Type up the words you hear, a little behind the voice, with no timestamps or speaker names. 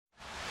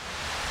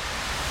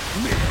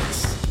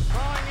Mikks.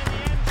 Throwing in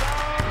the end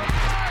zone.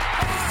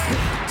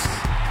 Pikks.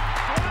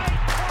 Right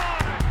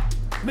corner.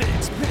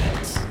 Mikks.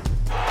 Pikks.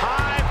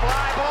 High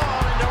fly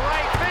ball into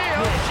right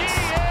field. She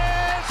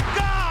is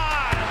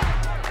gone.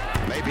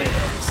 Maybe.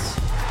 Mikks.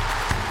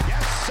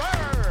 Yes,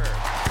 sir.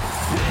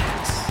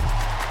 Mikks.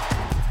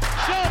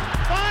 So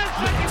 5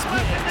 seconds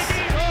left in the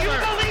game. Do you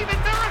believe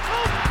in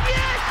miracles?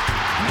 Yes.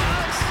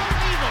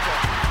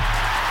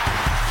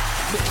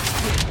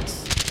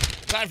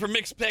 Time for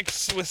Mikks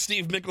Picks with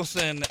Steve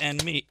Mickelson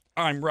and me.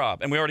 I'm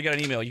Rob, and we already got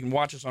an email. You can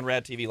watch us on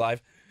RADTV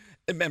Live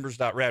at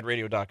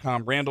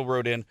members.radradio.com. Randall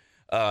wrote in,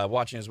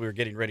 watching as we were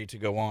getting ready to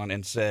go on,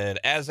 and said,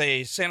 as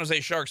a San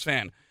Jose Sharks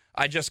fan,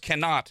 I just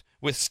cannot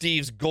with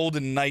Steve's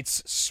Golden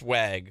Knights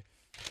swag.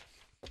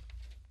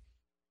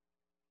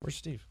 Where's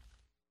Steve?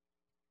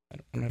 I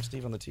don't have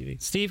Steve on the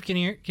TV. Steve, can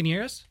you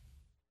hear us?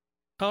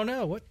 Oh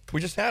no, what?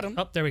 We just had him.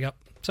 Oh, there we go.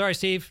 Sorry,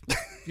 Steve.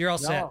 You're all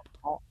set.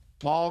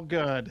 All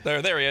good.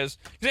 There he is.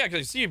 Yeah, because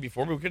I see you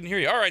before, but we couldn't hear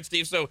you. All right,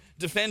 Steve, so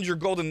defend your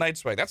Golden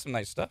Knights swag. That's some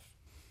nice stuff.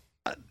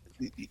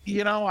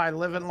 You know, I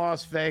live in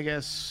Las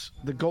Vegas.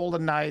 The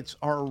Golden Knights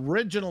are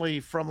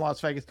originally from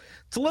Las Vegas.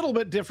 It's a little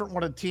bit different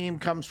when a team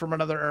comes from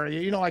another area.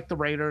 You know, like the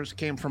Raiders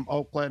came from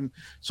Oakland.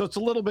 So it's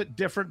a little bit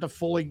different to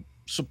fully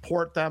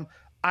support them.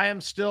 I am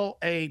still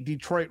a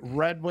Detroit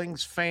Red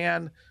Wings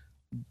fan,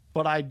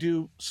 but I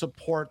do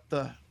support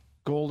the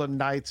Golden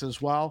Knights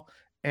as well.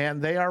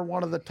 And they are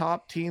one of the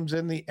top teams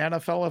in the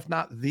NFL, if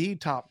not the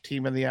top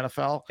team in the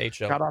NFL.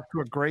 HL. Got off to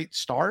a great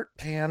start.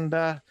 And,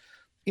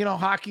 you know,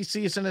 hockey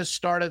season has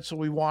started, so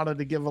we wanted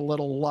to give a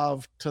little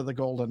love to the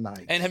Golden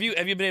Knights. And have you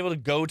been able to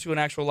go to an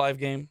actual live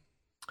game?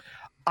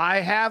 I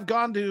have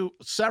gone to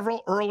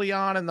several early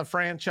on in the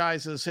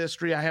franchise's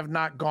history. I have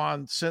not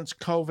gone since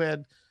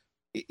COVID.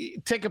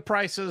 Ticket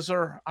prices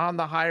are on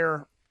the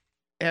higher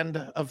end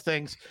of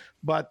things.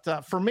 But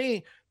for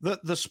me,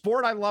 the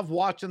sport I love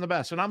watching the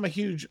best, and I'm a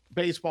huge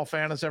baseball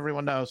fan, as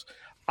everyone knows,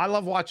 I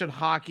love watching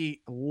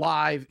hockey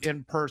live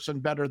in person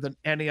better than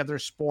any other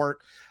sport.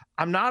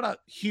 I'm not a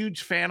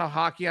huge fan of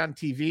hockey on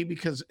TV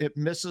because it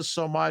misses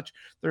so much.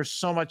 There's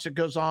so much that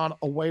goes on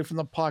away from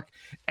the puck.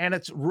 And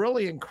it's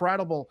really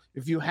incredible,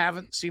 if you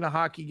haven't seen a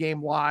hockey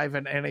game live,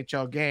 an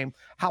NHL game,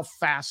 how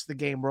fast the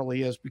game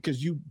really is,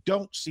 because you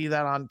don't see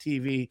that on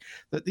TV,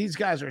 that these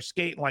guys are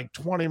skating like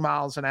 20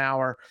 miles an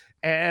hour.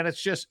 And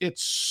it's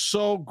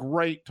so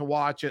great to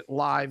watch it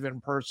live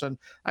in person.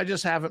 I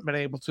just haven't been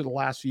able to the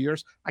last few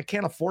years. I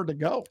can't afford to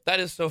go.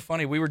 That is so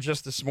funny. We were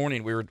just this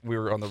morning, we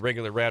were on the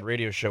regular Rad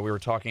radio show. We were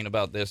talking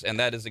about this, and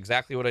that is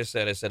exactly what I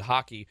said. I said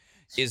hockey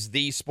is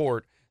the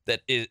sport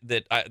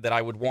that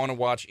I would want to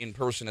watch in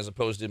person as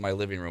opposed to in my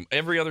living room.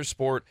 Every other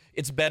sport,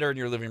 it's better in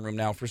your living room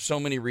now for so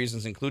many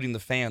reasons, including the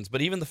fans.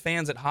 But even the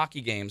fans at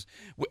hockey games,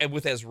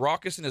 with as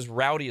raucous and as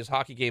rowdy as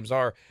hockey games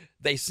are,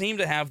 they seem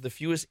to have the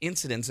fewest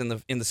incidents in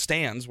the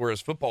stands,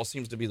 whereas football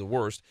seems to be the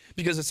worst,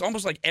 because it's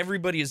almost like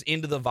everybody is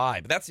into the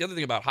vibe. That's the other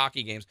thing about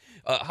hockey games.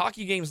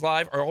 Hockey games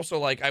live are also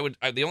like,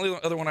 the only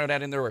other one I would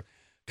add in there are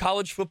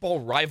college football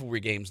rivalry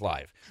games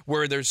live,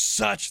 where there's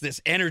such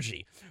this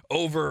energy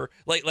over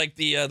like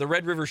the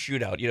Red River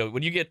Shootout. You know,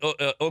 when you get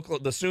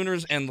the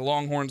Sooners and the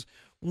Longhorns,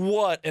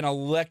 what an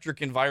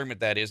electric environment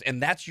that is,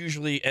 and that's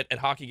usually at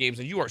hockey games.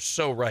 And you are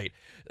so right.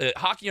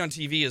 Hockey on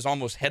TV is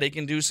almost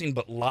headache-inducing,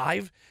 but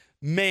live,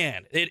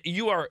 man,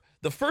 you are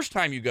the first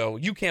time you go,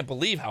 you can't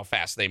believe how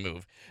fast they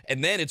move,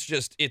 and then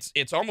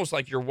it's almost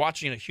like you're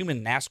watching a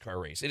human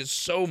NASCAR race. It is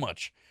so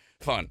much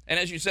fun. And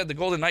as you said, the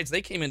Golden Knights,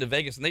 they came into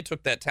Vegas and they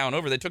took that town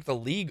over. They took the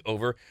league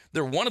over.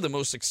 They're one of the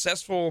most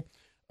successful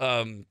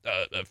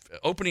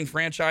opening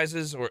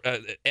franchises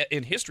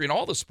in history in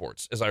all the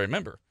sports, as I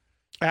remember.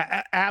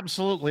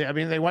 Absolutely. I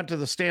mean, they went to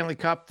the Stanley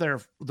Cup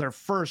their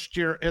first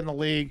year in the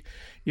league,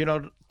 you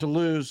know, to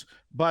lose,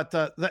 but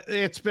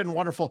it's been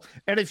wonderful.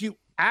 And if you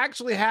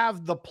actually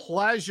have the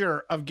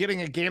pleasure of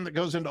getting a game that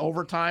goes into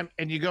overtime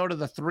and you go to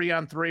the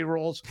 3-on-3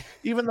 rules,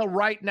 even though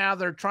right now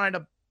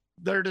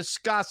they're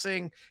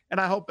discussing, and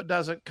I hope it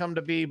doesn't come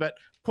to be, but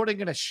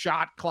putting in a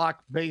shot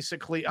clock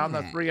basically on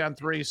the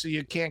 3-on-3, so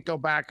you can't go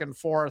back and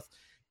forth,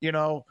 you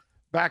know,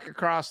 back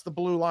across the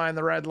blue line,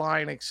 the red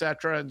line,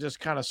 etc., and just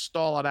kind of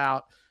stall it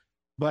out.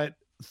 But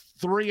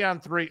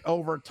 3-on-3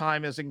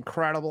 overtime is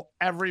incredible.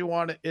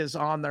 Everyone is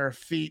on their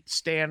feet,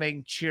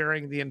 standing,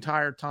 cheering the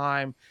entire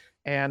time.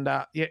 And,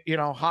 you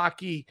know,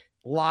 hockey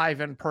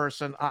live in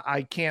person,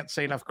 I can't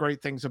say enough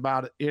great things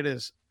about it. It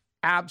is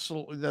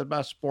absolutely the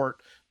best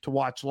sport to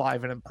watch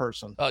live and in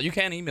person. You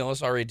can email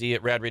us,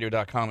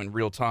 rad@radradio.com, in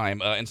real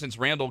time. And since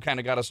Randall kind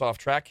of got us off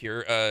track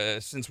here,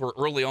 since we're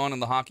early on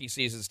in the hockey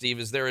season, Steve,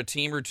 is there a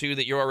team or two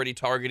that you're already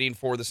targeting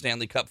for the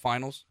Stanley Cup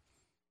Finals?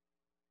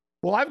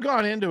 Well, I've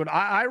gone into it.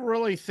 I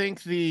really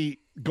think the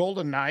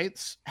Golden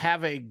Knights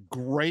have a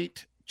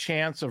great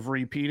chance of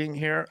repeating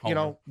here. Homer. You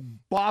know,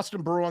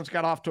 Boston Bruins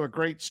got off to a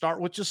great start,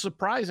 which is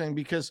surprising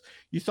because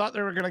you thought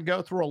they were going to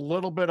go through a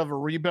little bit of a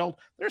rebuild.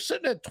 They're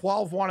sitting at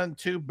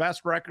 12-1-2,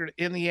 best record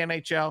in the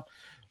NHL,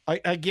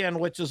 again,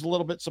 which is a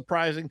little bit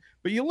surprising.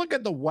 But you look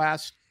at the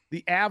West,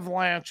 the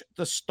Avalanche,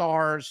 the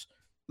Stars,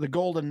 the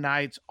Golden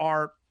Knights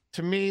are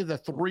to me, the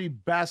three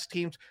best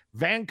teams.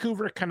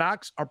 Vancouver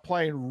Canucks are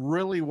playing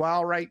really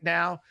well right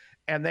now,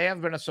 and they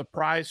have been a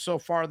surprise so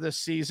far this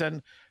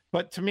season.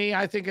 But to me,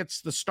 I think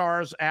it's the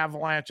Stars,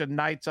 Avalanche, and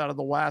Knights out of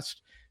the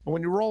West. And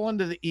when you roll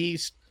into the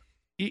East,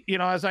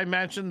 as I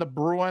mentioned, the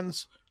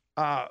Bruins,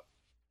 the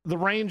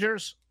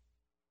Rangers,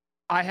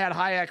 I had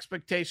high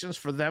expectations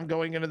for them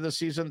going into the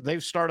season.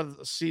 They've started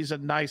the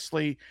season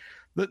nicely.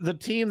 The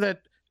team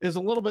that is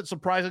a little bit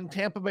surprising,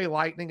 Tampa Bay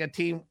Lightning, a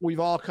team we've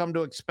all come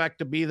to expect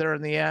to be there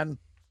in the end.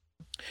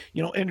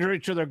 Injury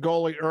to their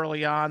goalie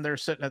early on. They're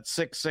sitting at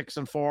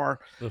 6-4.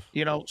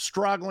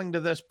 Struggling to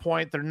this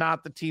point. They're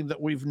not the team that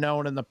we've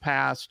known in the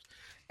past.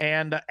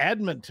 And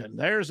Edmonton,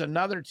 there's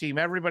another team.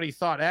 Everybody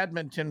thought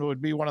Edmonton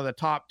would be one of the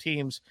top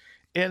teams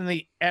in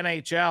the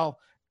NHL.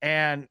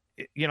 And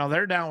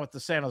they're down with the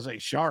San Jose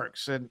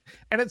Sharks. And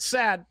it's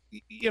sad.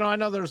 I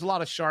know there's a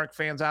lot of Shark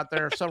fans out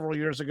there. Several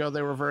years ago,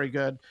 they were very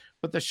good,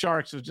 but the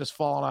Sharks have just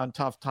fallen on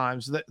tough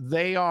times.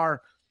 They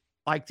are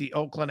like the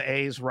Oakland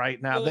A's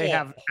right now. They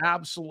have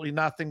absolutely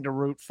nothing to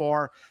root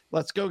for.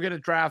 Let's go get a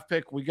draft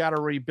pick. We got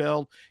to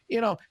rebuild,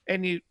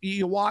 and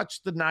you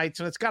watch the Knights,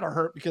 and it's got to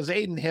hurt because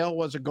Aiden Hill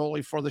was a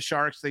goalie for the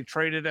Sharks. They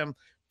traded him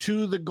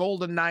to the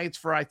Golden Knights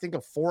for, I think,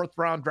 a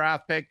 4th-round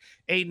draft pick.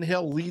 Aiden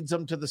Hill leads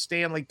them to the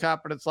Stanley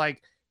Cup, and it's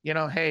like,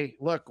 hey,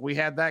 look, we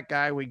had that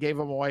guy. We gave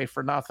him away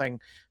for nothing.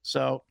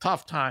 So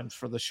tough times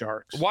for the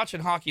Sharks. Watching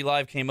Hockey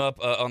Live came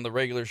up on the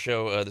regular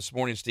show this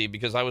morning, Steve,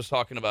 because I was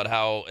talking about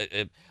how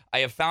I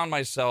have found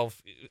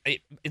myself,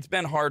 it's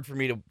been hard for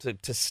me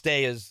to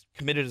stay as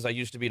committed as I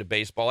used to be to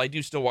baseball. I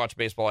do still watch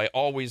baseball. I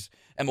always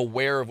am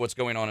aware of what's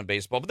going on in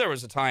baseball. But there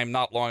was a time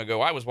not long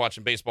ago I was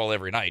watching baseball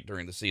every night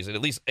during the season,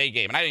 at least a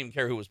game, and I didn't even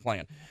care who was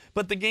playing.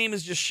 But the game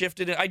has just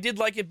shifted. I did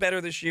like it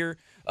better this year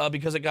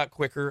because it got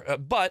quicker.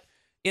 But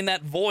in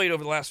that void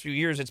over the last few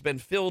years, it's been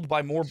filled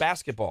by more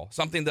basketball,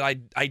 something that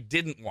I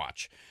didn't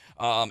watch.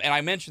 And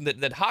I mentioned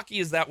that hockey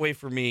is that way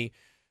for me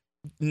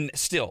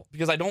still,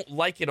 because I don't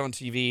like it on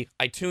TV.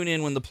 I tune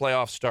in when the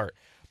playoffs start.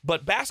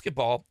 But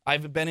basketball,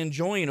 I've been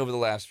enjoying over the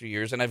last few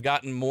years, and I've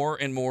gotten more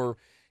and more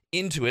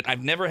into it.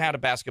 I've never had a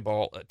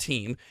basketball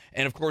team.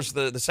 And, of course,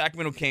 the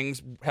Sacramento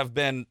Kings have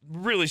been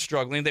really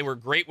struggling. They were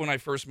great when I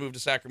first moved to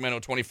Sacramento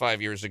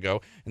 25 years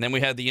ago. And then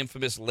we had the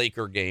infamous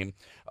Laker game.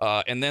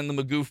 And then the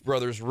Magoof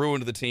brothers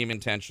ruined the team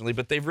intentionally.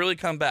 But they've really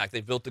come back.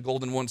 They've built the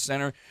Golden One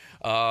Center,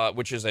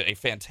 which is a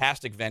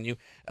fantastic venue.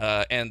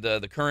 And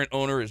the current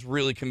owner is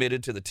really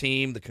committed to the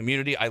team, the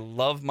community. I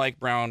love Mike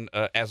Brown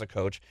as a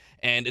coach.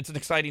 And it's an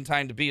exciting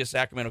time to be a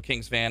Sacramento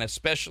Kings fan,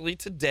 especially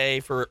today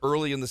for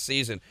early in the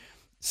season.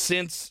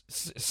 Since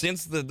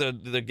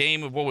the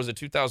game of,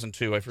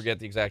 2002, I forget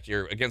the exact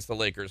year, against the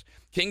Lakers,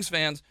 Kings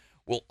fans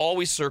will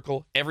always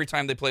circle every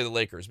time they play the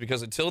Lakers,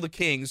 because until the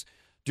Kings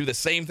do the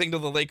same thing to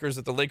the Lakers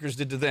that the Lakers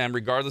did to them,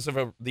 regardless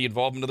of the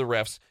involvement of the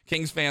refs,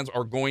 Kings fans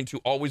are going to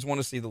always want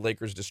to see the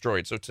Lakers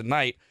destroyed. So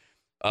tonight,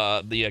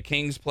 the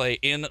Kings play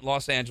in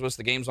Los Angeles.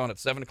 The game's on at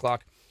 7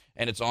 o'clock,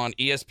 and it's on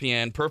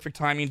ESPN. Perfect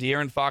timing.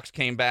 De'Aaron Fox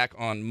came back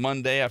on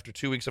Monday after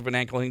 2 weeks of an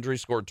ankle injury,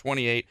 scored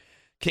 28.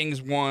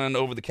 Kings won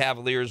over the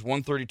Cavaliers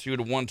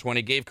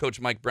 132-120, gave Coach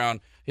Mike Brown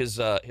his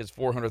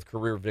 400th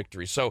career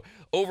victory. So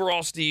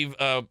overall, Steve,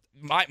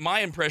 my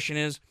impression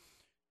is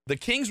the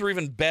Kings were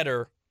even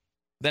better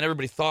than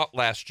everybody thought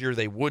last year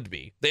they would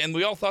be. And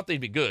we all thought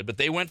they'd be good, but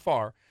they went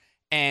far.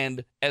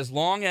 And as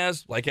long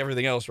as, like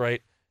everything else,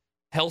 right,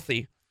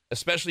 healthy,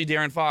 especially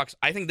De'Aaron Fox,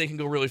 I think they can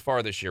go really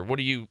far this year. What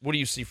do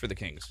you see for the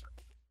Kings?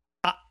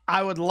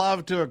 I would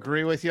love to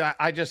agree with you.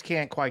 I just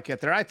can't quite get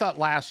there. I thought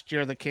last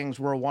year the Kings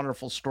were a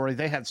wonderful story.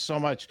 They had so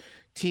much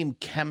team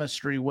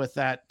chemistry with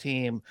that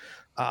team.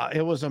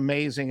 It was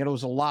amazing. It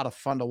was a lot of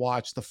fun to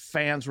watch. The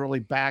fans really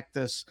backed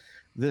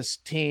this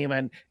team.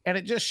 And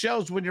it just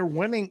shows when you're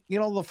winning,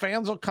 the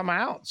fans will come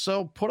out.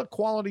 So put a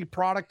quality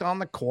product on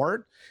the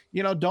court.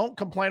 Don't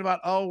complain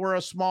about, we're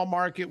a small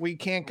market, we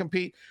can't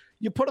compete.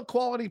 You put a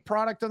quality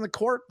product on the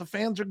court, the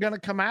fans are going to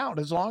come out.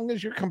 As long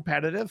as you're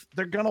competitive,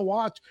 they're going to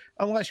watch,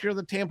 unless you're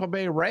the Tampa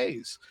Bay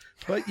Rays.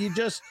 But you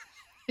just,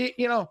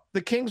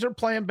 the Kings are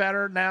playing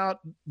better now.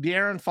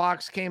 De'Aaron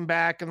Fox came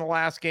back in the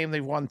last game.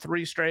 They've won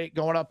 3 straight,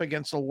 going up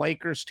against the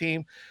Lakers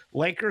team.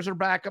 Lakers are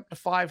back up to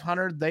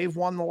 500. They've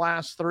won the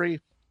last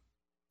 3.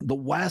 The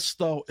West,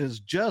 though,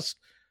 is just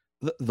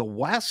the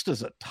West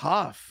is a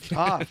tough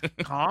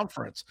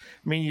conference.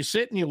 I mean, you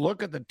sit and you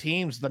look at the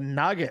teams, the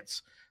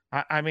Nuggets.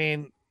 I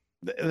mean,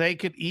 they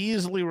could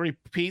easily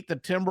repeat. The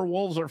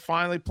Timberwolves are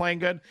finally playing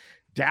good.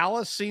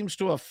 Dallas seems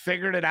to have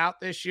figured it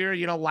out this year.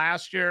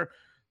 Last year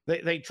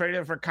they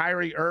traded for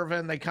Kyrie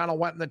Irving. They kind of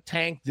went in the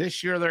tank.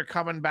 This year they're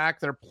coming back.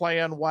 They're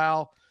playing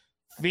well.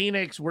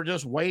 Phoenix, we're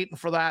just waiting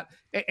for that.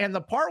 And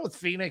the part with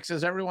Phoenix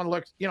is everyone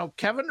looks,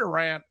 Kevin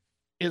Durant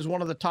is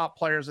one of the top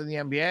players in the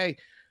NBA,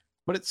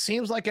 but it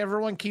seems like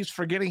everyone keeps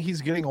forgetting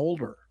he's getting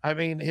older. I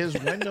mean, his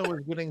window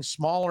is getting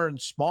smaller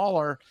and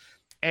smaller,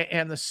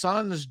 and the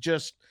Suns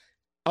just,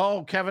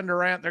 Kevin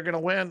Durant, they're going to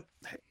win.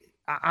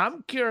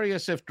 I'm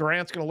curious if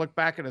Durant's going to look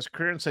back at his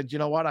career and said, you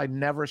know what? I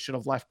never should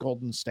have left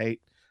Golden State.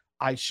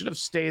 I should have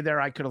stayed there.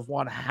 I could have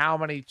won how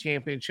many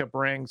championship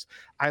rings.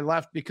 I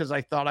left because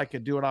I thought I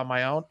could do it on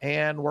my own,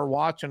 and we're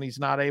watching. He's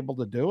not able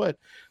to do it.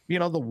 You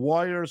know, the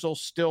Warriors will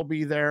still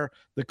be there.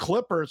 The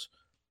Clippers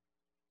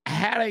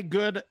had a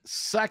good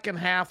second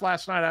half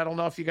last night. I don't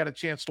know if you got a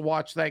chance to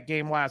watch that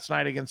game last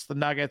night against the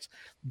Nuggets.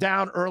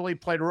 Down early,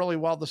 played really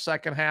well the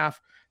second half.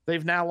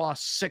 They've now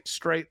lost 6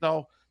 straight,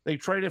 though. They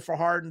traded for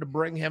Harden to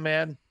bring him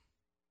in.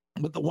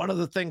 But one of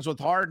the things with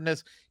Harden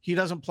is he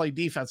doesn't play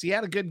defense. He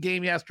had a good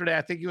game yesterday.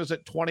 I think he was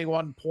at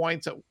 21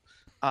 points.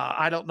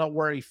 I don't know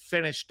where he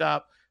finished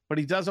up, but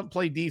he doesn't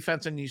play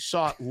defense, and you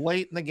saw it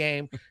late in the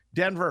game.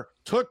 Denver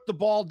took the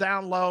ball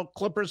down low.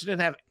 Clippers didn't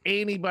have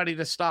anybody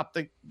to stop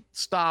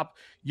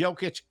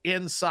Jokic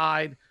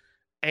inside.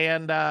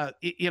 And, the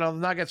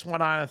Nuggets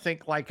went on, I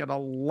think, like an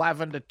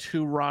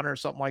 11-2 run or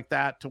something like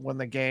that to win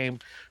the game.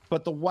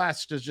 But the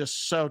West is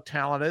just so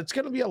talented. It's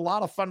going to be a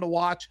lot of fun to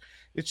watch.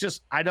 It's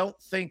just I don't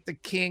think the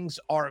Kings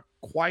are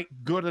quite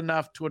good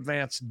enough to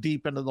advance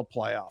deep into the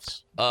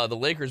playoffs. The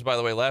Lakers, by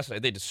the way, last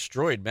night, they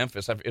destroyed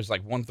Memphis. It was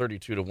like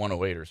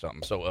 132-108 or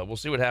something. So we'll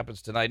see what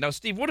happens tonight. Now,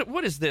 Steve,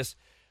 what is this?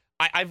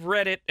 I've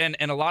read it, and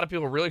a lot of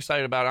people are really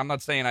excited about it. I'm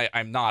not saying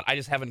I'm not. I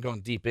just haven't gone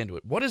deep into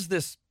it. What is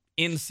this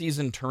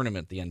in-season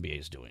tournament the NBA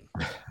is doing?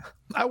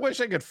 I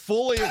wish I could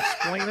fully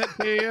explain it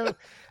to you.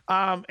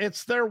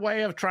 It's their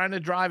way of trying to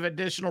drive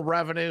additional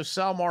revenue,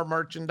 sell more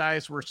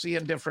merchandise. We're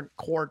seeing different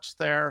courts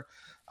there.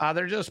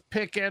 They're just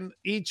picking.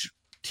 Each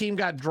team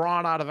got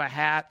drawn out of a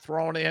hat,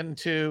 thrown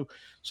into.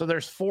 So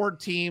there's 4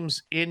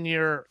 teams in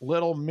your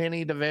little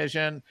mini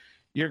division.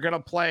 You're going to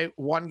play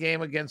one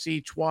game against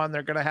each one.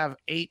 They're going to have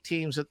 8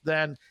 teams that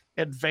then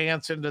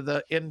advance into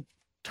the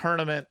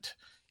in-tournament,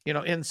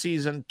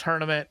 in-season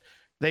tournament.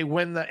 They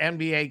win the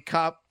NBA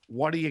Cup.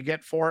 What do you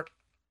get for it?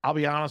 I'll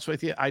be honest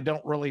with you. I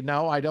don't really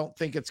know. I don't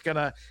think it's going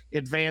to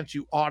advance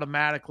you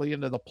automatically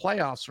into the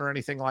playoffs or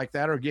anything like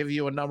that, or give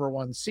you a number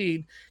 1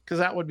 seed, because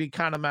that would be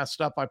kind of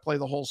messed up. I play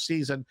the whole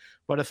season.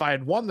 But if I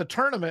had won the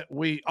tournament,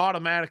 we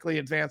automatically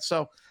advance.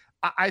 So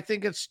I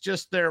think it's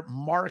just their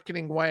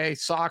marketing way.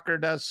 Soccer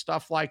does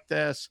stuff like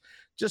this,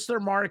 just their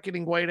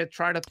marketing way to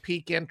try to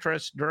pique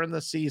interest during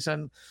the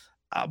season.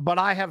 But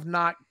I have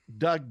not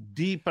dug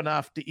deep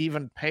enough to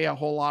even pay a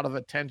whole lot of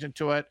attention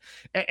to it.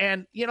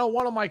 And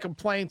one of my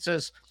complaints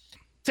is,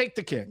 take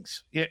the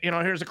Kings.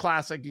 Here's a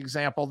classic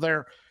example.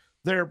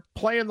 They're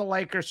playing the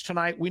Lakers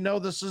tonight. We know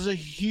this is a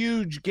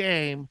huge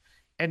game,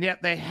 and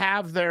yet they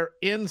have their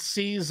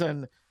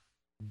in-season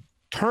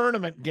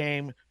tournament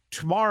game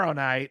tomorrow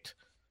night.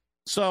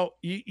 So,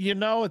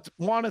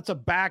 it's a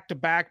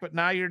back-to-back, but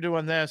now you're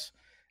doing this.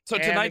 So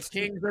tonight's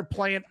the Kings are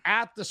playing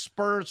at the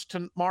Spurs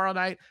tomorrow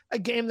night, a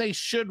game they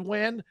should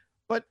win,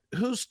 but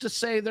who's to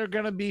say they're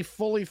going to be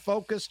fully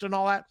focused and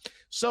all that?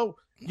 So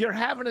you're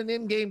having an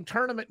in-game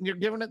tournament, and you're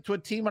giving it to a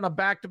team on a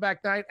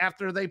back-to-back night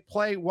after they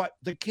play what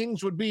the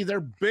Kings would be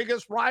their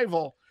biggest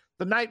rival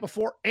the night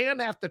before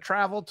and have to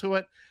travel to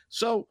it.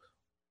 So,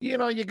 you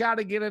got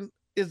to get in,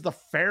 is the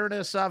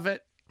fairness of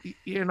it.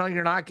 You're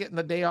not getting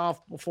the day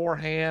off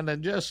beforehand,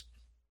 and just,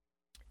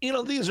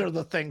 these are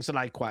the things that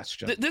I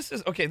question. This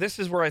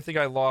is where I think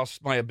I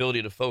lost my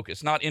ability to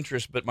focus. Not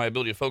interest, but my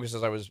ability to focus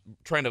as I was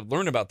trying to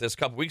learn about this a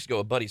couple weeks ago.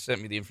 A buddy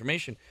sent me the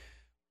information.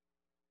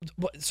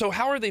 So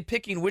how are they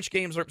picking which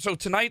games are... So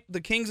tonight,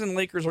 the Kings and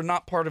Lakers are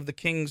not part of the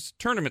Kings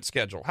tournament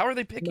schedule. How are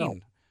they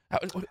picking? No.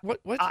 What?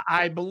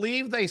 I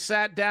believe they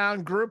sat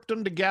down, grouped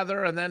them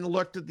together, and then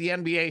looked at the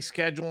NBA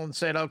schedule and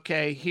said,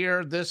 okay,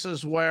 this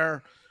is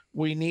where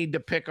we need to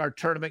pick our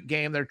tournament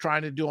game. They're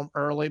trying to do them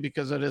early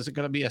because it isn't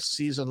going to be a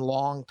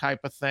season-long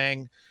type of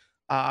thing.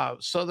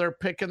 So they're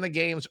picking the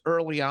games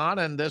early on,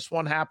 and this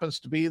one happens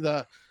to be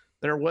they're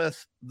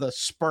with the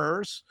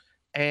Spurs.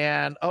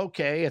 And,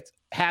 okay, it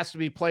has to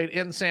be played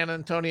in San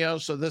Antonio,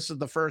 so this is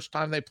the first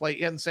time they play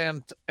in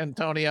San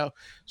Antonio.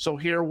 So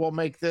here we'll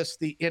make this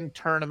the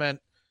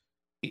in-tournament,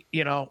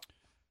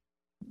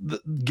 the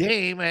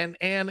game. And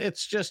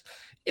it's just...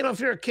 if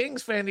you're a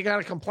Kings fan, you got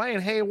to complain,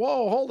 hey,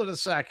 whoa, hold it a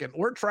second.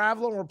 We're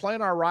traveling, we're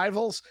playing our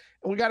rivals,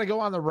 and we got to go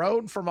on the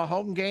road from a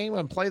home game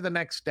and play the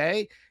next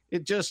day.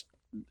 It's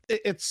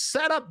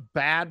set up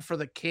bad for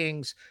the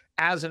Kings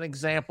as an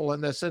example in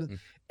this.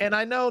 And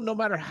I know no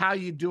matter how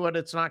you do it,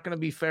 it's not going to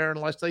be fair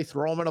unless they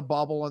throw them in a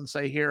bubble and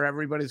say, here,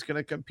 everybody's going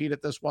to compete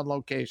at this one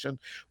location,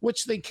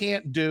 which they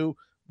can't do.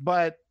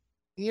 But,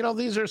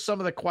 these are some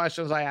of the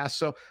questions I ask.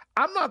 So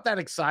I'm not that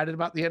excited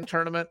about the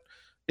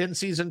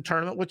in-season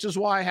tournament, which is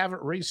why I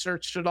haven't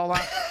researched it all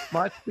that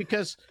much,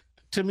 because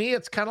to me,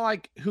 it's kind of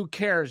like, who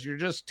cares? You're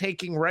just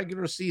taking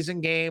regular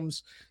season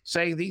games,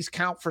 saying these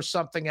count for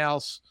something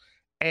else.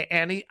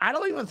 And I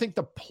don't even think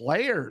the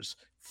players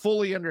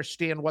fully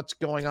understand what's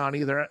going on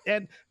either.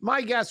 And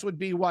my guess would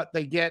be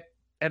they get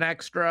an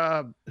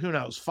extra, who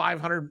knows,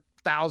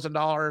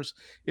 $500,000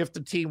 if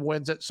the team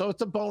wins it. So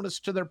it's a bonus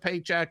to their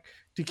paycheck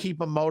to keep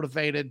them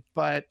motivated.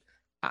 But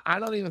I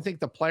don't even think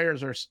the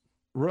players are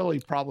really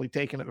probably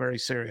taking it very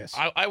serious.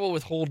 I will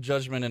withhold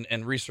judgment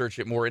and research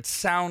it more. It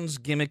sounds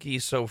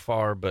gimmicky so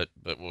far, but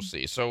we'll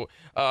see. So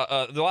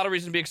there's a lot of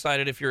reason to be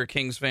excited if you're a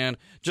Kings fan,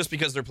 just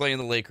because they're playing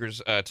the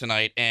Lakers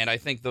tonight. And I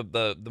think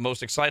the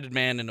most excited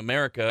man in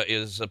America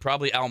is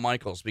probably Al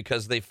Michaels,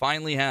 because they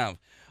finally have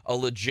a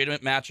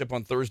legitimate matchup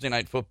on Thursday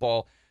Night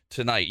Football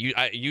tonight.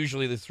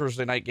 Usually the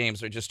Thursday night games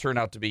just turn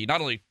out to be not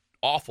only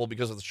awful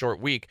because of the short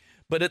week,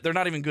 but they're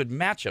not even good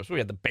matchups. We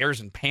had the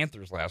Bears and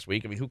Panthers last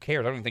week. I mean, who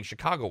cares? I don't even think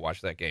Chicago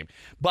watched that game.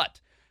 But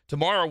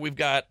tomorrow we've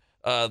got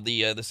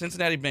the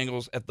Cincinnati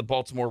Bengals at the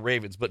Baltimore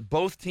Ravens. But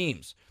both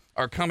teams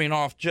are coming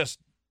off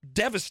just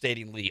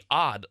devastatingly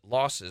odd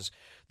losses.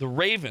 The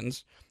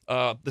Ravens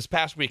this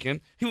past weekend,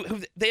 who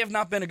they have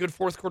not been a good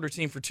fourth quarter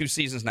team for 2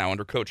 seasons now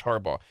under Coach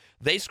Harbaugh.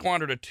 They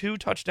squandered a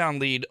 2-touchdown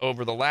lead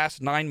over the last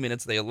 9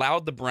 minutes. They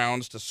allowed the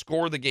Browns to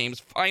score the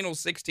game's final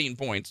 16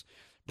 points.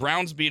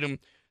 Browns beat them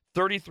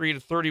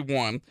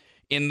 33-31.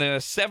 In the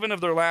 7 of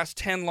their last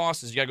 10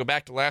 losses, you got to go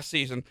back to last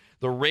season,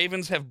 the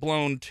Ravens have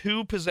blown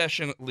 2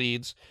 possession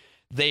leads.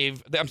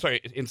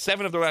 In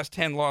 7 of their last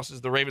 10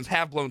 losses, the Ravens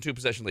have blown 2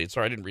 possession leads.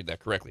 Sorry, I didn't read that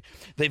correctly.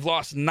 They've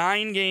lost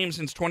 9 games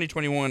since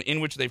 2021 in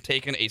which they've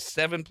taken a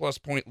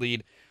 7+ point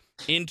lead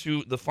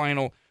into the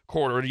final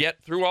quarter.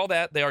 Yet, through all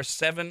that, they are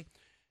 7-3.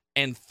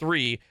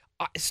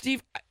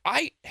 Steve,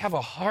 I have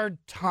a hard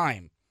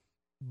time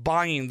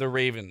buying the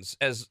Ravens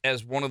as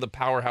one of the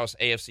powerhouse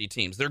AFC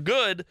teams. They're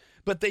good,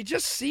 but they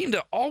just seem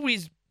to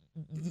always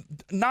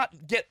not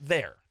get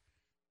there.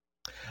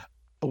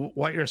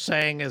 What you're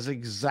saying is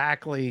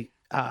exactly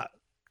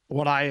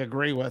what I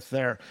agree with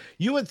there.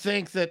 You would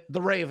think that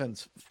the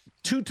Ravens,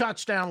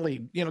 2-touchdown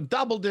lead,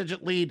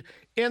 double-digit lead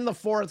in the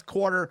fourth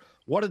quarter.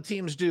 What do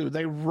teams do?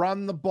 They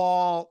run the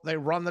ball. They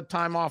run the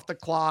time off the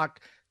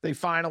clock. They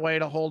find a way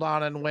to hold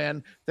on and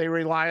win. They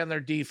rely on their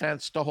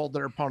defense to hold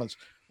their opponents.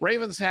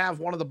 Ravens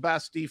have one of the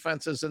best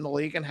defenses in the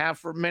league and have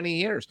for many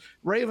years.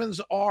 Ravens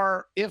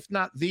are, if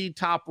not the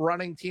top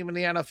running team in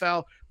the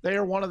NFL, they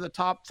are one of the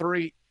top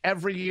 3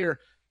 every year.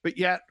 But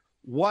yet,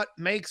 what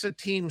makes a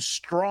team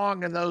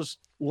strong in those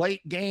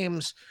late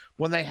games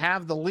when they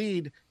have the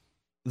lead,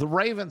 the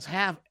Ravens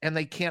have, and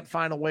they can't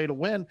find a way to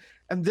win.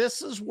 And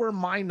this is where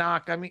my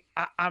knock,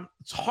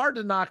 it's hard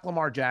to knock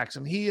Lamar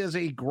Jackson. He is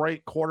a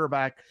great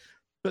quarterback.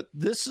 But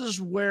this is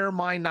where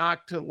my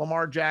knock to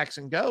Lamar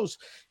Jackson goes,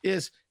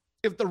 is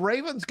if the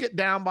Ravens get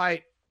down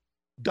by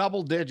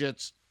double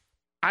digits,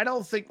 I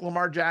don't think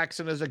Lamar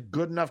Jackson is a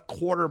good enough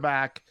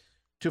quarterback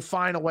to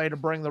find a way to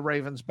bring the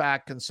Ravens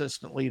back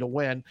consistently to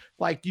win.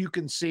 Like you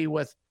can see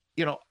with,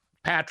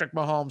 Patrick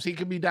Mahomes, he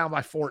can be down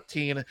by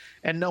 14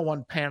 and no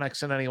one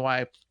panics in any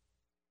way.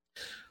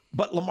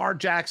 But Lamar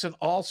Jackson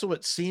also,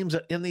 it seems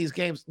that in these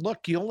games,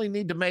 look, you only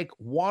need to make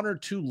 1 or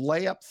 2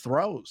 layup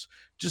throws.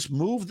 Just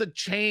move the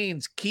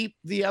chains, keep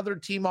the other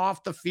team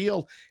off the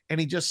field. And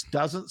he just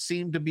doesn't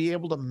seem to be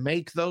able to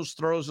make those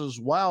throws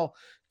as well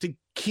to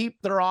keep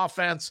their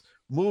offense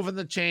moving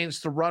the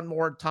chains, to run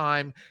more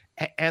time.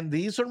 And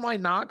these are my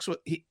knocks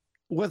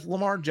with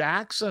Lamar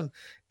Jackson.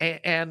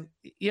 And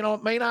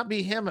it may not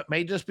be him. It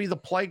may just be the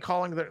play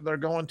calling that they're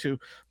going to.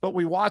 But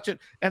we watch it.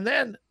 And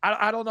then,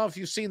 I don't know if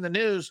you've seen the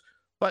news,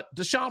 but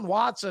Deshaun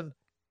Watson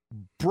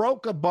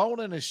broke a bone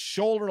in his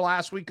shoulder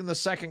last week in the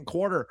second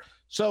quarter.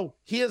 So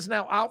he is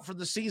now out for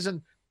the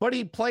season, but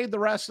he played the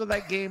rest of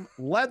that game,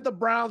 led the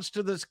Browns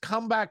to this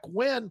comeback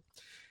win.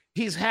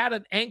 He's had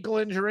an ankle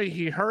injury.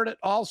 He hurt it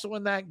also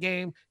in that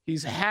game.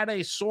 He's had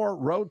a sore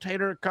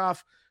rotator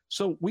cuff.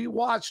 So we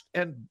watched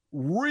and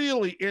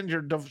really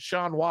injured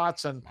Deshaun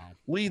Watson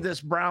lead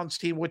this Browns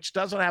team, which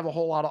doesn't have a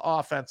whole lot of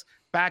offense,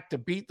 back to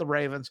beat the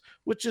Ravens,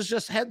 which is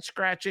just head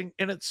scratching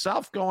in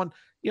itself, going,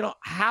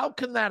 how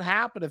can that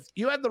happen? If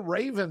you had the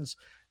Ravens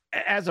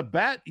as a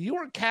bet, you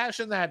were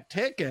cashing that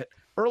ticket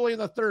early in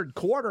the third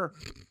quarter,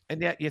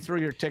 and yet you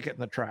threw your ticket in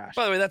the trash.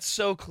 By the way, that's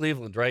so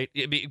Cleveland, right?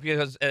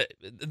 Because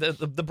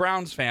the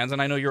Browns fans,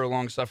 and I know you're a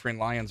long-suffering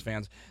Lions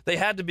fans, they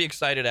had to be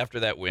excited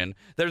after that win.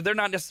 They're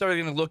not necessarily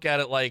going to look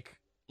at it like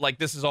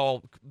this is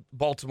all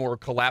Baltimore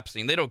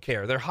collapsing. They don't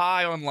care. They're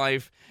high on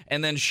life,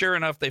 and then sure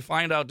enough, they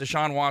find out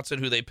Deshaun Watson,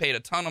 who they paid a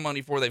ton of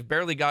money for, they've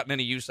barely gotten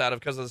any use out of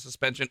because of the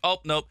suspension. Oh,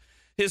 nope,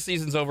 his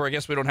season's over. I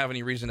guess we don't have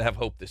any reason to have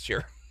hope this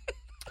year.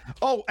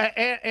 Oh,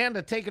 and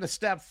to take it a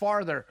step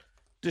farther,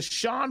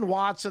 Deshaun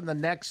Watson, the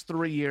next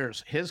 3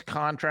 years, his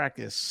contract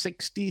is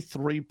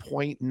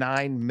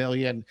 $63.9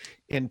 million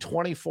in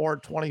 24,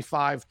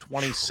 25,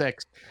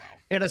 26.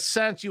 In a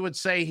sense, you would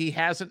say he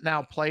hasn't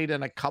now played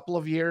in a couple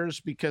of years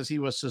because he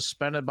was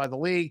suspended by the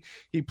league.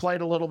 He played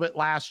a little bit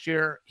last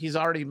year. He's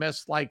already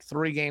missed like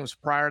 3 games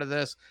prior to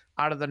this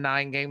out of the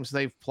 9 games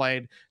they've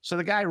played. So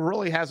the guy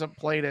really hasn't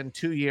played in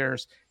 2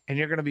 years, and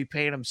you're going to be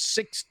paying him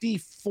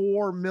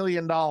 $64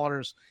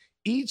 million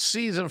each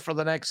season for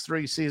the next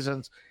 3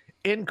 seasons.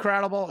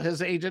 Incredible.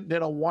 His agent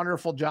did a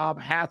wonderful job.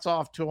 Hats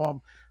off to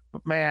him.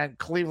 But man,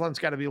 Cleveland's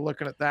got to be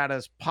looking at that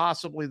as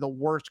possibly the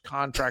worst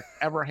contract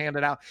ever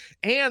handed out.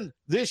 And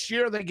this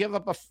year they give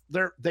up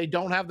they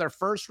don't have their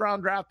first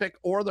round draft pick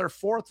or their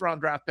 4th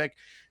round draft pick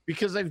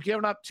because they've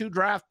given up 2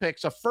 draft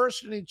picks, a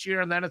first in each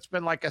year, and then it's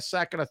been like a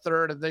second, a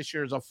third, and this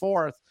year's a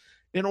fourth,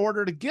 in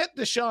order to get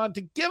Deshaun,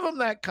 to give him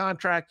that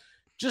contract.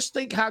 Just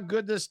think how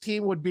good this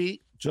team would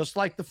be, just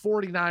like the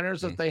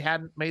 49ers, if they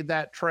hadn't made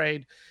that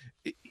trade,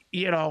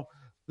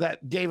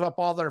 that gave up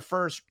all their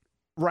first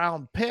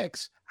round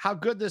picks, how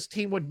good this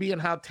team would be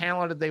and how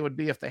talented they would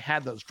be if they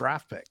had those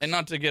draft picks. And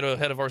not to get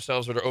ahead of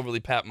ourselves or to overly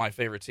pat my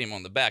favorite team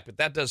on the back, but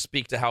that does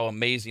speak to how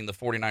amazing the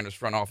 49ers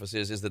front office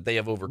is that they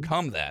have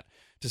overcome that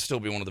to still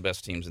be one of the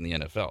best teams in the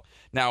NFL.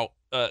 Now,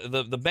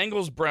 the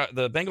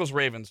Bengals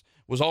Ravens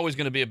was always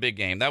going to be a big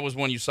game. That was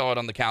when you saw it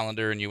on the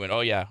calendar and you went,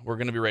 oh yeah, we're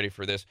going to be ready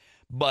for this.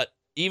 But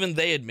even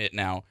they admit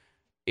now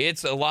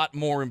it's a lot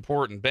more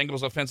important.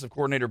 Bengals offensive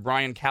coordinator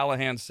Brian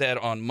Callahan said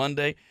on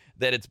Monday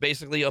that it's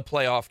basically a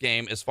playoff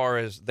game as far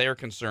as they're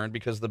concerned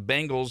because the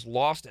Bengals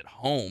lost at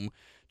home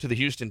to the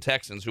Houston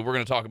Texans, who we're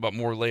going to talk about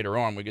more later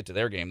on when we get to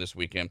their game this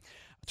weekend,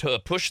 to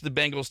push the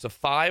Bengals to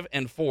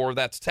 5-4.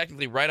 That's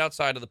technically right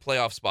outside of the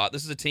playoff spot.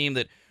 This is a team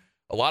that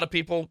a lot of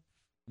people,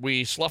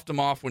 we sloughed them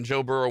off when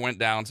Joe Burrow went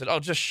down, said, oh,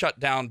 just shut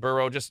down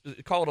Burrow, just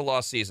call it a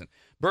lost season.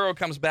 Burrow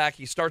comes back,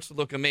 he starts to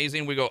look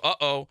amazing. We go,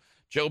 uh-oh,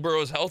 Joe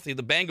Burrow's healthy.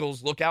 The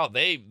Bengals, look out.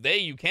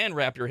 You can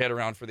wrap your head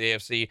around for the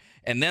AFC.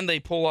 And then they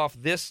pull off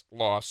this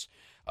loss.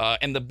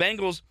 And the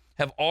Bengals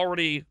have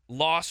already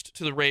lost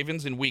to the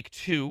Ravens in week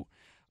 2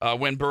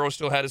 when Burrow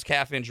still had his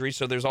calf injury.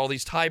 So there's all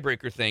these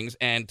tiebreaker things.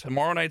 And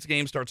tomorrow night's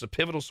game starts a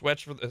pivotal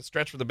stretch for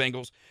the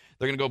Bengals.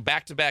 They're going to go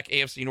back-to-back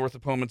AFC North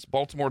opponents,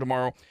 Baltimore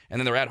tomorrow, and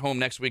then they're at home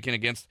next weekend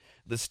against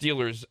the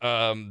Steelers.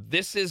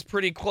 This is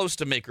pretty close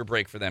to make or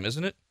break for them,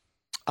 isn't it?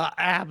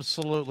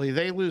 Absolutely.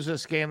 They lose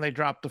this game, they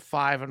drop to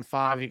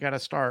 5-5. You got to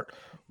start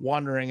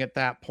wondering at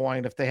that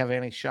point if they have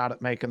any shot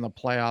at making the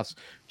playoffs.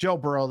 Joe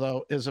Burrow,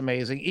 though, is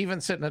amazing. Even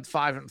sitting at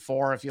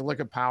 5-4, if you look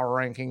at power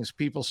rankings,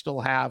 people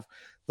still have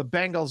the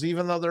Bengals,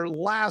 even though they're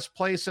last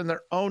place in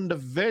their own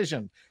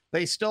division,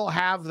 they still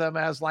have them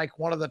as like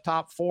one of the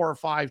top 4 or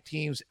 5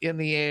 teams in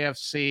the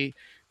AFC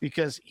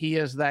because he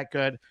is that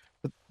good.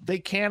 But they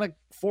can't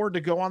afford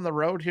to go on the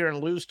road here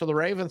and lose to the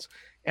Ravens.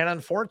 And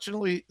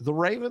unfortunately, the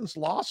Ravens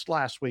lost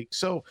last week.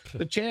 So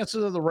the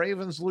chances of the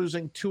Ravens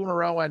losing 2 in a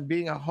row and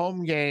being a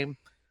home game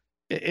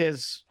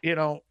is,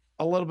 a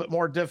little bit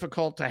more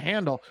difficult to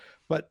handle.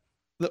 But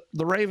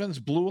the Ravens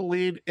blew a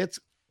lead. It's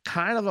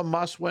kind of a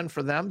must win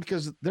for them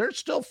because they're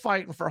still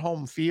fighting for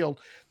home field.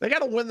 They got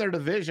to win their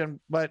division,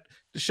 but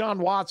Deshaun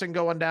Watson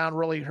going down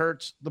really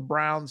hurts the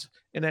Browns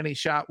in any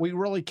shot. We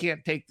really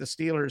can't take the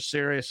Steelers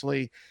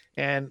seriously.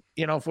 And,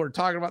 if we're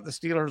talking about the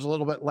Steelers a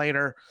little bit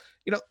later,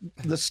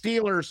 the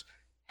Steelers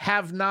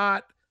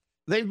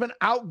they've been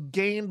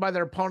outgained by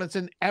their opponents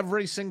in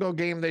every single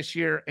game this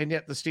year, and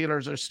yet the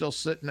Steelers are still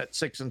sitting at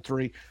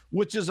 6-3,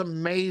 which is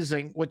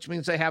amazing, which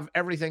means they have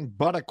everything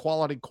but a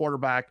quality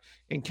quarterback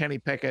in Kenny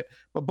Pickett.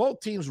 But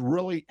both teams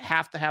really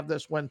have to have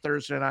this win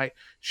Thursday night.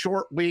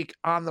 Short week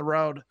on the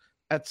road.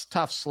 That's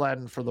tough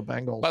sledding for the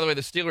Bengals. By the way,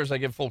 the Steelers, I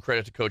give full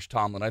credit to Coach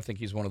Tomlin. I think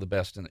he's one of the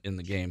best in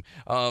the game.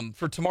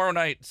 For tomorrow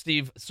night,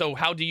 Steve, so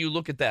how do you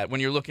look at that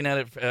when you're looking at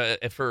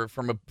it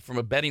from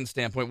a betting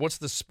standpoint? What's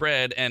the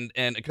spread? And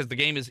because the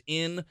game is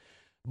in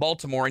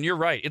Baltimore, and you're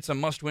right, it's a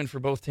must-win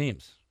for both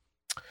teams.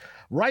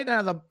 Right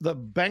now, the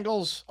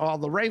Bengals,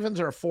 the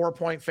Ravens are a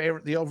 4-point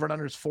favorite. The over and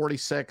under is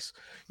 46.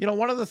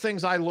 One of the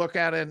things I look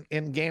at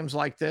in games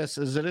like this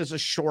is it is a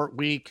short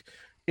week.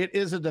 It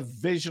is a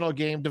divisional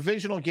game.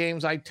 Divisional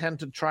games, I tend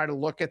to try to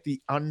look at the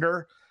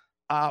under.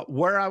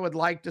 Where I would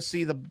like to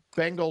see the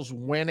Bengals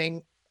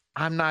winning,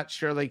 I'm not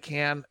sure they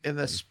can in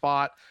this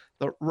spot.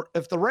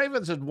 If the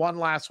Ravens had won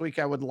last week,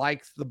 I would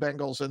like the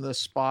Bengals in this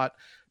spot,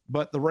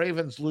 but the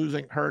Ravens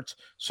losing hurts.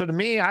 So to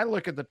me, I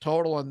look at the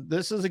total, and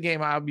this is a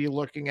game I'll be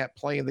looking at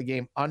playing the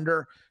game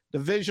under.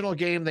 Divisional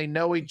game, they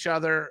know each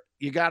other.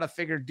 You got to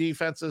figure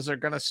defenses are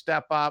going to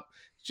step up.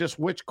 It's just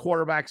which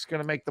quarterback's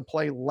going to make the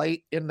play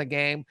late in the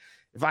game.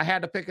 If I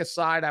had to pick a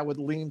side, I would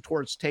lean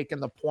towards taking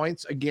the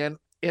points again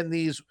in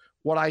these,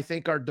 what I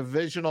think are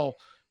divisional,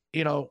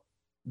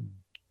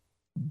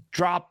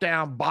 drop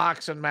down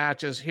boxing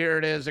matches. Here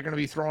it is. They're going to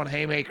be throwing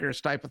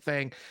haymakers type of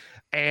thing.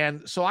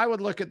 And so I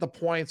would look at the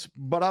points,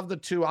 but of the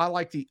two, I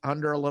like the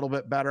under a little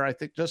bit better. I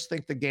think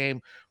the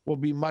game will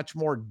be much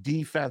more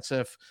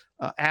defensive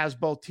as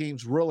both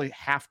teams really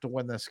have to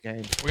win this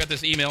game. We got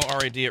this email,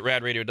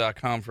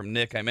 rad@radradio.com from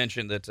Nick. I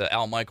mentioned that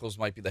Al Michaels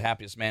might be the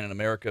happiest man in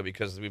America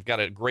because we've got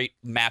a great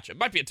matchup. It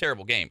might be a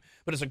terrible game,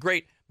 but it's a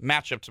great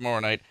matchup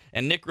tomorrow night.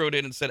 And Nick wrote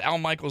in and said, Al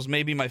Michaels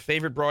may be my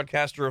favorite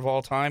broadcaster of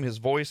all time. His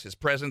voice, his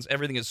presence,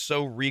 everything is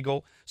so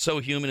regal, so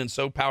human, and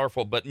so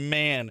powerful. But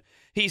man,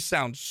 he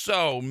sounds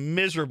so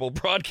miserable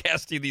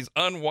broadcasting these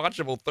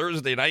unwatchable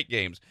Thursday night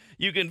games.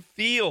 You can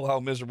feel how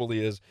miserable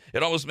he is.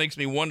 It almost makes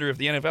me wonder if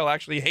the NFL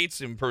actually hates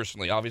him personally.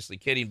 Obviously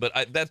kidding, but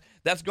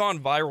that's gone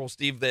viral,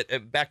 Steve,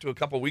 that back to a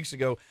couple weeks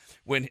ago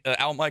when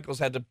Al Michaels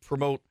had to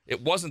promote,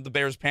 it wasn't the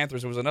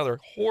Bears-Panthers, it was another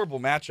horrible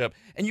matchup,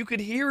 and you could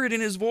hear it in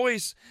his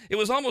voice. It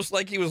was almost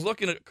like he was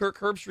looking at Kirk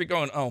Herbstreit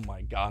going, oh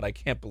my God, I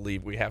can't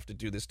believe we have to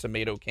do this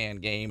tomato can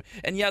game.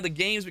 And yeah, the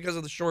games, because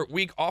of the short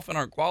week, often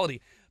aren't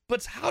quality,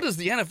 But how does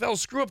the NFL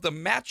screw up the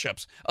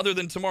matchups other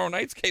than tomorrow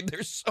night's game?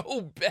 They're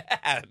so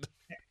bad.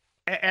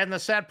 And the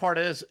sad part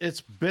is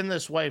it's been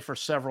this way for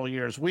several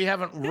years. We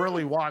haven't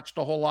really watched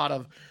a whole lot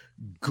of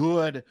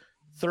good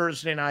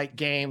Thursday night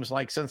games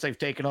like since they've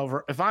taken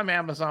over. If I'm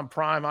Amazon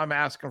Prime, I'm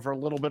asking for a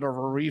little bit of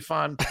a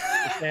refund.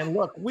 And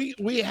look,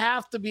 we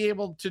have to be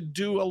able to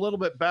do a little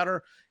bit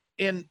better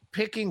in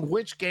picking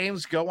which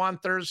games go on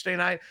Thursday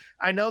night.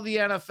 I know the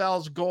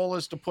NFL's goal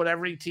is to put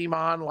every team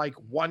on like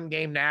one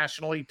game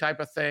nationally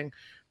type of thing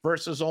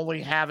versus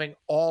only having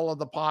all of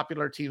the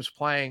popular teams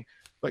playing.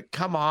 But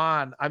come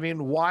on. I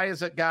mean, why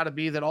has it got to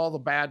be that all the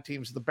bad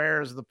teams, the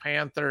Bears, the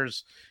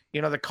Panthers,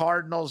 the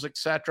Cardinals,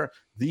 etc.,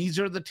 these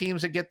are the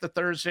teams that get the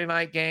Thursday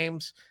night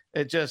games?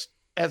 It just,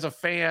 as a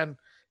fan,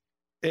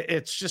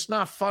 it's just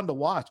not fun to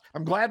watch.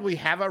 I'm glad we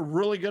have a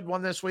really good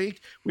one this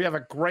week. We have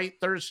a great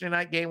Thursday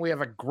night game. We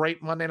have a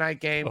great Monday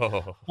night game.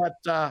 Oh.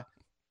 But,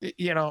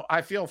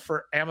 I feel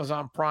for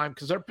Amazon Prime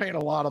because they're paying a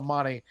lot of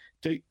money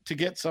to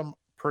get some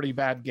pretty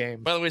bad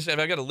games. By the way, Steve,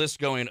 I got a list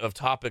going of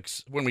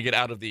topics when we get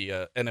out of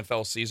the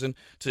NFL season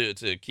to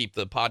keep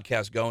the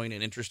podcast going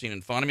and interesting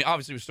and fun. I mean,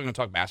 obviously, we're still going to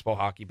talk basketball,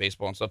 hockey,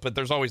 baseball, and stuff, but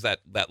there's always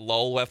that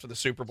lull after the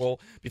Super Bowl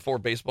before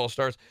baseball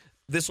starts.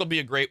 This will be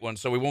a great one,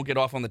 so we won't get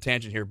off on the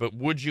tangent here, but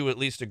would you at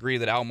least agree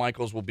that Al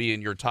Michaels will be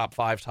in your top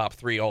 5, top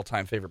 3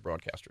 all-time favorite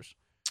broadcasters?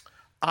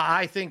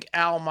 I think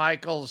Al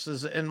Michaels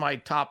is in my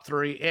top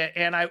 3,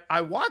 and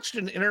I watched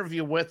an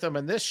interview with him,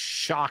 and this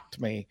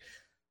shocked me.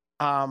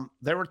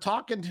 They were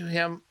talking to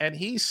him, and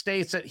he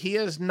states that he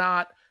has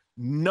not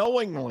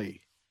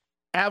knowingly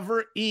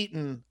ever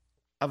eaten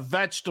a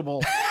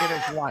vegetable in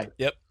his life.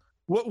 Yep.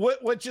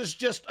 Which is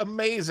just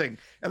amazing.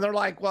 And they're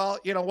like, well,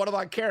 what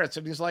about carrots?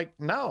 And he's like,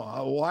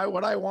 no, why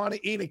would I want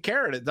to eat a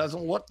carrot? It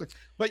doesn't look,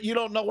 but you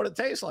don't know what it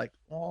tastes like.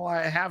 Well,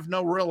 I have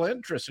no real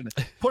interest in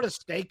it. Put a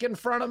steak in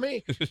front of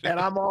me and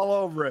I'm all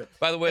over it.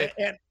 By the way,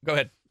 go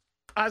ahead.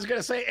 I was going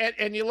to say,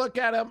 and you look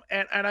at him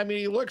and I mean,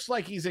 he looks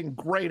like he's in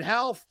great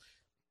health.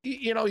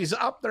 He's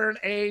up there in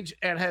age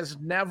and has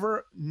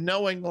never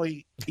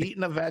knowingly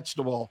eaten a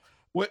vegetable,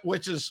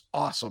 which is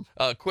awesome.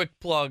 Quick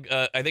plug.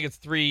 I think it's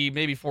 3,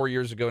 maybe 4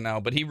 years ago now,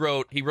 but he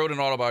wrote an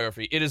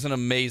autobiography. It is an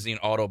amazing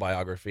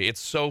autobiography. It's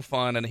so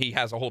fun, and he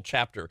has a whole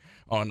chapter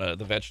on the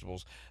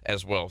vegetables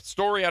as well.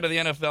 Story out of the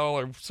NFL,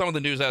 or some of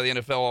the news out of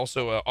the NFL,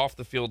 also off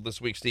the field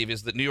this week, Steve,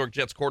 is that New York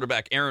Jets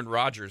quarterback Aaron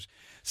Rodgers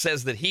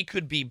says that he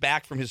could be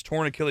back from his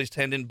torn Achilles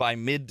tendon by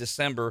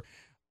mid-December.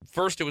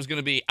 First, it was going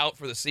to be out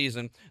for the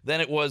season.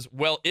 Then it was,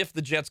 well, if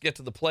the Jets get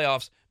to the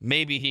playoffs,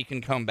 maybe he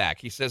can come back.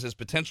 He says his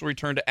potential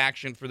return to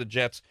action for the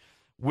Jets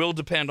will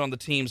depend on the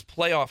team's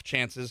playoff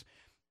chances,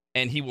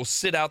 and he will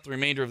sit out the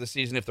remainder of the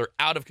season if they're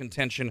out of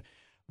contention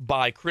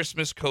by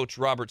Christmas. Coach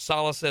Robert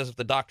Saleh says if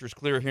the doctors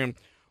clear him,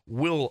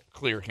 will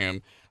clear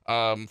him.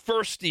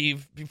 First,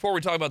 Steve, before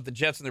we talk about the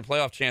Jets and their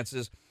playoff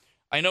chances,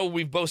 I know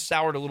we've both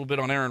soured a little bit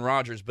on Aaron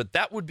Rodgers, but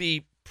that would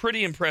be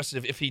pretty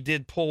impressive if he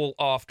did pull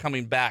off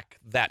coming back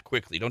that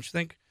quickly, don't you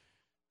think?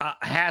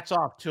 Hats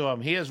off to him.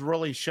 He has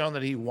really shown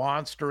that he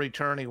wants to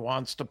return. He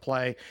wants to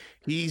play.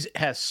 He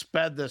has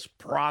sped this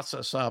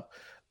process up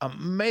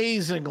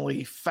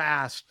amazingly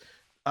fast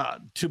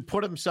to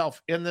put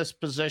himself in this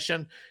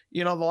position.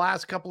 The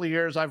last couple of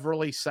years, I've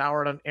really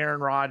soured on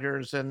Aaron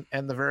Rodgers and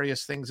the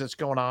various things that's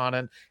going on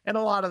and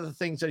a lot of the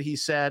things that he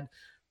said.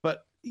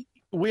 But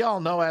we all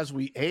know as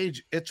we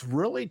age, it's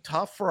really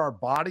tough for our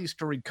bodies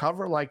to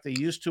recover like they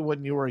used to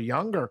when you were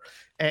younger.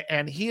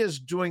 And he is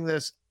doing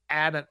this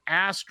at an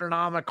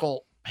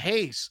astronomical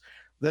pace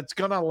that's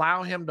going to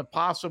allow him to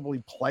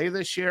possibly play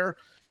this year.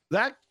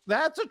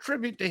 That's a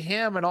tribute to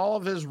him and all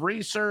of his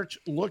research,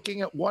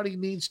 looking at what he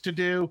needs to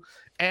do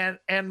and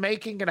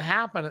making it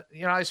happen.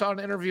 I saw an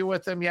interview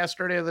with him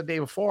yesterday or the day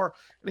before,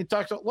 and he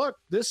talks about, look,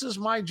 this is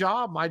my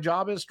job. My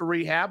job is to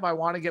rehab. I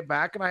want to get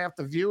back, and I have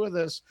to view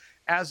this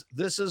as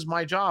this is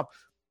my job.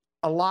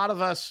 A lot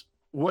of us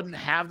wouldn't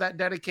have that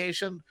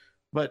dedication,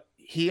 but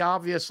he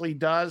obviously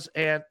does,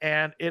 and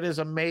it is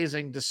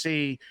amazing to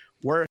see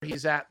where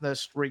he's at in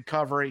this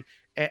recovery,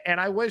 and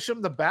I wish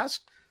him the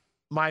best.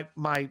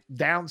 My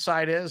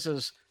downside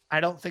is I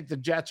don't think the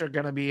Jets are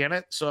going to be in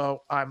it,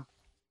 so I'm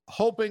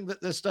hoping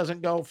that this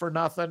doesn't go for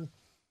nothing.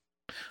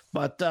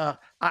 But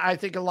I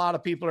think a lot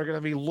of people are going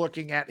to be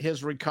looking at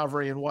his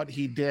recovery and what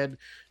he did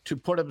to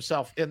put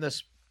himself in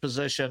this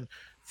position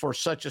for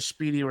such a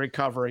speedy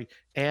recovery.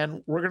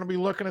 And we're going to be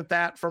looking at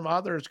that from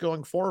others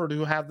going forward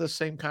who have this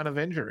same kind of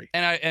injury.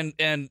 And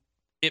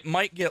it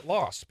might get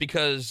lost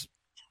because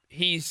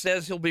he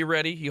says he'll be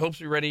ready. He hopes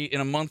to be ready in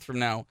a month from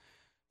now.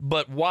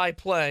 But why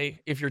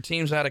play if your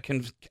team's out of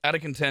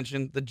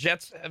contention? The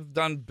Jets have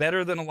done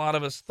better than a lot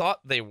of us thought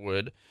they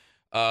would.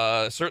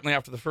 Certainly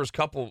after the first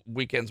couple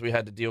weekends we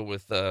had to deal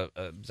with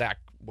Zach,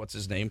 what's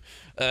his name?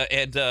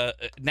 And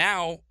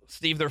now,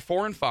 Steve, they're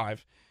 4-5.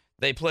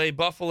 They play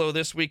Buffalo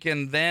this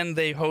weekend. Then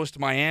they host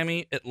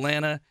Miami,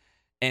 Atlanta,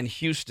 and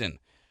Houston.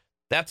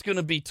 That's going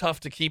to be tough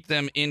to keep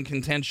them in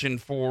contention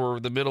for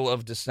the middle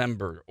of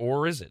December,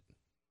 or is it?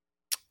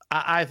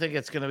 I think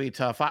it's going to be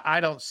tough. I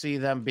don't see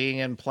them being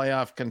in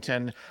playoff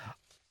contention.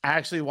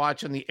 actually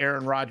watching the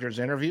Aaron Rodgers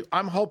interview.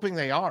 I'm hoping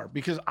they are,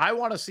 because I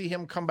want to see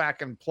him come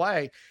back and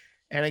play.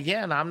 And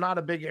again, I'm not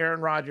a big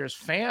Aaron Rodgers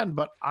fan,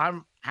 but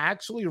I'm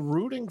actually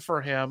rooting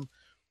for him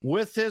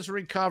with his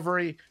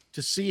recovery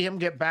to see him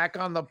get back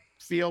on the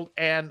field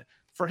and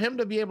for him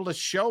to be able to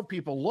show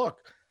people, look,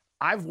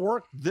 I've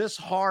worked this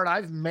hard.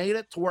 I've made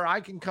it to where I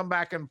can come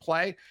back and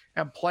play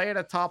at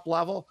a top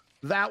level.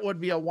 That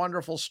would be a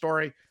wonderful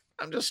story.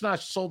 I'm just not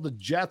sold the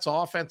Jets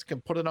offense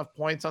can put enough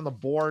points on the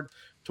board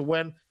to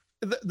win.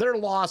 Their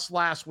loss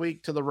last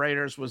week to the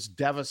Raiders was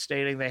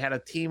devastating. They had a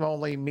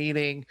team-only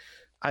meeting,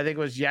 I think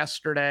it was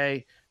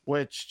yesterday,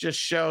 which just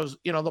shows,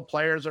 the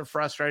players are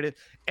frustrated.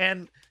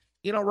 And,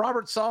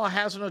 Robert Saleh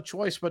has no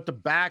choice but to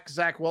back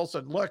Zach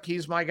Wilson. Look,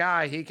 he's my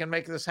guy. He can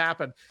make this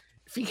happen.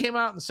 If he came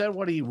out and said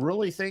what he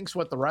really thinks,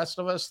 what the rest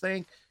of us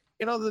think,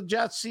 the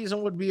Jets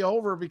season would be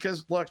over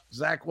because, look,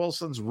 Zach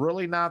Wilson's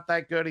really not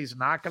that good. He's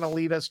not going to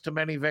lead us to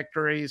many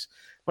victories,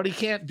 but he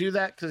can't do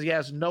that because he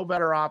has no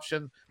better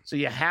option. So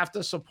you have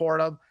to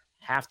support him,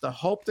 have to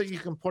hope that you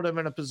can put him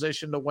in a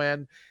position to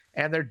win.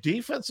 And their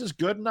defense is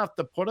good enough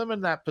to put him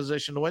in that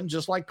position to win,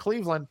 just like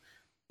Cleveland.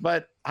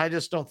 But I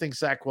just don't think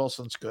Zach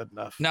Wilson's good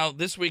enough. Now,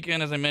 this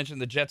weekend, as I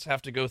mentioned, the Jets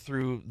have to go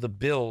through the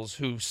Bills,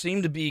 who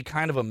seem to be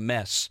kind of a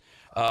mess.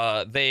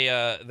 They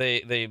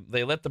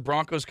let the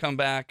Broncos come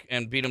back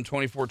and beat them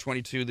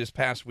 24-22 this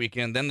past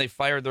weekend. Then they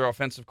fired their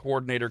offensive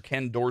coordinator,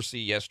 Ken Dorsey,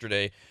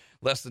 yesterday.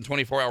 Less than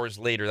 24 hours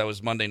later, that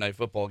was Monday Night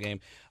Football game.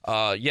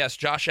 Yes,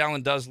 Josh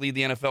Allen does lead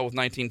the NFL with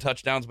 19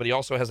 touchdowns, but he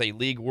also has a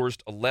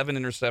league-worst 11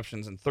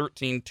 interceptions and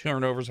 13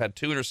 turnovers, had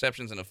 2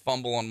 interceptions and a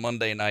fumble on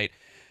Monday night.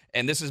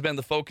 And this has been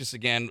the focus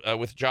again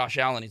with Josh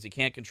Allen, is he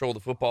can't control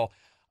the football.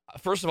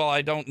 First of all,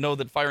 I don't know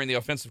that firing the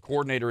offensive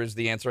coordinator is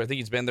the answer. I think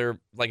he's been there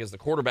as the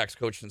quarterback's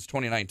coach since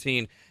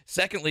 2019.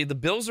 Secondly, the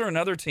Bills are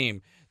another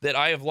team that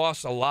I have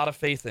lost a lot of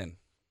faith in.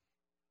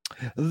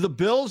 The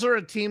Bills are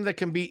a team that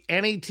can beat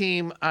any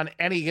team on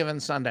any given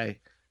Sunday,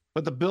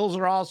 but the Bills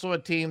are also a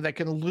team that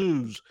can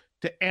lose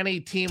to any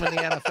team in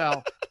the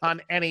NFL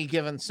on any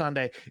given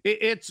Sunday.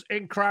 It's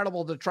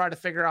incredible to try to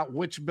figure out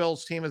which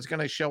Bills team is going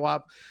to show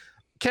up.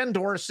 Ken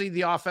Dorsey,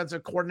 the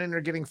offensive coordinator,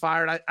 getting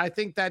fired, I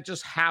think that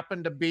just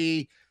happened to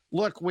be,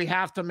 look, we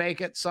have to make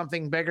it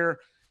something bigger.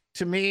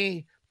 To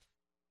me,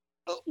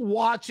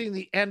 watching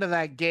the end of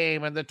that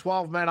game and the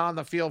 12 men on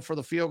the field for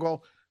the field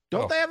goal,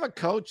 don't they have a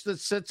coach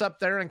that sits up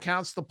there and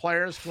counts the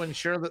players to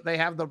ensure that they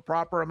have the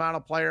proper amount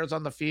of players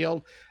on the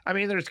field? I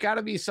mean, there's got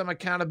to be some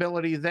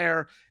accountability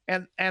there.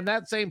 And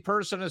that same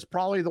person is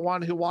probably the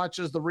one who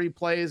watches the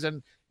replays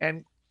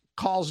and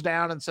calls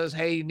down and says,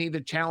 hey, you need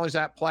to challenge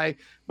that play.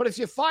 But if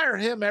you fire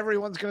him,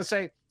 everyone's going to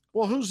say,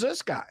 well, who's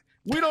this guy?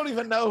 We don't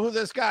even know who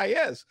this guy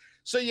is.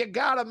 So you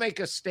got to make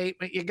a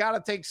statement. You got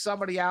to take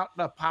somebody out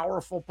in a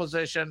powerful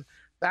position.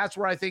 That's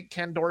where I think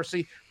Ken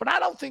Dorsey, but I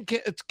don't think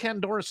it's Ken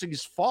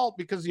Dorsey's fault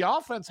because the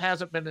offense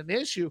hasn't been an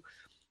issue.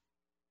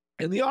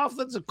 And the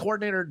offensive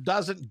coordinator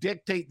doesn't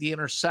dictate the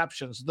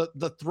interceptions,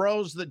 the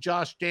throws that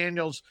Josh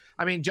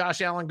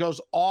Allen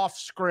goes off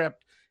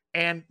script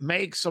and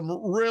makes some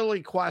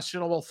really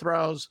questionable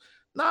throws.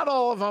 Not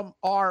all of them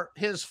are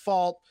his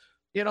fault.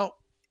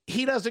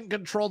 He doesn't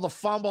control the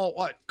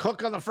fumble.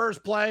 Cook on the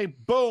first play,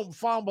 boom,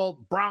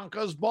 fumbled,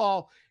 Broncos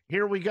ball.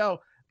 Here we go.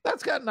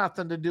 That's got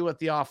nothing to do with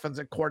the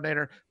offensive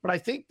coordinator, but I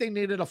think they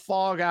needed a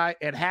fall guy.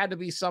 It had to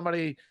be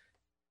somebody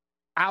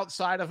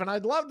outside of, and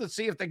I'd love to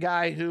see if the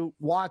guy who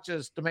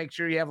watches to make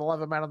sure you have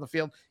 11 men on the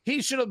field,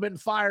 he should have been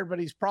fired, but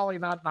he's probably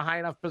not in a high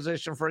enough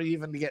position for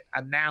even to get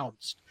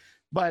announced.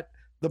 But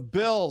the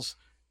Bills,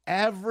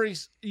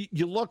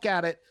 you look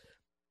at it,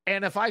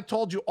 and if I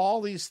told you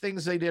all these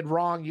things they did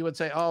wrong, you would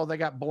say, oh, they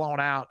got blown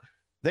out.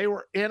 They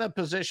were in a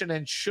position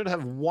and should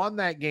have won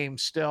that game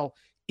still,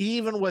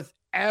 even with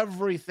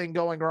everything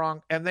going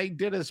wrong. And they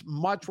did as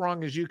much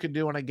wrong as you could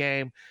do in a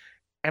game.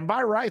 And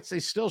by rights, they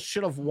still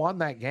should have won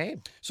that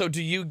game. So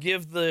do you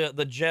give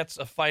the Jets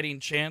a fighting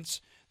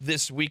chance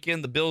this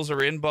weekend? The Bills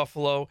are in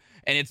Buffalo,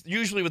 and it's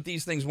usually with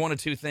these things, one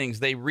of two things.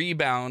 They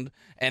rebound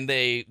and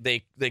they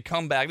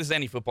come back. This is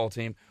any football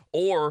team.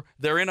 Or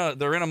they're in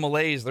a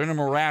malaise, they're in a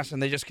morass,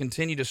 and they just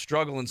continue to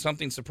struggle. And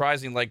something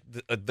surprising like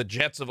the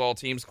Jets of all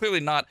teams, clearly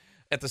not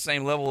at the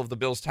same level of the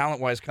Bills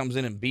talent-wise, comes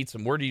in and beats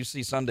them. Where do you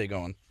see Sunday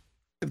going?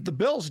 If the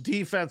Bills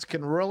defense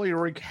can really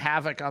wreak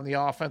havoc on the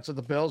offense of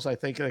the Bills, I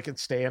think they can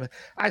stay in.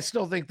 I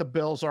still think the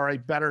Bills are a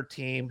better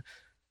team.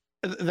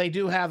 They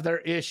do have their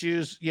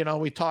issues.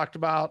 We talked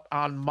about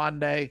on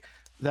Monday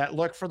that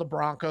look for the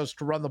Broncos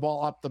to run the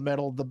ball up the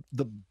middle.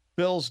 The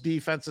Bills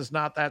defense is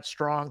not that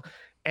strong.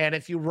 And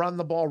if you run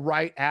the ball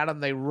right at them,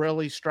 they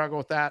really struggle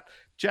with that.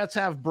 Jets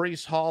have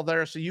Breece Hall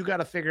there, so you got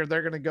to figure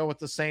they're going to go with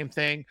the same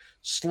thing.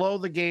 Slow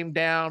the game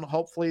down.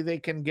 Hopefully they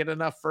can get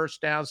enough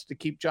first downs to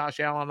keep Josh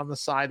Allen on the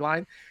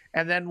sideline.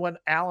 And then when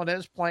Allen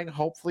is playing,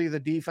 hopefully the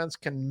defense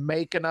can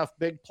make enough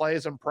big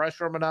plays and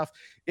pressure him enough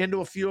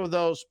into a few of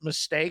those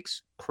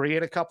mistakes,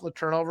 create a couple of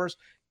turnovers,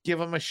 give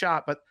him a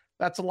shot. But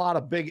that's a lot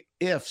of big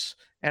ifs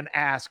and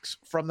asks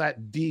from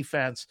that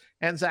defense.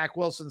 And Zach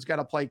Wilson's got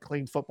to play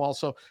clean football.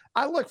 So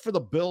I look for the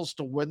Bills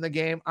to win the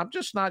game. I'm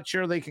just not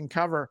sure they can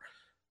cover.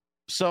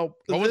 So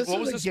what this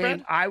was is the a game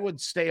spread? I would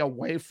stay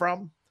away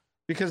from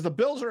because the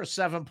Bills are a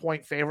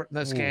 7-point favorite in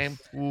this game.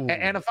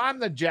 And if I'm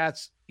the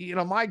Jets,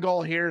 my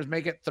goal here is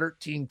make it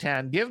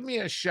 13-10. Give me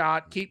a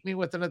shot. Keep me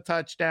within a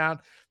touchdown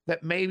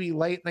that maybe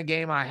late in the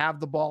game I have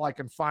the ball. I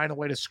can find a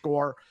way to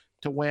score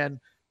to win,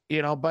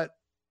 but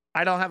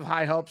I don't have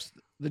high hopes.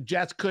 The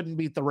Jets couldn't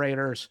beat the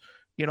Raiders,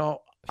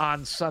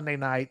 on Sunday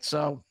night.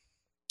 So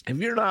if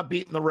you're not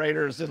beating the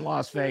Raiders in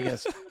Las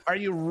Vegas, are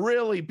you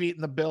really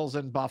beating the Bills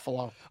in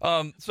Buffalo?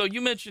 So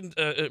you mentioned,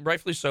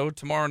 rightfully so,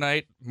 tomorrow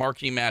night,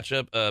 marquee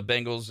matchup,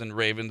 Bengals and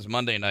Ravens.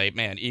 Monday night,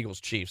 man,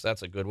 Eagles-Chiefs,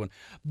 that's a good one.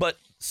 But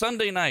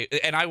Sunday night,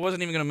 and I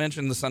wasn't even going to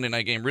mention the Sunday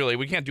night game, really.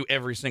 We can't do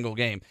every single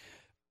game.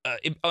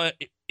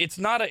 It's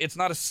not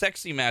a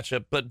sexy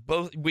matchup, but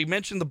both we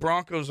mentioned the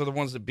Broncos are the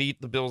ones that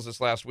beat the Bills this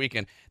last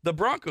weekend. The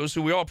Broncos,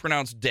 who we all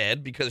pronounce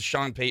dead because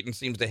Sean Payton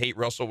seems to hate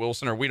Russell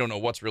Wilson, or we don't know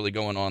what's really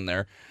going on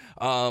there.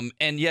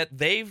 And yet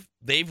they've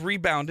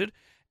rebounded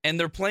and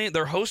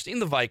they're hosting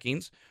the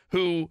Vikings,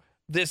 who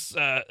this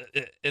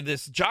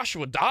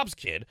Joshua Dobbs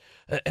kid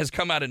has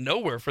come out of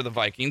nowhere for the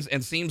Vikings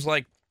and seems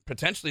like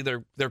potentially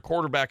their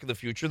quarterback of the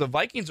future. The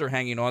Vikings are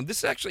hanging on.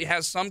 This actually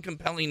has some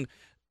compelling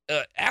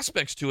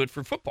aspects to it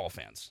for football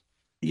fans.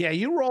 Yeah,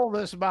 you rolled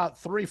this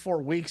about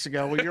 3-4 weeks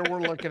ago where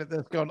we're looking at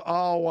this going,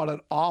 oh, what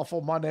an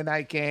awful Monday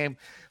night game.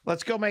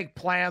 Let's go make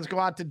plans, go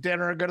out to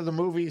dinner, go to the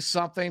movies,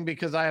 something,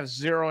 because I have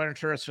zero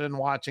interest in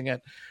watching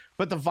it.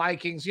 But the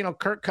Vikings,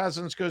 Kirk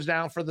Cousins goes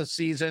down for the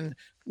season.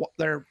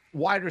 Their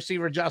wide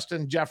receiver,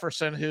 Justin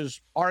Jefferson, who's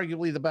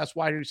arguably the best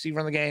wide receiver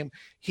in the game,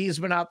 he's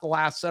been out the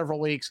last several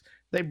weeks.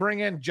 They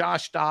bring in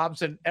Josh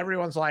Dobbs, and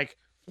everyone's like,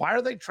 why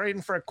are they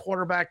trading for a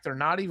quarterback? They're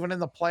not even in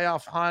the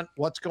playoff hunt.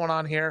 What's going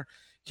on here?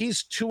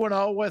 He's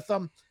 2-0 with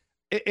them.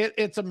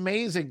 It's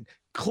amazing.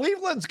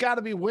 Cleveland's got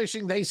to be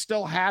wishing they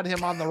still had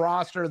him on the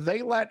roster.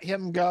 They let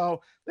him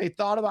go. They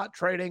thought about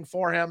trading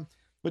for him.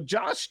 But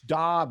Josh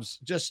Dobbs,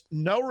 just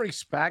no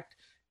respect.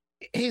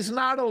 He's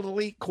not an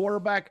elite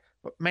quarterback,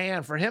 but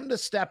man, for him to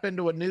step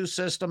into a new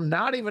system,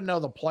 not even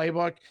know the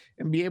playbook,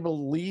 and be able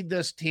to lead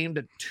this team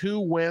to 2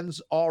 wins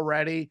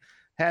already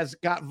has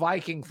got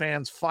Viking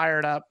fans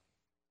fired up.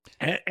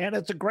 And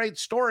it's a great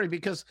story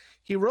because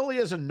he really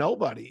is a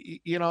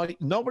nobody.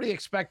 Nobody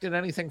expected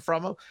anything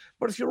from him.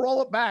 But if you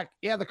roll it back,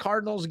 yeah, the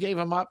Cardinals gave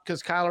him up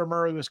because Kyler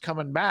Murray was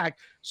coming back,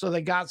 so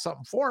they got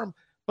something for him.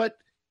 But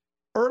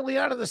early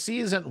on in the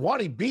season,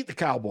 he beat the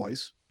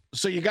Cowboys,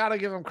 so you got to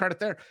give him credit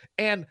there.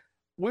 And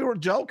we were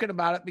joking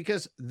about it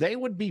because they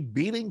would be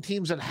beating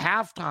teams at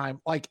halftime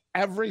like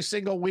every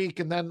single week.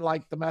 And then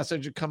like the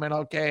message would come in,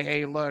 okay,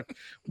 hey, look,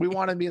 we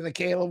want to be the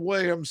Caleb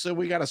Williams, so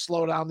we got to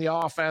slow down the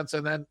offense,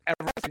 and then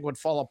everything would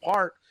fall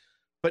apart.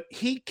 But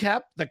he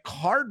kept the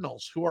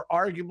Cardinals, who are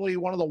arguably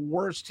one of the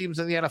worst teams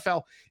in the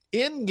NFL,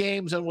 in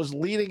games and was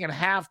leading at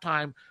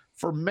halftime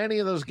for many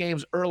of those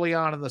games early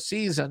on in the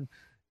season.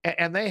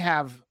 And they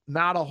have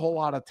not a whole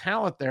lot of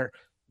talent there.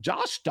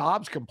 Josh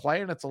Dobbs can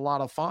play, and it's a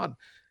lot of fun.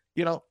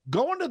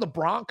 Going to the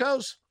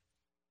Broncos,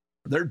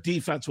 their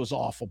defense was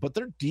awful, but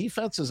their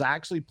defense has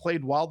actually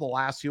played well the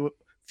last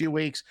few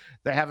weeks.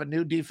 They have a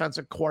new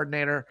defensive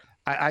coordinator.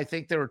 I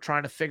think they were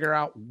trying to figure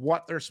out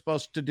what they're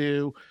supposed to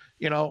do,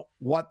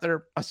 what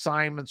their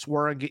assignments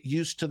were, and get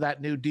used to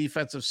that new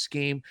defensive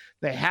scheme.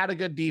 They had a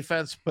good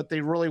defense, but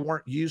they really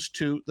weren't used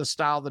to the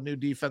style the new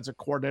defensive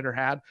coordinator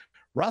had.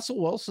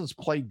 Russell Wilson's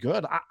played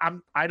good.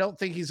 I don't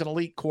think he's an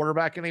elite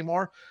quarterback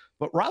anymore,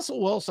 but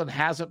Russell Wilson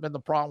hasn't been the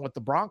problem with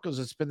the Broncos.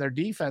 It's been their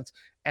defense.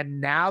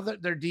 And now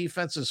that their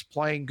defense is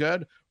playing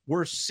good,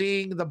 we're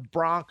seeing the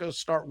Broncos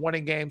start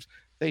winning games.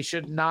 They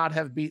should not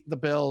have beaten the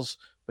Bills.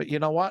 But you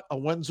know what? A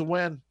win's a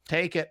win.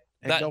 Take it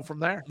and go from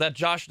there. That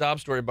Josh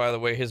Dobbs story, by the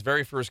way, his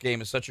very first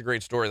game is such a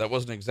great story. That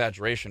wasn't an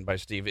exaggeration by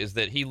Steve, is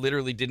that he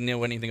literally didn't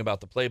know anything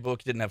about the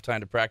playbook, didn't have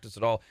time to practice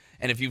at all.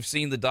 And if you've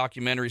seen the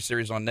documentary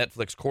series on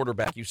Netflix,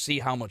 Quarterback, you see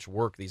how much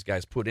work these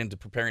guys put into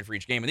preparing for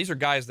each game. And these are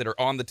guys that are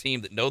on the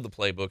team that know the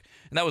playbook.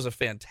 And that was a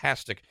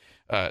fantastic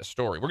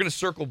story. We're going to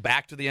circle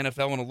back to the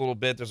NFL in a little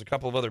bit. There's a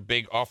couple of other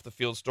big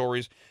off-the-field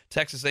stories.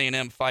 Texas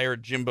A&M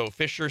fired Jimbo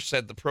Fisher,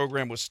 said the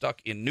program was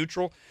stuck in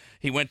neutral.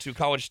 He went to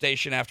College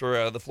Station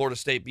after the Florida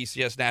State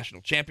BCS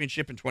National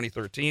Championship in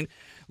 2013,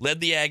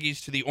 led the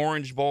Aggies to the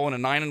Orange Bowl and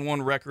a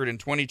 9-1 record in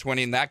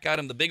 2020, and that got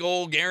him the big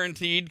old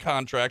guaranteed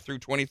contract through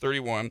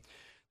 2031.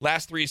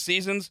 Last 3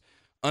 seasons,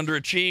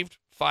 underachieved,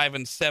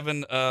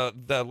 5-7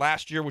 the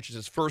last year, which is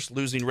his first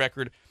losing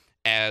record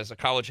as a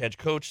college head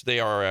coach. They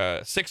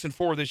are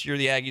 6-4 this year,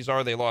 the Aggies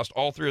are. They lost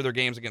all 3 of their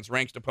games against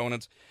ranked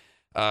opponents,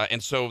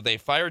 and so they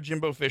fired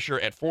Jimbo Fisher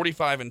at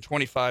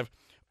 45-25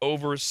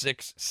 over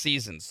 6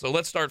 seasons. So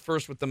let's start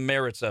first with the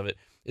merits of it.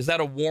 Is that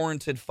a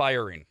warranted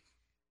firing?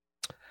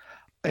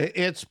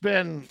 It's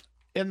been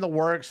in the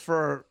works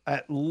for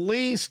at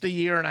least a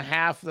year and a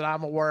half that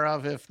I'm aware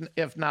of,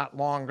 if not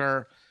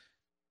longer.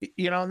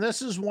 And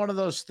this is one of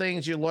those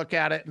things you look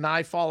at it, and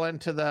I fall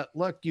into the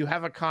look, you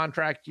have a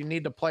contract, you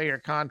need to play your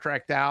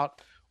contract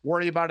out.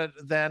 Worry about it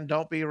then.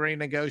 Don't be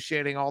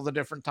renegotiating all the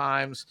different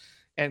times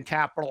and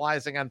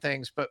capitalizing on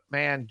things. But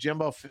man,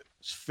 Jimbo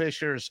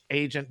Fisher's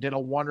agent did a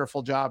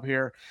wonderful job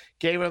here.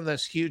 Gave him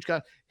this huge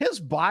gun. His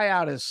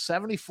buyout is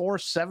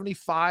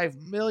 75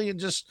 million.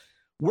 Just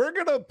we're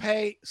going to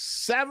pay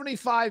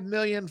 75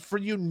 million for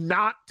you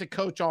not to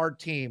coach our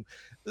team.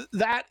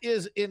 That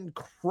is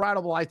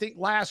incredible. I think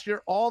last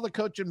year, all the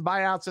coaching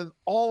buyouts in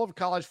all of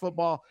college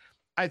football,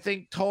 I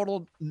think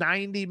totaled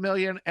 90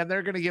 million, and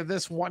they're going to give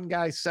this one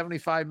guy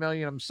 75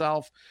 million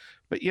himself.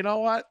 But you know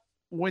what?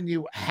 When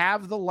you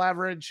have the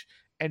leverage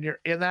and you're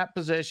in that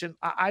position,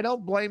 I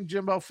don't blame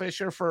Jimbo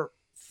Fisher for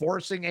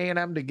forcing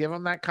A&M to give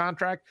him that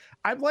contract.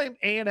 I blame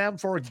A&M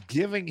for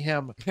giving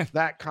him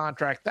that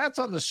contract. That's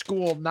on the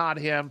school, not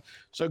him.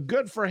 So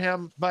good for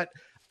him. But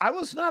I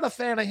was not a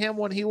fan of him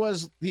when he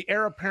was the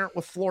heir apparent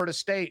with Florida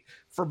State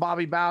for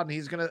Bobby Bowden.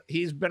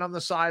 He's been on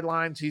the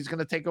sidelines. He's going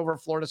to take over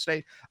Florida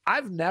State.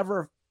 I've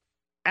never,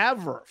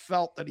 ever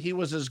felt that he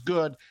was as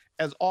good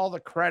as all the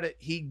credit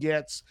he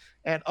gets.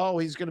 And,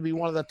 he's going to be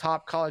one of the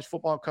top college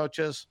football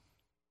coaches.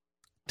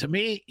 To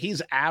me,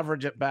 he's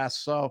average at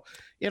best. So,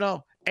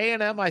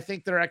 A&M, I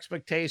think their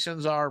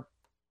expectations are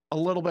a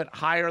little bit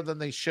higher than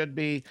they should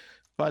be.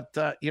 But,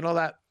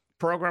 that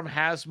program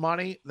has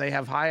money. They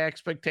have high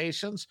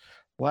expectations.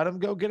 Let him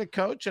go get a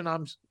coach, and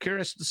I'm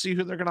curious to see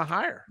who they're going to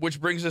hire. Which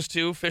brings us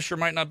to Fisher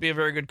might not be a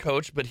very good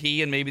coach, but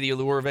he and maybe the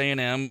allure of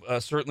A&M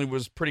certainly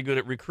was pretty good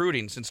at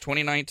recruiting. Since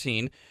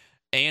 2019,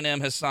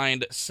 A&M has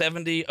signed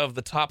 70 of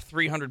the top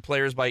 300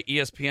 players by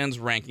ESPN's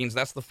rankings.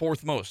 That's the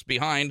fourth most,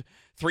 behind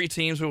three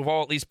teams who have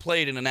all at least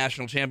played in a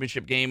national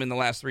championship game in the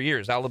last 3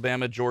 years,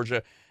 Alabama,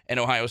 Georgia, and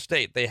Ohio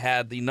State. They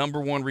had the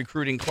number one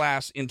recruiting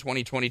class in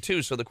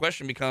 2022. So the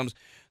question becomes,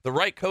 the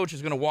right coach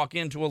is going to walk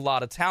into a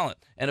lot of talent.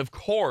 And of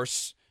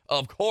course,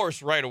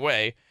 right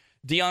away,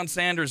 Deion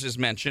Sanders is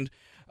mentioned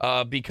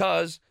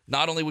because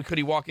not only could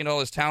he walk into all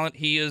his talent,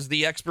 he is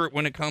the expert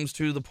when it comes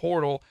to the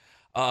portal.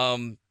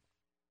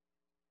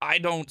 I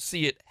don't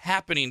see it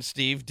happening,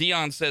 Steve.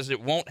 Deion says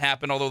it won't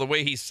happen, although the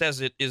way he says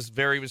it is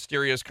very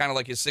mysterious, kind of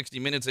like his 60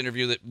 Minutes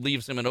interview that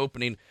leaves him an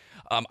opening.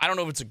 I don't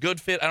know if it's a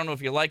good fit. I don't know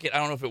if you like it. I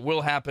don't know if it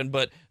will happen.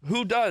 But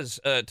who does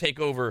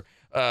take over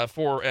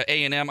for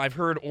A&M? I've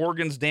heard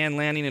Oregon's Dan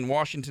Lanning and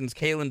Washington's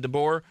Kalen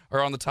DeBoer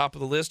are on the top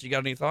of the list. You got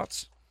any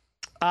thoughts?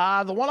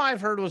 The one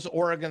I've heard was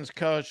Oregon's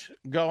coach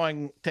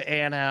going to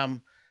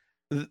A&M.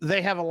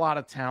 They have a lot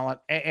of talent.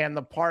 And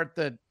the part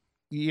that,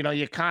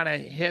 you kind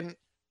of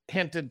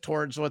hinted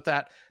towards with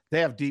that, they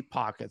have deep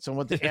pockets. And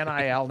with the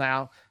NIL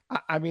now,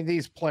 I mean,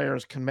 these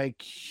players can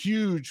make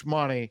huge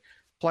money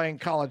playing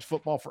college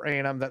football for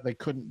A&M that they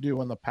couldn't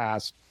do in the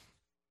past.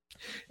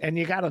 And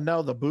you got to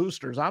know the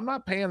boosters. I'm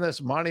not paying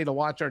this money to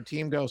watch our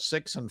team go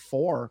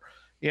 6-4.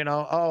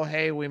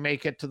 Hey, we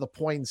make it to the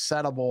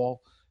Poinsettia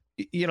Bowl.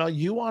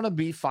 You want to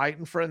be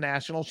fighting for a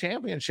national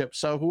championship.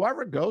 So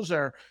whoever goes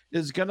there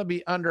is going to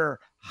be under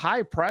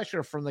high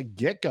pressure from the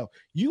get-go.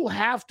 You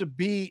have to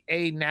be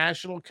a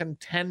national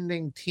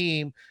contending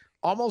team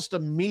almost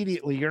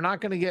immediately. You're not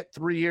going to get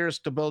 3 years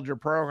to build your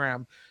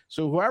program.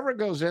 So whoever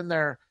goes in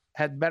there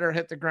had better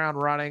hit the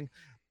ground running.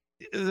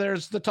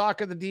 There's the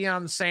talk of the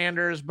Deion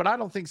Sanders, but I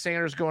don't think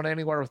Sanders going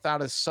anywhere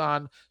without his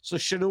son. So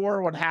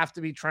Shedeur would have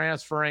to be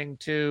transferring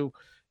to,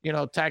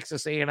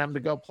 Texas A&M to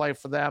go play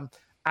for them.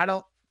 I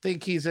don't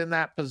think he's in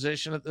that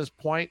position at this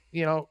point.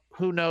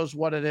 Who knows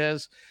what it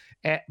is,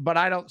 but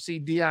I don't see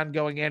Deion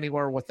going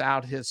anywhere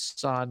without his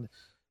son.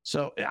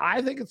 So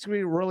I think it's going to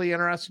be really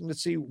interesting to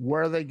see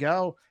where they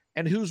go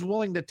and who's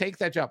willing to take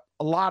that job.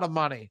 A lot of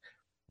money,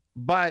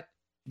 but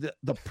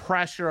the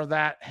pressure of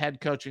that head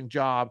coaching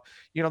job,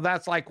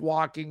 that's like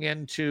walking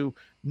into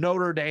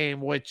Notre Dame,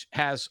 which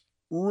has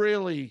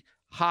really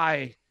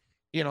high,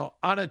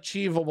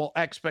 unachievable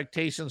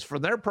expectations for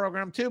their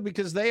program too,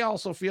 because they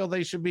also feel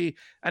they should be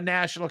a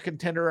national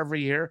contender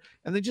every year,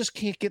 and they just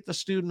can't get the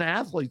student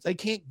athletes. They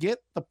can't get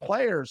the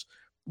players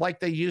like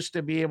they used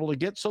to be able to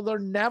get. So they're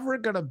never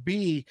going to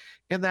be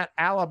in that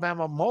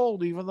Alabama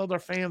mold, even though their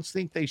fans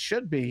think they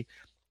should be.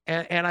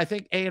 And I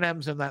think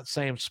A&M's in that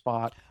same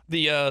spot.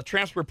 The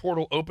transfer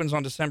portal opens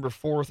on December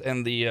 4th,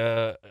 and the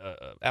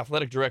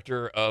athletic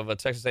director of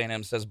Texas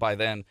A&M says by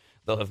then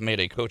they'll have made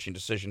a coaching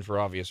decision for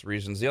obvious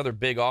reasons. The other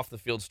big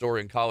off-the-field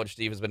story in college,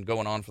 Steve, has been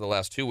going on for the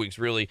last 2 weeks,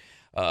 really.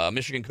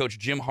 Michigan coach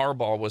Jim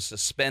Harbaugh was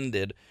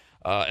suspended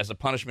as a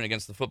punishment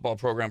against the football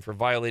program for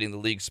violating the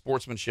league's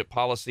sportsmanship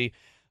policy.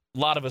 A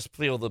lot of us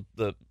feel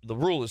the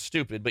rule is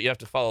stupid, but you have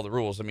to follow the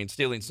rules. I mean,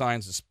 stealing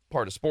signs is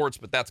part of sports,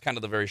 but that's kind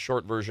of the very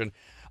short version.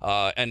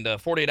 And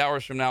 48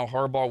 hours from now,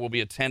 Harbaugh will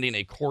be attending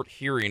a court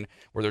hearing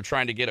where they're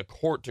trying to get a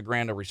court to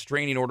grant a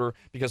restraining order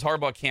because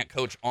Harbaugh can't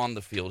coach on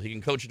the field. He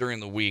can coach during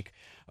the week,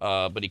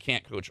 but he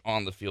can't coach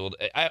on the field.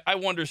 I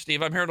wonder,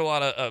 Steve, I've heard a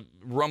lot of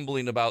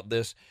rumbling about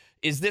this.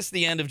 Is this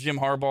the end of Jim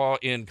Harbaugh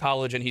in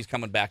college and he's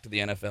coming back to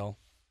the NFL?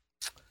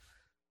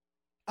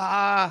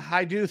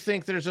 I do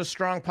think there's a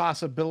strong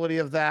possibility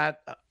of that.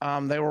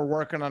 They were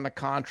working on a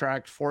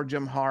contract for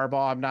Jim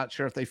Harbaugh. I'm not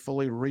sure if they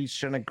fully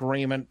reached an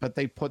agreement, but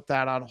they put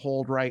that on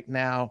hold right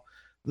now.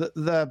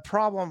 The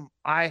problem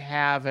I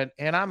have,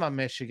 and I'm a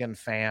Michigan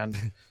fan,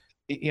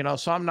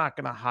 so I'm not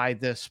going to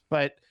hide this,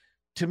 but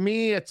to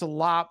me, it's a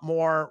lot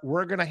more.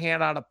 We're going to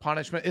hand out a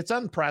punishment. It's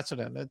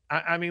unprecedented.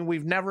 I mean,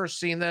 we've never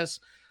seen this.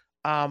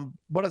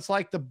 But it's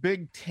like the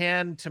Big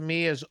Ten to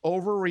me is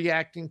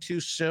overreacting too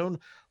soon.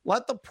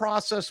 Let the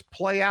process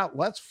play out.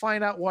 Let's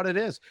find out what it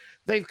is.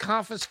 They've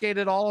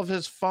confiscated all of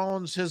his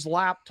phones, his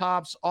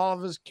laptops, all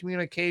of his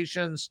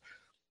communications.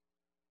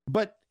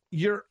 But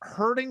you're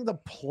hurting the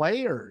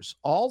players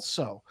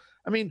also.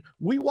 I mean,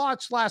 we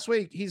watched last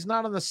week. He's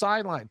not on the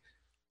sideline.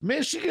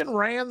 Michigan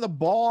ran the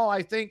ball.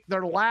 I think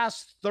their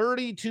last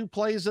 32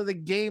 plays of the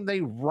game,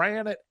 they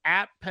ran it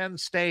at Penn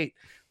State.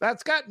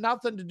 That's got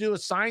nothing to do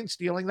with sign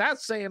stealing.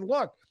 That's saying,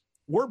 look,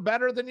 we're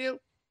better than you.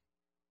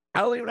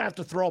 I don't even have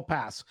to throw a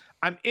pass.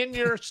 I'm in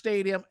your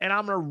stadium, and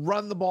I'm going to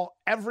run the ball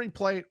every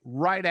play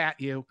right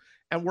at you,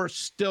 and we're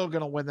still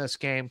going to win this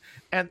game.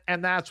 And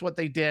that's what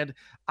they did.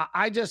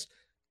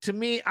 To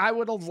me, I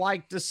would have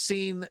liked to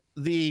seen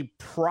the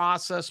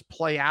process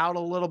play out a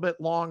little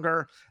bit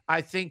longer.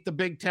 I think the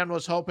Big Ten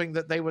was hoping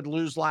that they would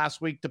lose last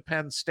week to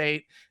Penn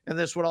State, and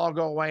this would all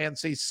go away and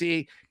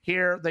see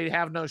here they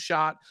have no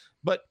shot.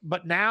 But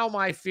now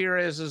my fear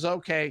is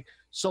okay.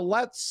 So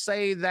let's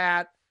say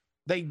that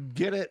they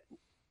get it.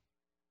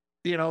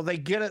 They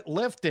get it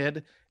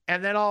lifted,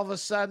 and then all of a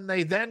sudden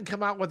they then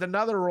come out with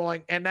another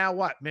ruling. And now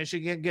what?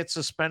 Michigan gets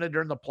suspended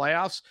during the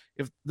playoffs.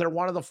 If they're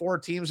one of the 4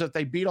 teams, if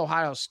they beat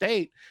Ohio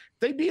State,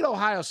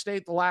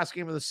 the last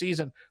game of the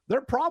season,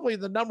 they're probably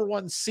the number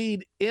 1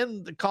 seed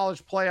in the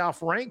college playoff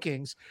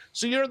rankings.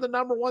 So you're the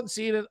number 1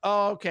 seed, and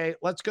okay,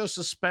 let's go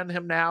suspend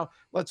him now.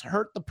 Let's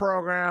hurt the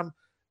program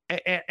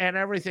and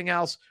everything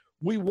else.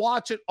 We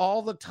watch it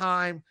all the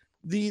time.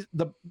 The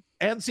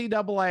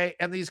NCAA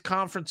and these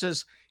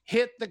conferences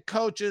hit the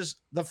coaches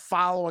the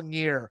following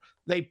year.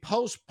 They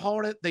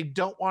postpone it. They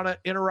don't want to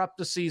interrupt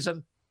the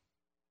season.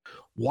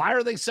 Why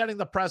are they setting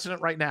the precedent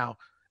right now?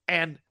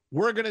 And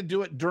we're going to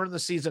do it during the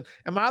season.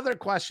 And my other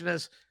question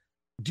is,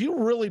 do you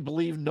really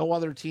believe no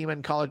other team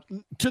in college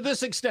to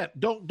this extent?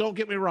 Don't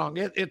get me wrong.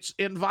 It's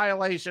in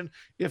violation.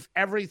 If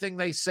everything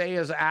they say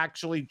is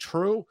actually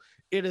true,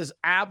 it is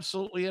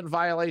absolutely in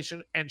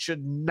violation and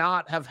should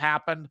not have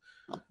happened.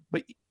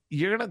 But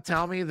you're going to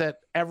tell me that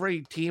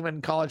every team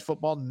in college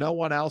football, no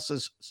one else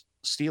is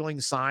stealing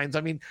signs?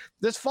 I mean,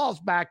 this falls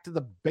back to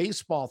the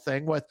baseball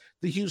thing with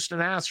the Houston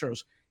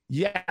Astros.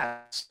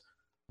 Yes,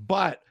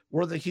 but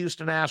were the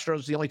Houston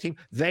Astros the only team?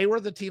 They were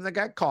the team that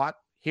got caught.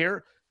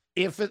 Here,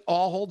 if it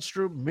all holds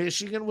true,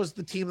 Michigan was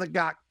the team that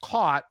got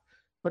caught,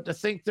 but to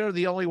think they're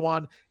the only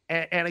one.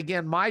 And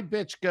again, my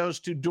bitch goes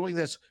to doing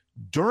this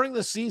during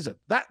the season.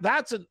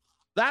 That's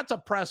a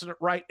precedent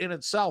right in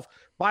itself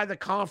by the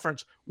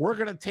conference. We're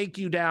going to take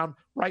you down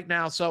right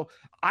now. So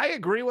I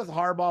agree with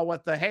Harbaugh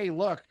with hey,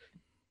 look,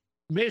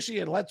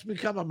 Michigan, let's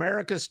become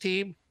America's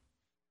team.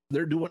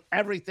 They're doing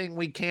everything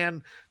we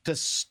can to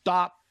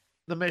stop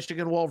the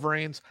Michigan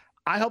Wolverines.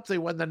 I hope they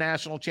win the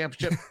national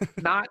championship,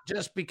 not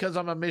just because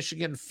I'm a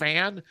Michigan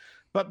fan,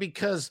 but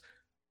because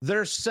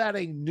they're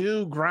setting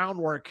new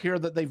groundwork here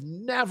that they've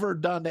never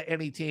done to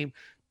any team.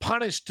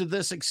 Punished to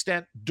this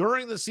extent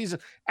during the season.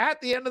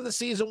 At the end of the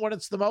season, when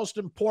it's the most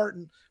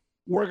important,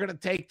 we're going to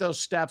take those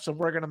steps and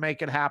we're going to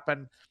make it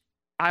happen.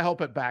 I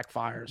hope it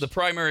backfires. The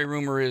primary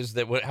rumor is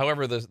that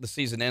however the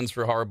season ends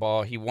for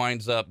Harbaugh, he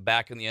winds up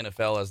back in the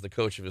NFL as the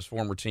coach of his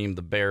former team,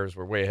 the Bears.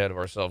 We're way ahead of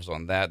ourselves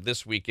on that.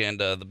 This weekend,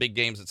 the big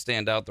games that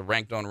stand out, the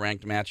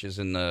ranked-on-ranked matches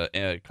in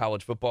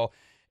college football.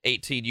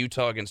 18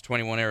 Utah against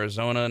 21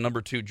 Arizona.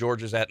 Number 2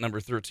 Georgia's at number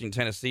 13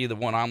 Tennessee. The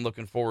one I'm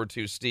looking forward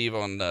to, Steve,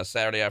 on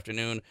Saturday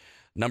afternoon.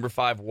 Number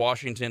 5,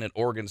 Washington at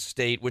Oregon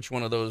State. Which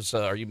one of those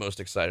are you most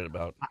excited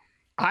about?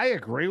 I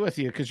agree with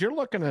you because you're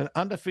looking at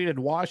undefeated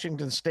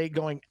Washington State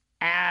going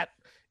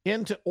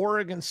into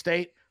Oregon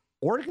State.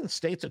 Oregon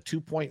State's a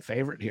 2-point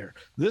favorite here.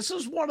 This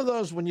is one of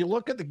those when you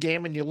look at the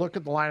game and you look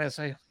at the line and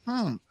say,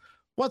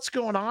 what's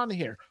going on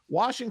here?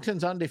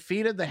 Washington's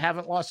undefeated. They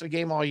haven't lost a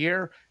game all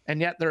year, and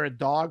yet they're a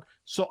dog.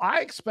 So I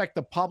expect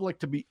the public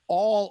to be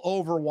all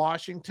over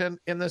Washington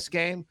in this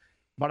game.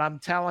 But I'm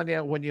telling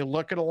you, when you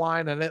look at a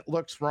line and it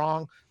looks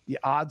wrong, the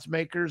odds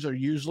makers are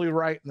usually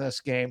right in this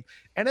game.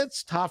 And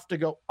it's tough to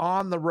go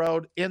on the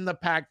road in the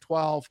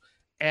Pac-12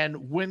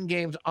 and win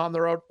games on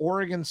the road.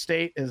 Oregon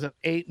State is an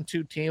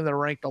 8-2 team. They're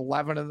ranked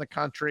 11 in the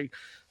country.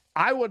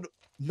 I would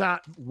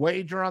not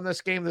wager on this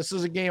game. This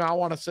is a game I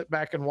want to sit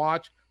back and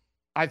watch.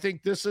 I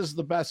think this is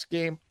the best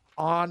game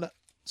on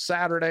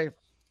Saturday.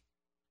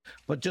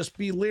 But just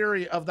be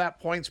leery of that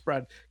point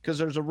spread because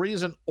there's a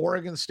reason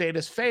Oregon State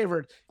is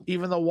favored,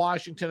 even though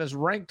Washington is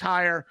ranked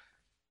higher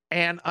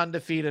and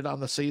undefeated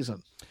on the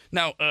season.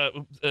 Now,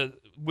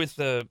 with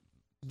the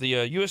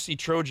USC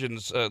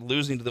Trojans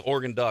losing to the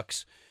Oregon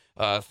Ducks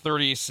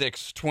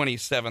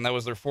 36-27, that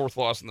was their 4th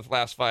loss in the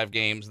last 5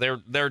 games.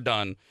 They're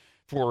done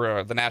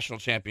for the national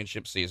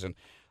championship season.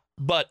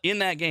 But in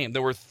that game,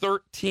 there were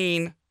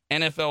 13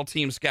 NFL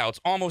team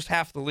scouts. Almost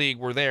half the league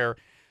were there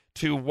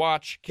to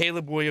watch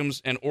Caleb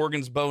Williams and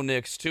Oregon's Bo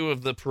Nix, two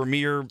of the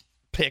premier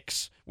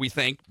picks, we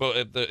think,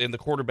 in the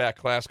quarterback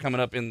class coming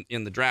up in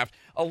the draft.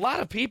 A lot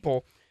of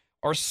people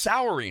are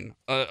souring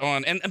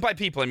on, and by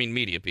people I mean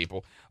media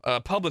people,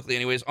 publicly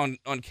anyways, on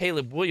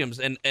Caleb Williams,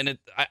 and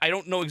I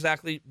don't know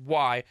exactly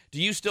why. Do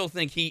you still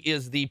think he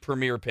is the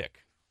premier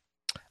pick?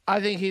 I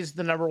think he's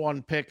the number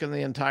one pick in the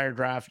entire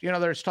draft. You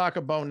know, there's talk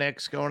of Bo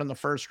Nix going in the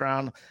first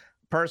round.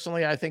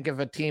 Personally, I think if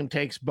a team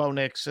takes Bo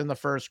Nix in the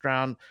first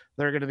round,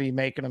 they're going to be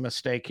making a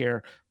mistake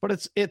here.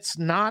 But it's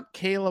not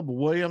Caleb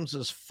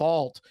Williams's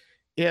fault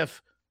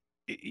if,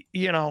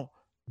 you know,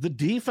 the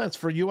defense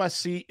for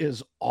USC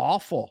is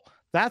awful.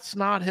 That's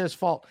not his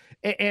fault.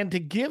 And to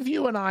give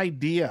you an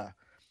idea,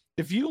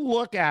 if you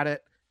look at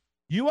it,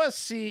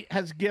 USC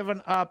has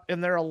given up in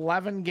their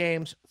 11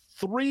 games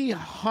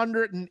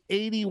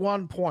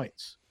 381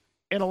 points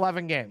in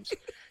 11 games.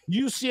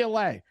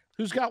 UCLA,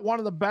 who's got one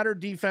of the better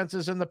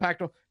defenses in the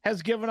Pac-12,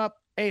 has given up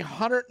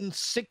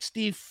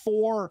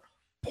 164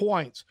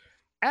 points.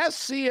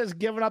 SC has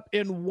given up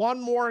in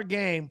one more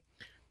game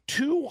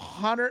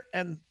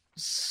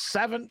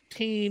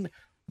 217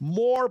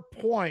 more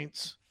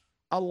points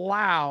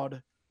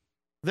allowed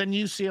than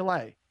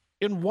UCLA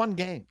in one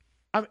game.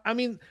 I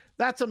mean,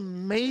 that's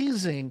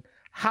amazing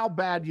how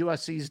bad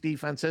USC's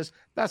defense is.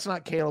 That's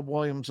not Caleb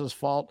Williams'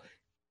 fault.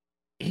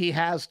 He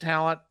has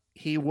talent.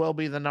 He will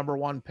be the number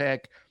one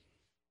pick.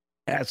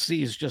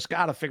 SC's just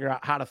got to figure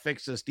out how to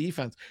fix this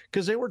defense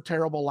because they were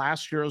terrible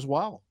last year as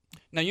well.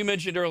 Now, you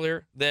mentioned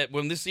earlier that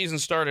when this season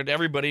started,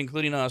 everybody,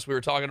 including us, we were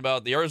talking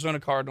about the Arizona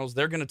Cardinals.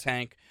 They're going to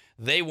tank.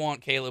 They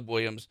want Caleb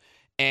Williams.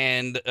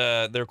 And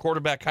their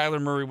quarterback,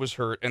 Kyler Murray, was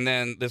hurt. And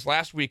then this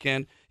last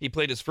weekend, he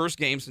played his first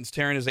game since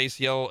tearing his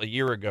ACL a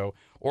year ago,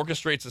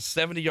 orchestrates a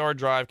 70-yard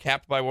drive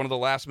capped by one of the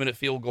last-minute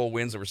field goal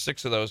wins. There were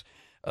 6 of those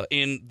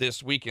in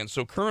this weekend.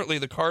 So currently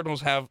the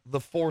Cardinals have the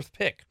 4th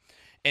pick.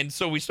 And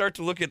so we start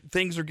to look at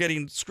things are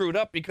getting screwed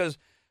up because,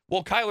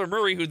 well, Kyler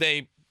Murray, who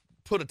they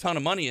put a ton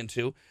of money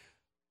into,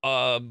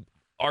 the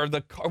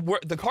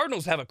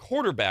Cardinals have a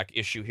quarterback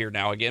issue here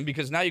now again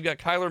because now you've got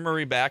Kyler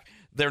Murray back.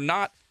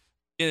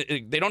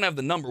 They don't have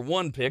the number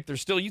 1 pick. There's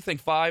still, you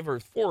think,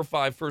 4 or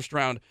 5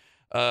 first-round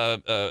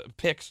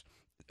picks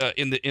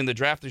in the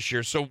draft this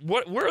year. So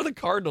where are the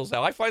Cardinals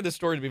now? I find this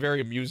story to be very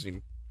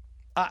amusing.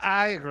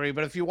 I agree,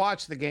 but if you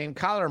watch the game,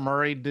 Kyler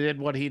Murray did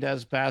what he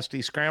does best.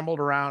 He scrambled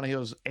around. He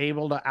was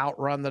able to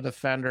outrun the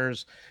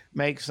defenders,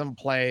 make some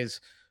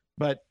plays.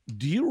 But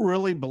do you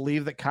really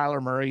believe that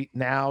Kyler Murray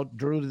now,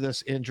 due to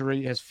this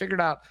injury, has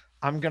figured out,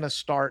 I'm going to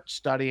start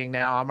studying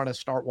now. I'm going to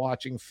start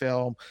watching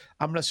film.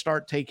 I'm going to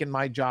start taking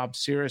my job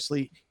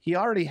seriously. He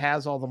already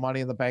has all the money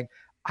in the bank.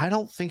 I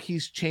don't think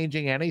he's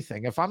changing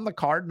anything. If I'm the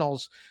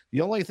Cardinals, the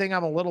only thing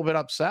I'm a little bit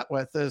upset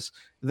with is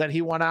that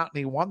he went out and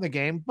he won the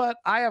game, but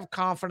I have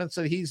confidence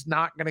that he's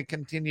not going to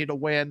continue to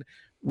win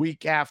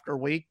week after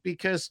week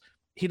because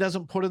he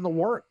doesn't put in the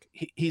work.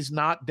 He's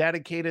not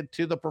dedicated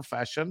to the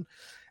profession.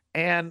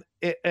 And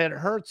it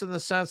hurts in the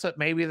sense that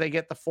maybe they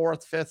get the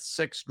 4th, 5th,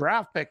 6th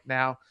draft pick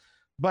now,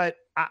 but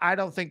I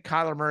don't think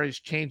Kyler Murray's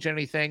changed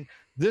anything.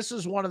 This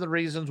is one of the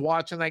reasons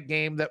watching that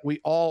game that we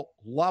all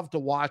love to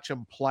watch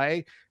him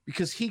play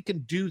because he can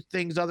do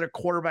things other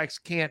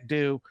quarterbacks can't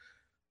do,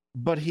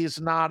 but he's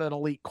not an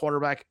elite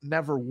quarterback,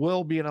 never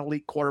will be an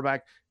elite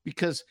quarterback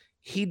because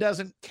he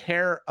doesn't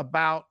care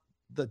about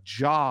the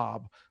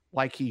job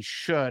like he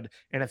should.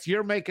 And if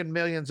you're making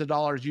millions of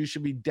dollars, you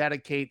should be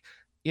dedicated,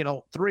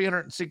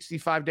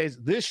 365 days.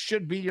 This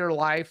should be your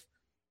life.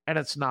 And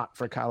it's not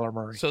for Kyler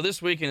Murray. So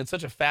this weekend, it's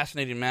such a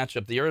fascinating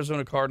matchup. The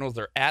Arizona Cardinals,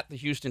 they're at the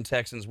Houston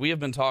Texans. We have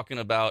been talking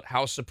about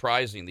how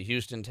surprising the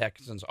Houston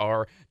Texans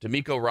are.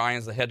 DeMeco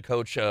Ryans, the head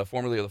coach,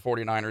 formerly of the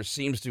 49ers,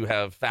 seems to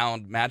have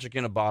found magic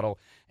in a bottle.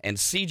 And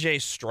C.J.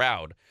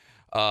 Stroud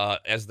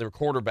as their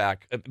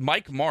quarterback.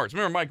 Mike Martz,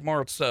 remember Mike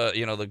Martz,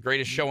 the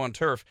greatest show on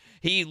turf?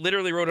 He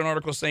literally wrote an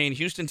article saying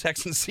Houston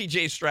Texans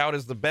C.J. Stroud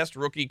is the best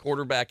rookie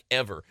quarterback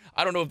ever.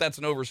 I don't know if that's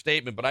an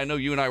overstatement, but I know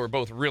you and I were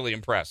both really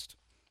impressed.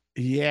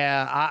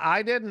 Yeah,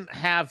 I didn't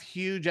have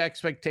huge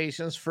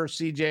expectations for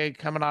CJ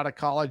coming out of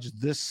college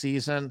this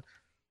season,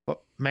 but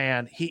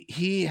man,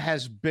 he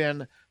has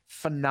been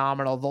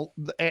phenomenal.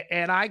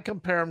 And I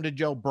compare him to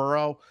Joe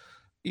Burrow.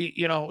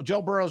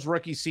 Joe Burrow's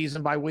rookie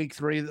season by week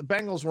 3, the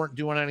Bengals weren't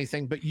doing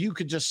anything, but you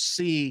could just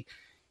see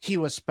he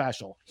was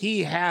special.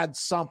 He had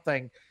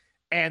something.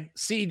 And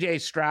CJ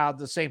Stroud,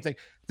 the same thing.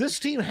 This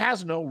team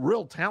has no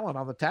real talent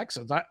on the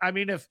Texans. I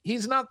mean, if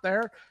he's not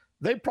there,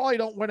 they probably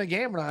don't win a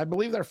game. I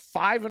believe they're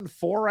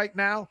 5-4 right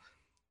now.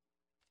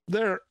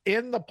 They're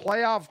in the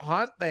playoff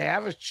hunt. They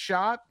have a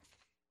shot,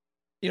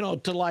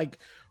 to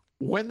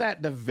win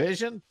that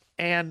division.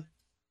 And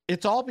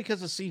it's all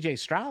because of CJ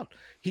Stroud.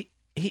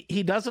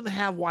 He doesn't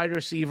have wide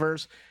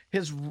receivers.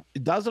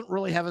 Doesn't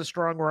really have a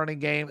strong running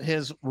game.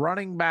 His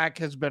running back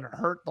has been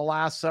hurt the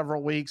last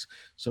several weeks,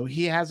 so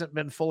he hasn't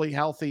been fully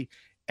healthy.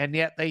 And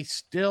yet they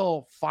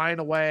still find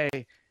a way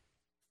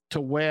to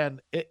win.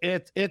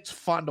 It's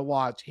fun to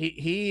watch.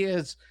 He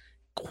is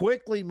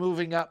quickly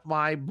moving up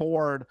my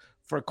board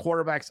for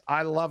quarterbacks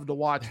I love to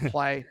watch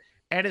play.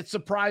 And it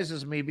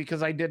surprises me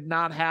because I did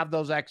not have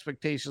those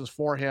expectations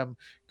for him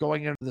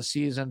going into the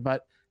season.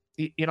 But,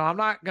 I'm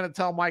not going to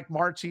tell Mike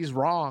Martz he's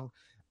wrong.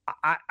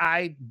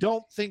 I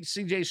don't think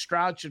C.J.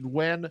 Stroud should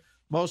win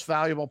Most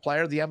Valuable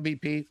Player, the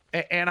MVP.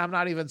 And I'm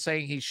not even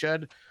saying he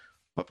should.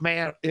 But,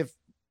 man, if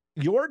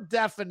your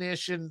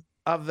definition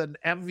of an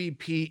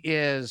MVP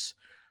is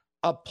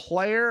a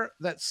player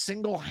that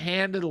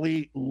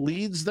single-handedly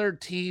leads their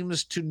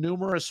teams to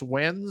numerous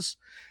wins,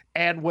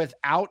 and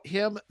without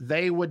him,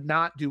 they would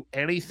not do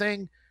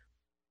anything,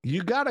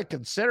 you got to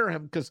consider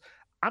him, because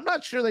I'm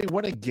not sure they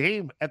win a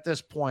game at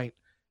this point.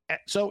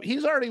 So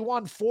he's already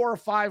won 4 or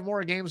 5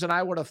 more games than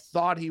I would have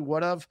thought he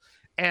would have.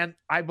 And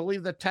I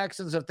believe the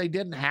Texans, if they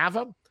didn't have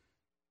him,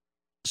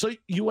 so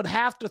you would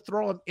have to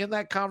throw him in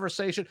that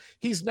conversation.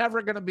 He's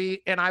never going to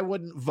be, and I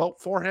wouldn't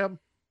vote for him.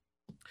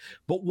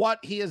 But what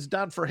he has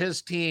done for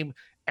his team,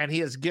 and he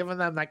has given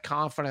them that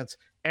confidence,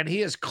 and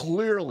he is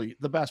clearly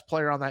the best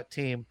player on that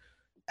team.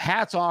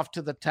 Hats off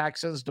to the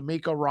Texans.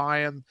 D'Amico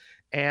Ryan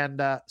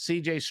and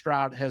C.J.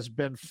 Stroud has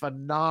been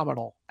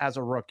phenomenal as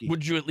a rookie.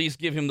 Would you at least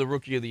give him the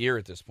Rookie of the Year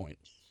at this point?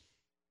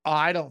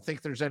 I don't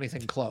think there's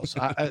anything close.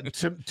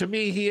 To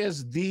me, he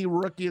is the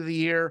Rookie of the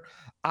Year.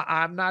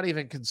 I'm not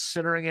even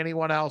considering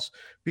anyone else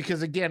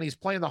because, again, he's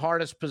playing the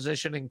hardest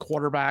position in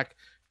quarterback,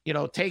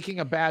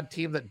 taking a bad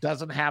team that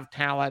doesn't have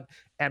talent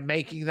and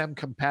making them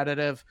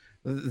competitive.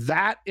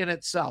 That in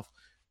itself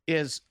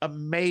is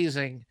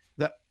amazing,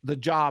 that the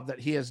job that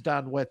he has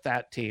done with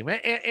that team.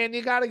 And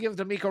you got to give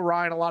D'Amico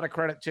Ryan a lot of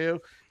credit too.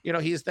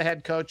 He's the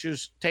head coach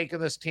who's taken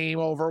this team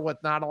over with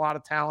not a lot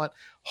of talent.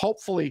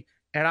 Hopefully,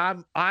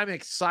 and I'm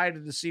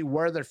excited to see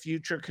where their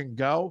future can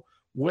go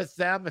with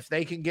them if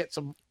they can get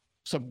some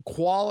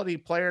quality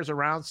players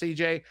around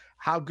CJ,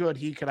 how good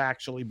he could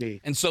actually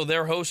be. And so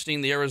they're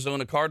hosting the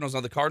Arizona Cardinals.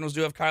 Now, the Cardinals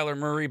do have Kyler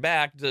Murray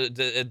back.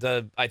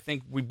 I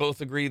think we both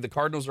agree the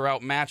Cardinals are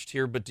outmatched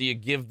here, but do you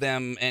give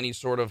them any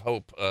sort of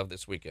hope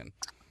this weekend?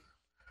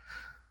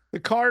 The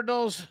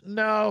Cardinals,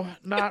 no,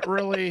 not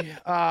really.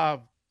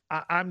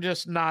 I'm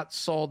just not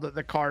sold that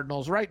the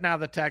Cardinals. Right now,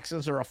 the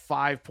Texans are a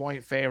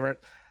 5-point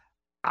favorite.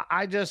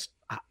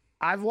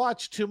 I've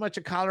watched too much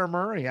of Kyler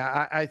Murray.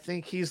 I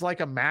think he's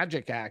like a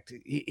magic act.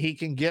 He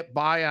can get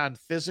by on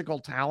physical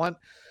talent,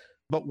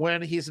 but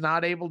when he's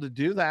not able to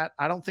do that,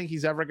 I don't think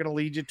he's ever going to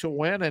lead you to a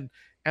win.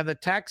 And the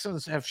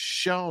Texans have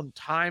shown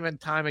time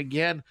and time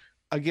again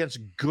against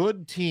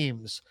good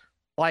teams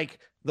like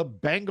the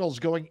Bengals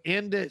going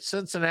into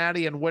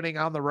Cincinnati and winning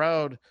on the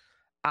road.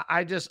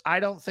 I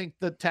don't think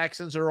the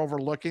Texans are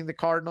overlooking the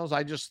Cardinals.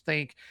 I just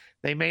think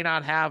they may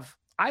not have.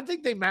 I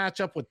think they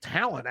match up with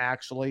talent,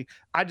 actually.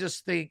 I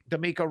just think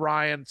D'Amico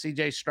Ryan,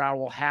 C.J. Stroud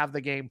will have the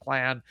game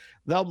plan.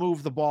 They'll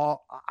move the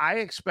ball. I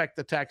expect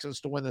the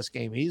Texans to win this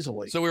game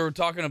easily. So we were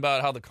talking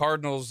about how the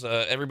Cardinals,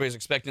 everybody's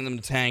expecting them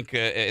to tank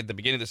at the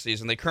beginning of the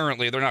season.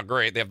 They're not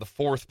great. They have the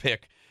 4th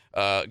pick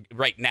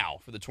right now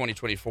for the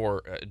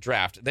 2024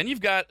 draft. Then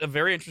you've got a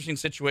very interesting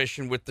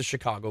situation with the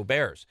Chicago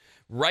Bears.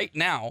 Right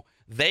now,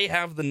 they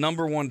have the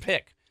number 1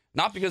 pick.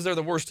 Not because they're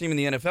the worst team in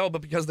the NFL,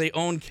 but because they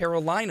own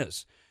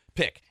Carolina's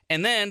pick.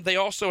 And then they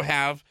also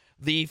have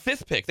the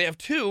 5th pick. They have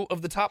 2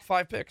 of the top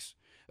 5 picks.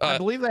 I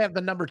believe they have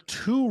the number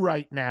 2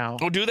 right now.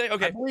 Oh, do they?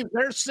 Okay. I believe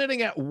they're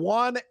sitting at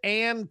 1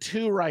 and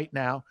 2 right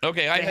now.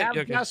 Okay. They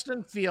have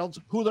Justin Fields,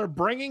 who they're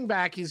bringing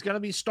back. He's going to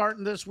be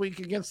starting this week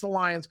against the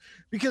Lions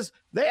because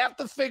they have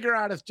to figure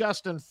out if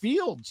Justin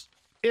Fields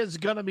is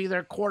going to be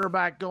their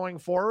quarterback going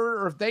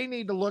forward, or if they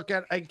need to look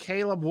at a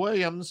Caleb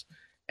Williams,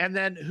 and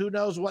then who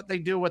knows what they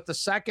do with the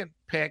 2nd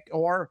pick,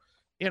 or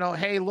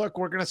hey, look,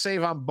 we're going to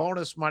save on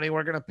bonus money.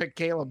 We're going to pick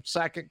Caleb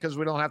 2nd because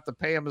we don't have to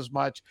pay him as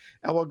much,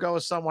 and we'll go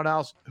with someone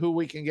else who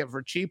we can get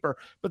for cheaper.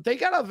 But they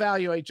got to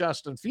evaluate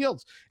Justin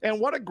Fields.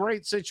 And what a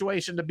great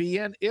situation to be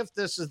in if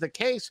this is the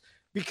case,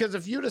 because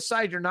if you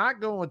decide you're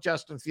not going with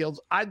Justin Fields,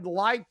 I'd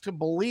like to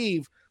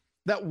believe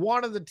that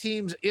one of the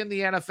teams in the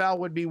NFL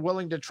would be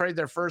willing to trade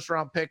their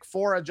 1st-round pick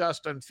for a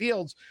Justin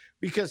Fields,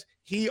 because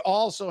he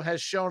also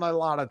has shown a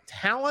lot of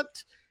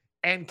talent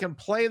and can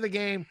play the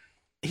game.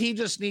 He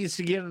just needs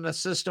to get in a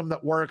system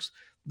that works.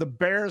 The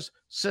Bears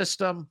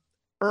system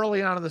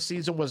early on in the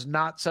season was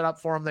not set up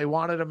for him. They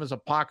wanted him as a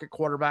pocket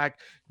quarterback,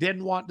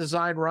 didn't want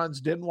design runs,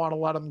 didn't want to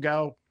let him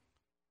go.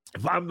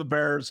 If I'm the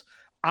Bears,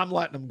 I'm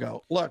letting him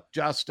go. Look,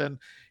 Justin,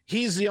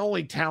 he's the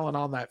only talent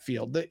on that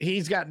field.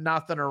 He's got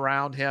nothing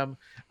around him.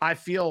 I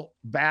feel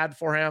bad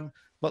for him,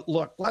 but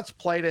look, let's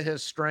play to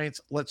his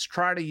strengths. Let's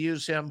try to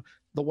use him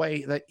the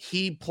way that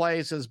he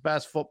plays his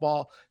best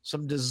football.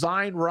 Some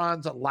design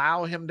runs,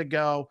 allow him to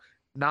go,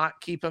 not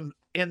keep him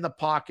in the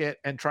pocket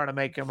and try to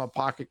make him a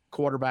pocket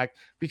quarterback,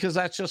 because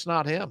that's just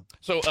not him.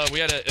 So we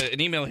had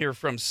an email here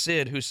from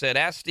Sid who said,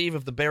 ask Steve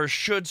if the Bears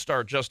should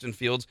start Justin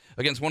Fields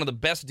against one of the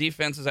best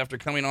defenses after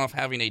coming off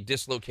having a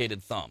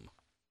dislocated thumb.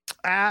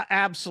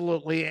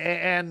 Absolutely.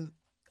 And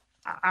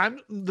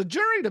the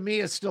jury to me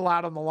is still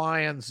out on the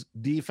Lions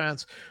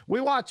defense. We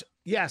watch,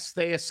 yes,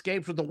 they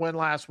escaped with the win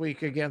last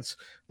week against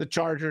the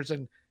Chargers,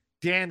 and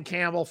Dan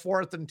Campbell,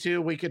 4th and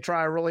 2. We could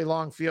try a really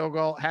long field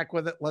goal. Heck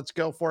with it. Let's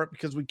go for it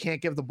because we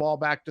can't give the ball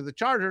back to the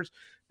Chargers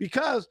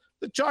because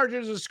the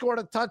Chargers have scored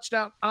a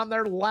touchdown on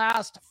their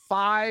last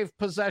 5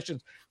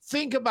 possessions.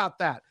 Think about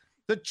that.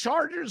 The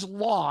Chargers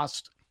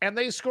lost and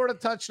they scored a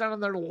touchdown on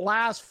their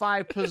last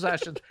 5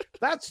 possessions.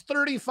 That's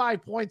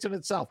 35 points in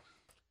itself.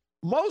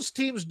 Most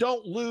teams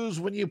don't lose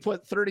when you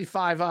put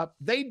 35 up.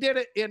 They did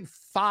it in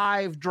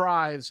 5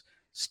 drives,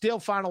 still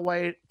find a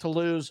way to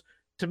lose.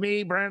 To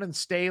me, Brandon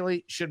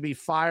Staley should be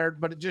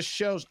fired, but it just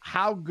shows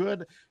how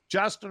good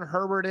Justin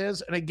Herbert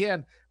is. And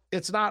again,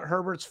 it's not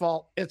Herbert's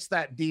fault. It's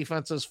that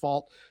defense's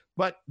fault.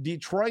 But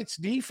Detroit's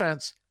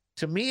defense,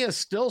 to me, is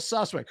still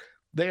suspect.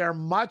 They are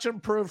much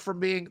improved from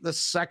being the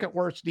 2nd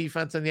worst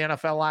defense in the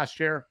NFL last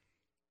year.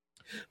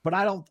 But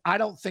I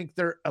don't think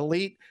they're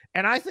elite.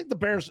 And I think the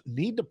Bears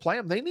need to play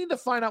them. They need to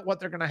find out what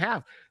they're going to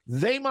have.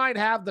 They might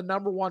have the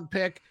number 1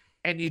 pick,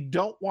 and you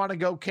don't want to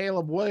go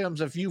Caleb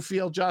Williams if you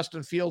feel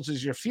Justin Fields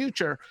is your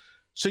future.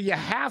 So you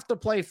have to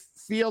play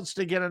Fields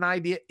to get an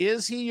idea.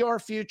 Is he your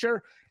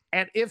future?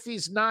 And if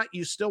he's not,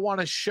 you still want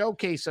to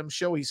showcase him,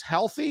 show he's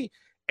healthy,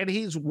 and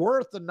he's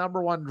worth the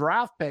number 1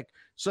 draft pick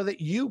so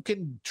that you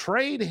can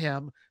trade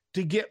him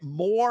to get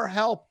more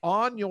help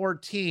on your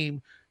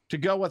team to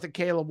go with a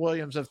Caleb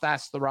Williams if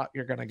that's the route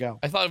you're going to go.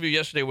 I thought of you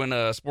yesterday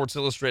when Sports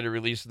Illustrated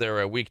released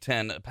their Week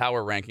 10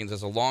 power rankings.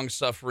 As a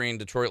long-suffering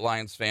Detroit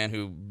Lions fan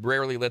who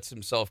rarely lets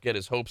himself get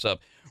his hopes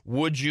up,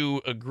 would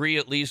you agree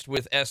at least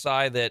with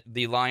SI that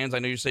the Lions, I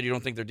know you said you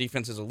don't think their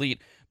defense is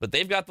elite, but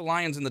they've got the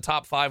Lions in the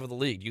top 5 of the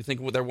league. Do you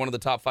think they're one of the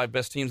top 5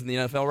 best teams in the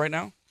NFL right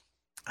now?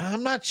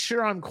 I'm not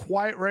sure I'm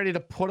quite ready to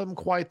put them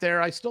quite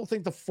there. I still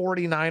think the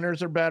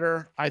 49ers are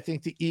better. I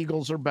think the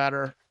Eagles are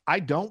better. I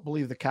don't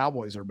believe the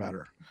Cowboys are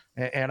better.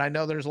 And I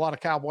know there's a lot of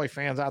Cowboy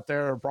fans out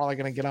there who are probably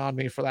going to get on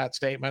me for that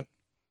statement.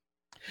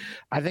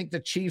 I think the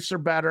Chiefs are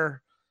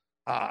better.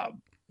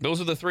 Those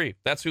are the 3.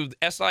 That's who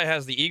SI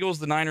has: the Eagles,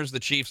 the Niners, the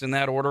Chiefs in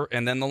that order,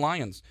 and then the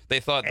Lions. They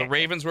thought the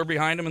Ravens were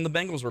behind them and the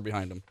Bengals were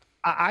behind them.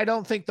 I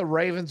don't think the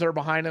Ravens are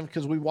behind them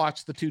because we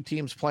watched the 2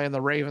 teams play, and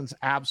the Ravens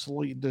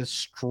absolutely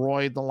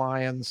destroyed the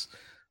Lions.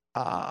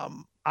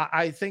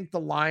 I think the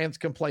Lions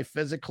can play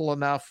physical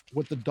enough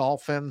with the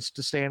Dolphins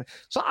to stand.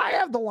 So I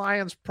have the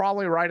Lions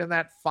probably right in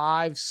that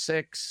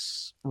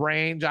 5-6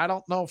 range. I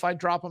don't know if I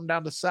drop them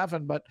down to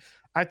 7, but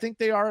I think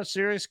they are a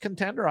serious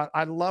contender.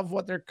 I love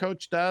what their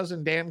coach does,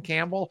 and Dan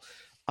Campbell.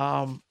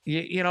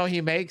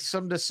 He makes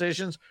some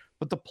decisions,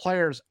 but the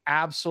players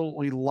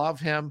absolutely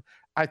love him.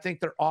 I think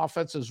their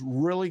offense is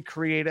really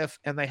creative,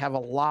 and they have a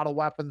lot of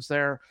weapons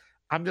there.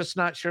 I'm just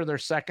not sure their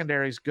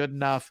secondary is good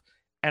enough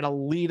and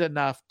elite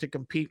enough to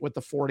compete with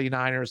the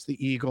 49ers,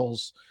 the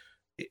Eagles,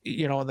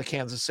 and the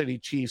Kansas City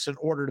Chiefs in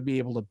order to be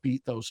able to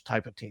beat those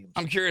type of teams.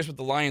 I'm curious, with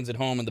the Lions at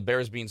home and the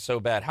Bears being so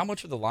bad, how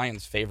much are the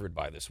Lions favored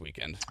by this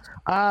weekend?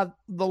 The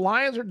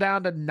Lions are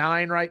down to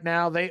 9 right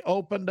now. They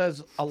opened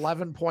as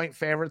 11-point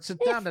favorites.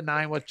 It's down to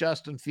 9 with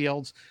Justin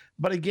Fields.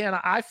 But again,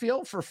 I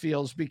feel for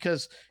Fields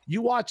because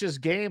you watch his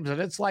games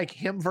and it's like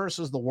him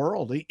versus the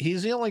world.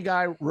 He's the only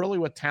guy really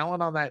with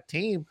talent on that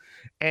team,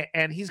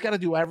 and he's got to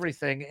do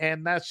everything.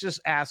 And that's just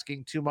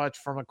asking too much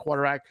from a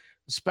quarterback,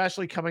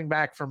 especially coming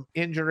back from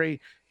injury.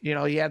 He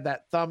had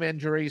that thumb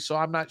injury, so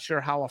I'm not sure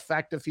how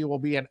effective he will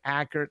be and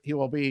accurate he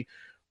will be,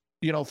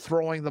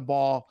 throwing the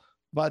ball.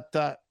 But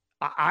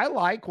I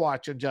like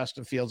watching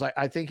Justin Fields.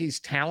 I think he's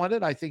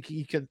talented. I think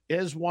he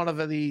is one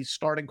of the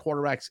starting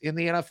quarterbacks in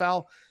the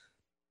NFL.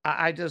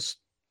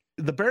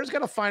 The Bears got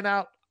to find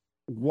out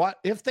what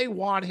if they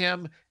want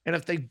him, and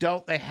if they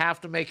don't, they have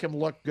to make him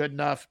look good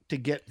enough to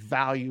get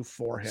value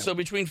for him. So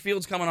between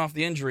Fields coming off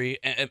the injury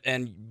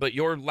but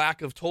your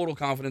lack of total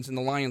confidence in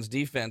the Lions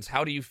defense,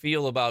 how do you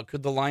feel about,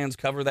 could the Lions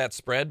cover that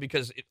spread?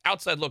 Because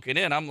outside looking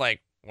in, I'm like,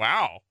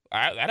 wow,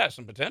 that has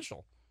some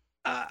potential.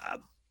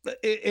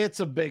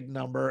 It's a big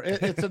number.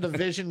 It's a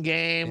division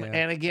game. Yeah.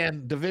 And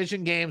again,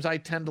 division games, I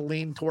tend to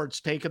lean towards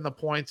taking the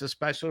points,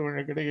 especially when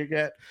you're going to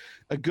get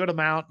a good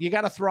amount. You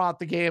got to throw out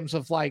the games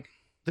of like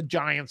the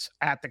Giants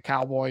at the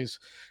Cowboys,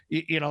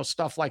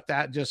 stuff like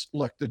that. Just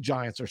look, the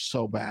Giants are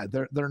so bad.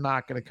 They're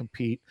not going to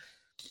compete.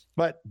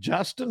 But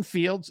Justin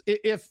Fields,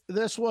 if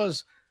this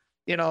was,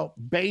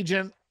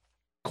 Bagent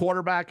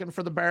quarterbacking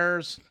for the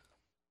Bears,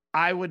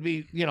 I would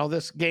be,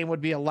 this game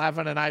would be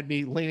 11 and I'd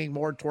be leaning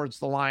more towards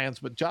the Lions.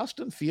 But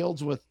Justin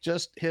Fields, with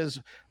just his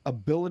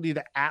ability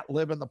to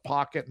ad-lib in the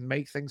pocket and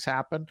make things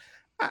happen,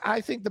 I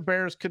think the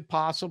Bears could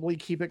possibly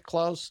keep it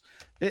close.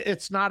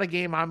 It's not a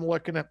game I'm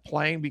looking at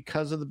playing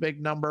because of the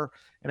big number.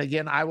 And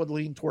again, I would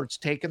lean towards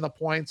taking the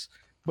points.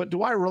 But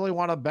do I really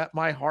want to bet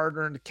my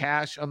hard-earned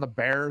cash on the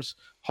Bears,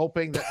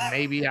 hoping that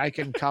maybe I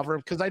can cover?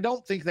 Because I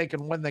don't think they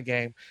can win the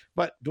game.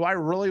 But do I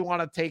really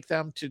want to take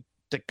them to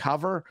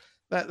cover?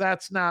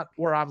 That's not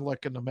where I'm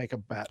looking to make a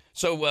bet.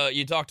 So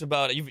you talked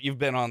about you've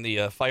been on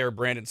the fire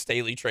Brandon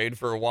Staley trade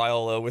for a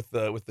while with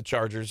the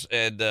Chargers,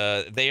 and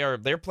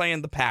they're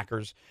playing the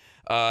Packers.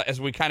 As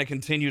we kind of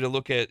continue to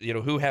look at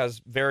who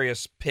has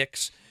various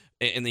picks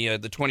in the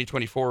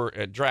 2024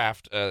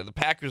 draft, the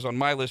Packers on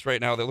my list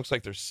right now, that looks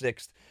like they're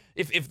 6th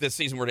if this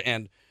season were to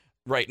end.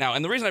 right now.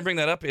 And the reason I bring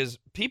that up is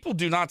people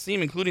do not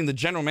seem, including the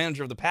general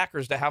manager of the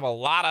Packers, to have a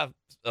lot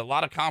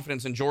of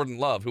confidence in Jordan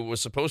Love, who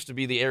was supposed to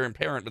be the heir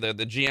apparent. The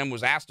GM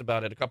was asked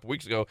about it a couple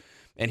weeks ago,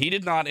 and he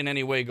did not in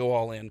any way go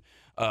all in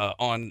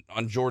on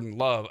Jordan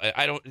Love.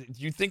 Do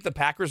you think the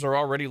Packers are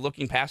already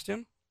looking past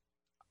him?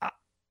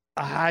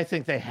 I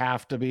think they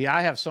have to be.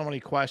 I have so many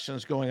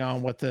questions going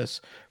on with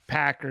this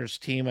Packers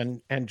team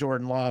and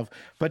Jordan Love.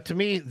 But to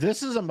me,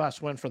 this is a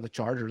must-win for the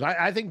Chargers.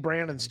 I think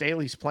Brandon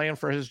Staley's playing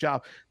for his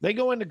job. They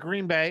go into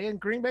Green Bay, and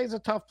Green Bay's a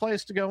tough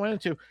place to go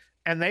into,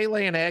 and they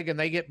lay an egg and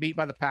they get beat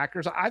by the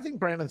Packers. I think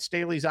Brandon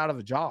Staley's out of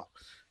a job.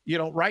 You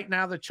know, right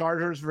now the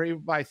Chargers are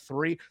by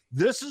 3.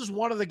 This is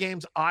one of the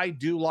games I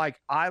do like.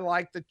 I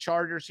like the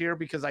Chargers here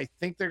because I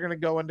think they're going to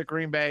go into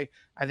Green Bay.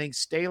 I think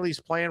Staley's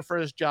playing for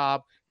his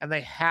job, and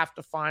they have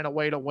to find a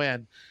way to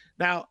win.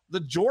 Now, the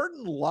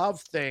Jordan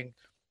Love thing,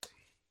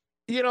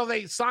 you know,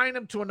 they signed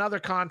him to another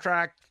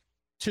contract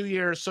 2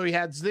 years, so he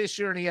has this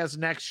year and he has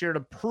next year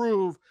to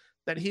prove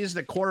that he's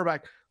the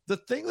quarterback. The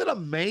thing that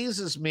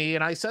amazes me,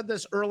 and I said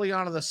this early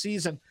on in the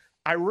season,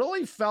 I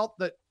really felt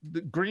that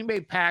the Green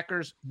Bay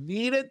Packers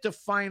needed to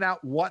find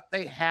out what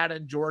they had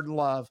in Jordan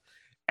Love.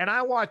 And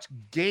I watched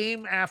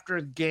game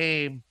after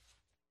game,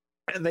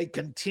 and they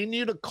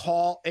continue to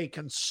call a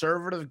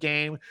conservative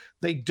game.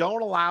 They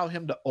don't allow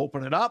him to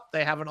open it up.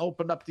 They haven't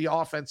opened up the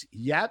offense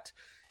yet.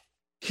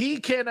 He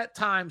can at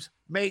times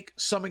make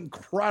some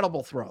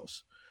incredible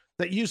throws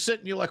that you sit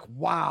and you're like,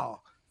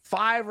 wow,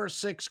 5 or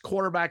 6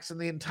 quarterbacks in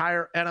the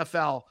entire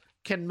NFL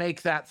can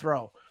make that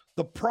throw.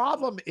 The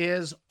problem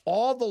is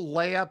all the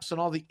layups and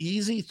all the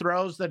easy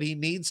throws that he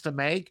needs to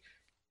make,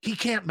 he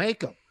can't make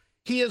them.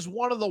 He is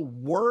one of the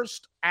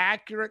worst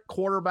accurate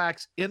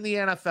quarterbacks in the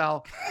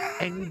NFL.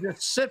 And you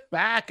just sit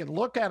back and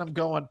look at him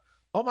going,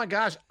 oh my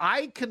gosh,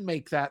 I can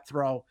make that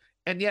throw.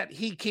 And yet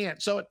he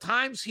can't. So at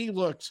times he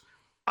looks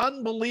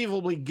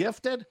unbelievably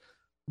gifted,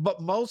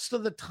 but most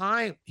of the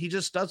time he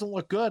just doesn't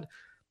look good.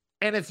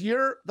 And if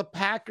you're the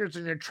Packers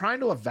and you're trying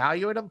to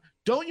evaluate him,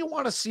 don't you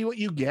want to see what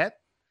you get?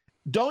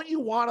 Don't you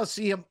want to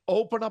see him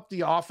open up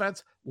the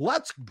offense?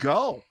 Let's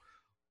go.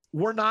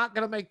 We're not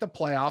going to make the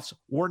playoffs.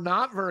 We're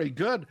not very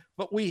good,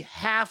 but we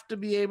have to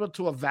be able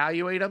to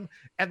evaluate him.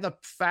 And the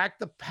fact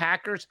the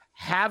Packers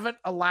haven't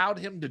allowed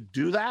him to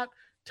do that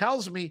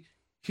tells me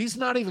he's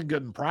not even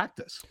good in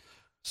practice.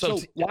 So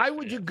why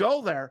would you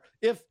go there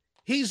if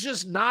he's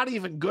just not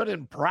even good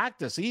in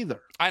practice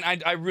either?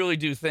 I really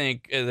do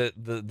think that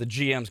the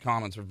GM's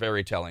comments are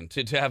very telling.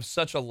 To have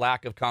such a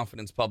lack of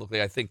confidence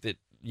publicly, I think that,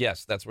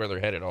 yes, that's where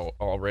they're headed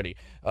already.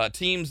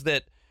 Teams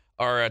that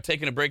are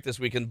taking a break this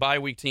weekend,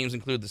 bye-week teams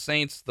include the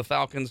Saints, the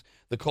Falcons,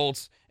 the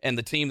Colts, and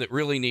the team that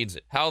really needs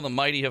it. How the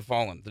mighty have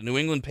fallen. The New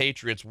England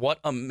Patriots, what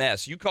a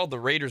mess. You called the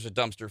Raiders a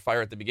dumpster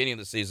fire at the beginning of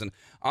the season.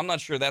 I'm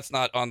not sure that's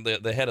not on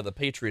the head of the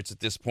Patriots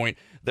at this point.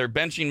 They're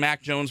benching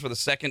Mac Jones for the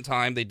second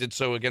time. They did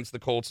so against the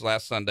Colts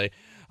last Sunday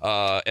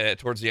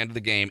towards the end of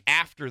the game.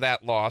 After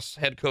that loss,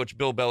 head coach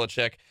Bill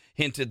Belichick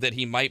hinted that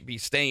he might be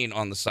staying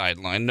on the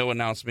sideline. No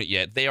announcement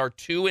yet. They are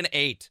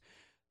 2-8.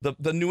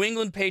 The New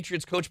England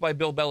Patriots, coached by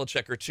Bill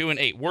Belichick, are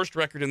 2-8, worst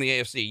record in the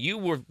AFC. You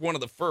were one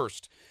of the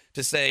first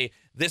to say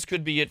this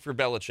could be it for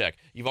Belichick.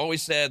 You've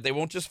always said they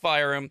won't just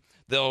fire him;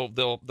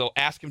 they'll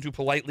ask him to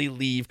politely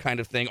leave, kind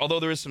of thing.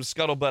 Although there is some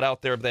scuttlebutt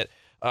out there that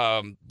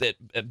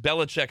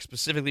Belichick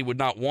specifically would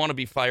not want to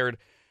be fired,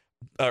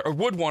 or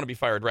would want to be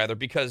fired rather,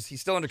 because he's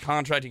still under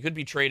contract. He could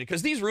be traded.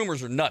 Because these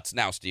rumors are nuts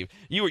now, Steve.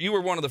 You were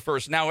one of the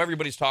first. Now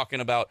everybody's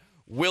talking about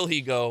will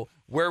he go,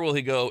 where will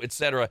he go,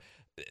 etc.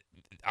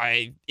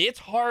 It's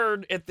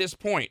hard at this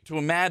point to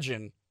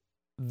imagine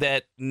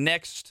that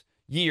next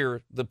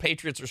year the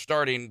Patriots are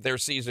starting their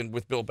season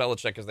with Bill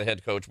Belichick as the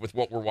head coach with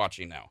what we're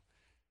watching now.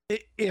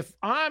 If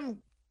I'm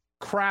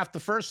Kraft,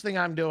 the first thing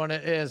I'm doing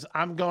is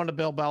I'm going to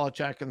Bill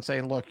Belichick and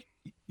saying, look,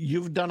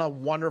 you've done a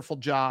wonderful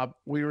job.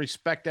 We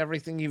respect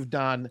everything you've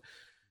done.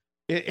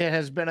 It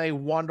has been a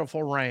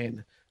wonderful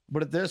reign.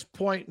 But at this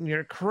point in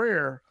your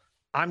career,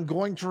 I'm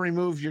going to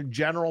remove your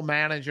general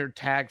manager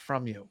tag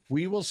from you.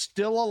 We will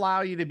still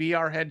allow you to be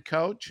our head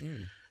coach,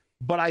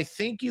 but I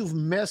think you've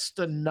missed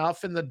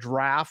enough in the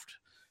draft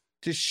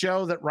to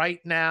show that right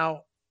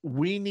now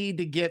we need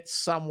to get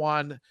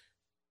someone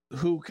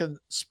who can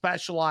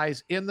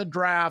specialize in the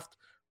draft,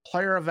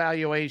 player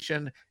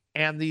evaluation,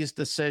 and these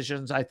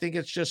decisions. I think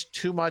it's just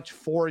too much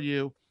for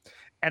you.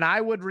 And I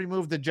would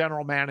remove the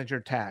general manager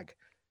tag.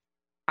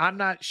 I'm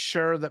not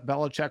sure that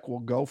Belichick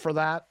will go for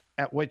that,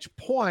 at which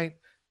point,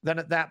 then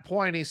at that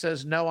point, he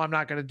says, no, I'm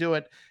not going to do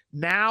it.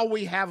 Now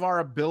we have our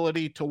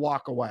ability to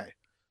walk away,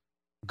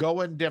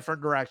 go in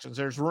different directions.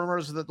 There's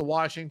rumors that the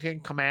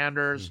Washington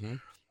Commanders,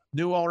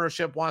 new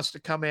ownership wants to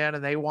come in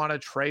and they want to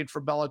trade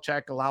for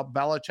Belichick, allow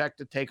Belichick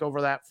to take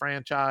over that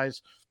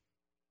franchise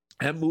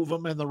and move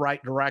them in the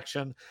right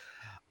direction.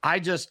 I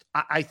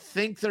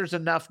think there's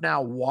enough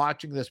now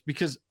watching this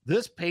because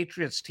this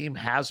Patriots team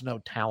has no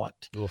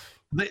talent.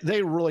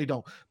 They really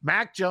don't.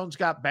 Mac Jones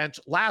got benched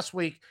last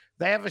week.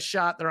 They have a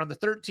shot. They're on the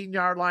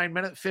 13-yard line,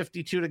 minute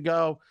 52 to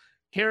go.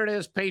 here it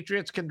is.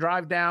 Patriots can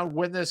drive down,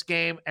 win this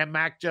game, and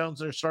Mac Jones,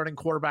 their starting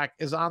quarterback,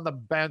 is on the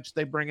bench.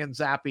 They bring in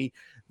Zappe.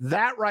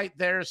 That right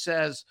there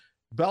says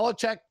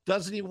Belichick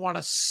doesn't even want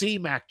to see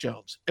Mac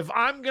Jones. If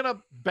I'm going to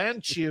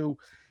bench you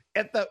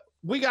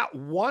we got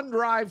one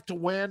drive to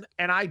win,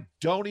 and I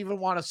don't even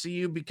want to see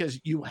you because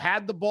you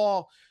had the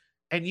ball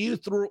and you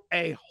threw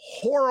a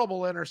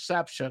horrible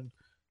interception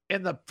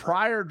in the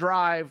prior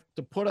drive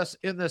to put us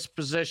in this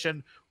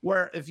position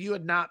where if you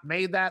had not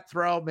made that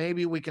throw,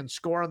 maybe we can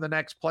score on the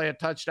next play, a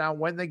touchdown,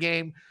 win the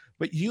game.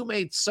 But you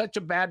made such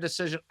a bad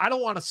decision. I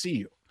don't want to see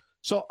you.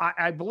 So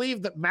I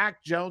believe that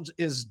Mac Jones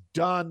is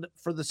done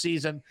for the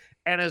season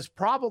and is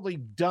probably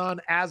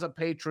done as a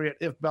Patriot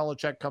if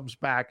Belichick comes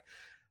back.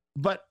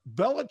 But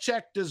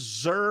Belichick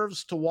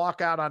deserves to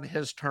walk out on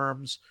his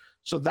terms.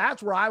 So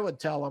that's where I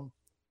would tell him,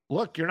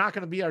 look, you're not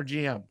going to be our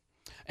GM.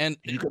 And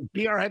you can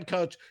be our head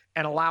coach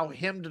and allow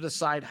him to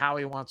decide how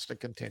he wants to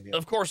continue.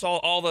 Of course,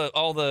 all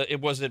the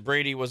it was it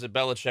Brady, was it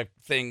Belichick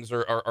things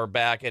are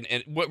back, and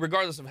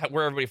regardless of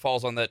where everybody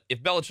falls on that,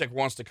 if Belichick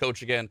wants to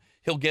coach again,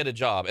 he'll get a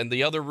job. And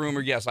the other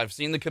rumor, yes, I've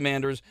seen the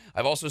Commanders.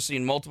 I've also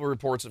seen multiple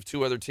reports of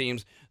two other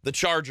teams, the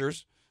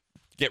Chargers.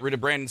 Get rid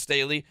of Brandon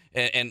Staley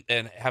and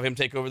have him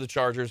take over the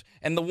Chargers.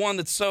 And the one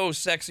that's so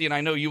sexy, and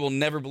I know you will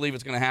never believe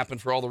it's going to happen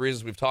for all the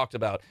reasons we've talked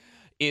about,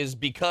 is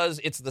because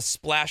it's the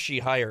splashy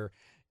hire,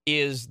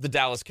 is the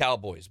Dallas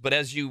Cowboys. But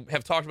as you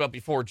have talked about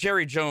before,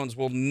 Jerry Jones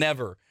will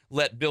never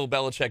let Bill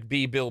Belichick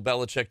be Bill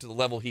Belichick to the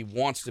level he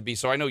wants to be.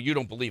 So I know you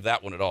don't believe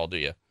that one at all, do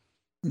you?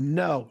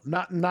 No,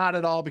 not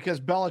at all, because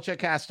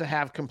Belichick has to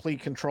have complete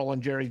control,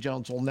 and Jerry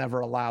Jones will never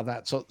allow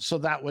that. So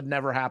that would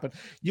never happen.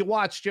 You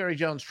watch Jerry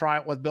Jones try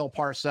it with Bill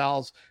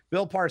Parcells.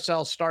 Bill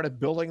Parcells started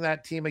building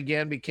that team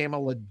again, became a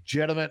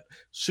legitimate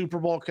Super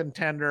Bowl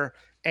contender,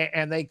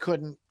 and they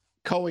couldn't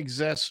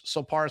coexist,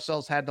 so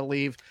Parcells had to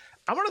leave.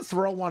 I'm going to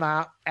throw one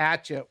out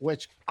at you,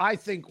 which I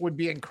think would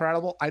be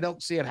incredible. I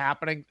don't see it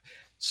happening.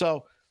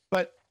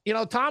 But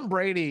Tom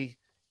Brady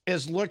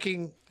is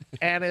looking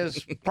and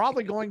is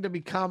probably going to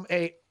become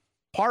a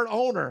part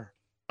owner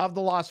of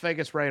the Las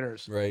Vegas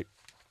Raiders. Right.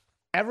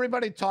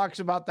 Everybody talks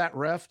about that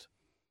rift.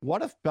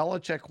 What if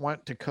Belichick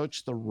went to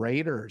coach the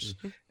Raiders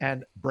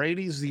and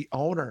Brady's the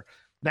owner?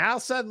 Now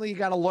suddenly you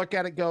got to look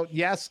at it, go,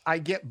 yes, I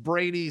get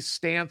Brady's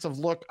stance of,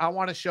 look, I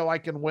want to show I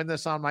can win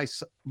this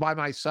by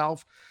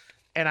myself,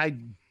 and I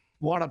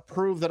want to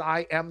prove that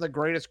I am the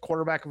greatest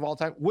quarterback of all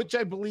time, which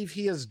I believe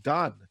he has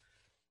done.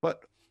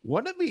 But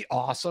wouldn't it be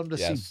awesome to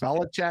see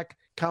Belichick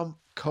come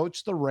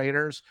coach the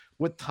Raiders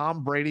with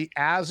Tom Brady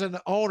as an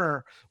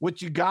owner,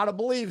 which you got to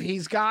believe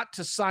he's got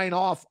to sign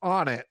off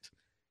on it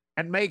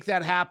and make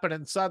that happen.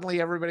 And suddenly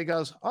everybody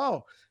goes,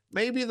 oh,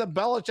 maybe the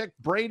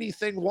Belichick-Brady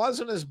thing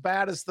wasn't as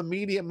bad as the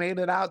media made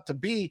it out to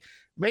be.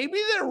 Maybe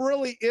there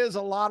really is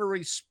a lot of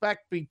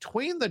respect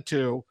between the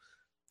two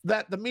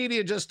that the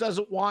media just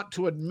doesn't want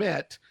to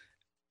admit.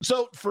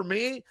 So for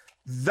me,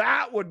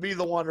 that would be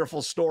the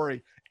wonderful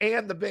story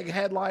and the big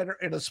headliner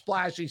in a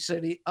splashy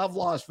city of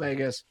Las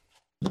Vegas.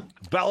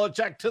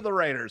 Belichick to the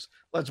Raiders.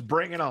 Let's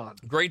bring it on.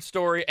 Great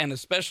story, and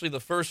especially the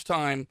first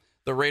time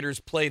the Raiders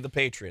play the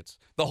Patriots.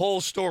 The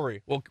whole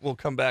story will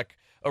come back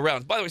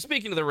around. By the way,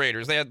 speaking of the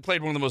Raiders, they had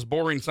played one of the most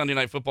boring Sunday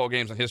night football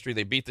games in history.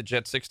 They beat the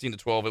Jets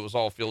 16-12. It was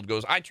all field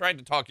goals. I tried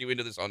to talk you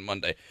into this on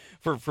Monday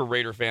for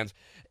Raider fans,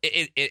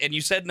 and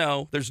you said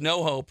no. There's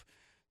no hope.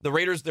 The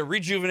Raiders, they're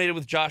rejuvenated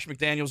with Josh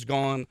McDaniels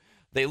gone.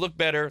 They look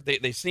better.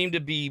 They seem to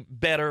be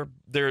better.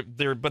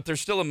 But they're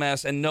still a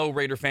mess. And no,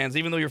 Raider fans,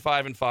 even though you're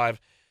 5-5,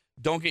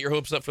 don't get your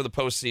hopes up for the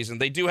postseason.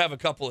 They do have a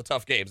couple of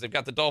tough games. They've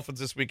got the Dolphins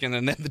this weekend,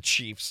 and then the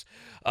Chiefs.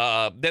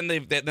 Then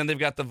they've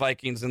got the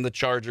Vikings and the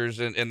Chargers,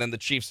 and then the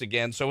Chiefs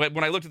again. So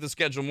when I looked at the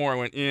schedule more, I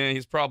went, yeah,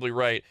 he's probably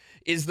right.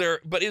 Is there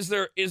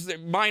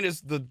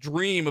minus the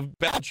dream of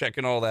Belichick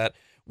and all that?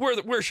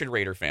 Where should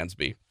Raider fans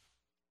be?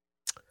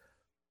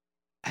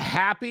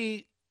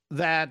 Happy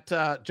that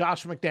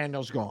Josh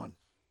McDaniels gone.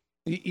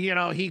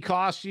 He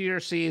cost you your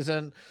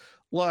season.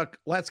 Look,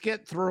 let's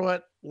get through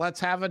it. Let's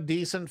have a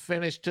decent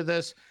finish to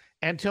this.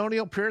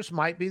 Antonio Pierce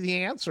might be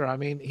the answer. I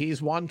mean,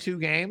 he's won 2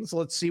 games.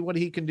 Let's see what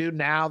he can do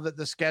now that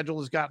the schedule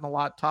has gotten a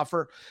lot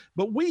tougher.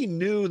 But we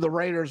knew the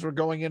Raiders were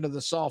going into the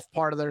soft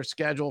part of their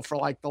schedule for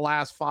like the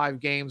last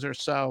 5 games or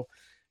so.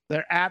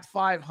 They're at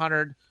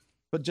 500,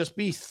 but just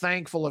be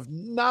thankful, if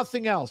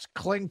nothing else.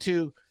 Cling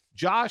to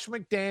Josh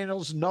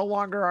McDaniels, no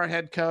longer our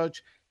head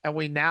coach, and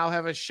we now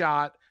have a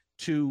shot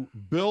to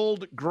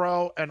build,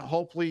 grow, and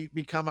hopefully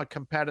become a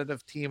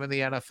competitive team in the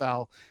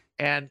NFL.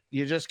 And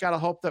you just got to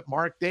hope that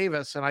Mark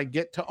Davis, and I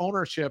get to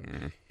ownership,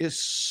 is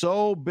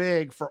so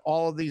big for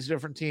all of these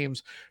different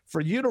teams.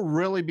 For you to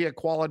really be a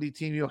quality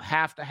team, you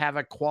have to have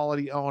a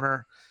quality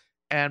owner.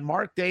 And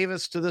Mark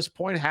Davis, to this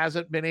point,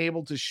 hasn't been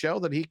able to show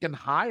that he can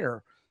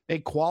hire a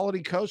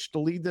quality coach to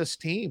lead this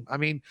team. I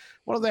mean,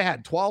 what have they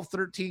had? 12,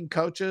 13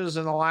 coaches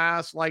in the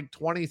last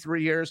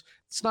 23 years.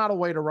 It's not a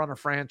way to run a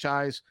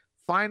franchise.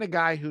 Find a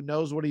guy who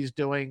knows what he's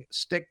doing,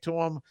 stick to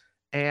him,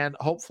 and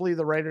hopefully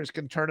the Raiders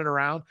can turn it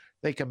around.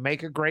 They can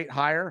make a great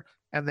hire.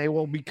 and they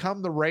will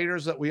become the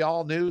Raiders that we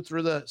all knew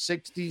through the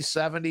 60s,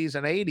 70s,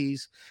 and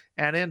 80s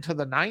and into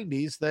the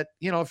 90s. That,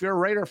 if you're a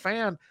Raider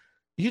fan,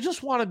 you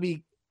just want to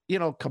be,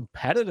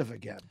 competitive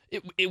again.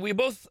 We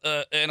both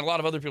and a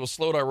lot of other people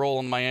slowed our roll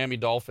on Miami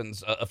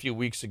Dolphins a few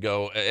weeks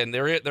ago, and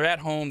they're at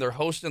home. They're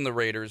hosting the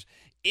Raiders.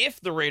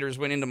 If the Raiders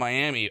went into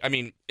Miami, I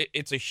mean,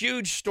 it's a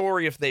huge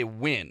story if they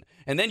win.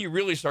 And then you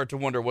really start to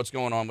wonder what's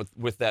going on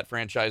with that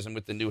franchise and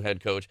with the new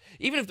head coach.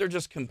 Even if they're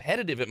just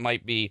competitive, it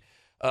might be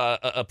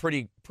a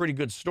pretty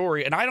good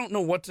story. And I don't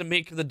know what to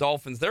make of the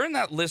Dolphins. They're in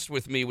that list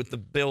with me with the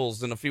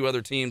Bills and a few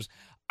other teams.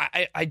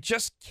 I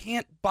just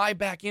can't buy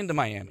back into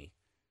Miami.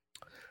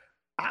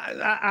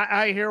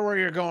 I hear where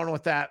you're going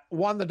with that.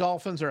 One, the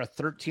Dolphins are a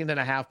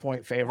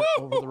 13.5-point favorite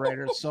over the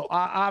Raiders. So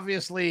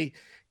obviously,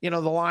 the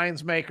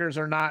lines makers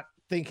are not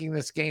thinking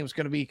this game's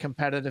going to be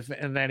competitive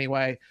in any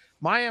way.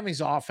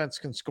 Miami's offense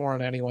can score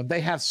on anyone.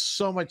 They have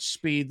so much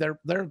speed.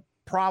 They're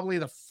probably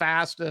the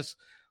fastest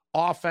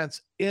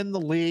offense in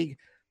the league,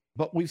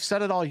 but we've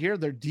said it all year.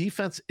 Their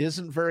defense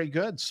isn't very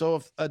good. So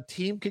if a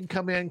team can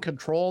come in,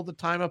 control the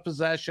time of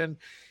possession,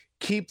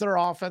 keep their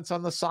offense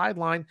on the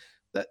sideline,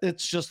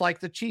 it's just like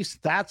the Chiefs.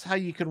 That's how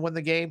you can win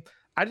the game.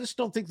 I just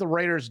don't think the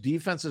Raiders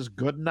defense is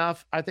good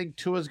enough. I think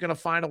Tua's going to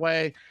find a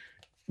way.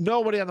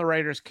 Nobody on the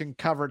Raiders can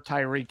cover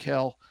Tyreek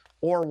Hill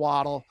or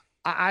Waddle.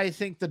 I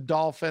think the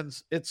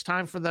Dolphins, it's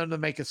time for them to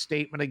make a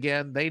statement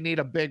again. They need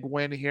a big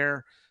win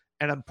here,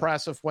 an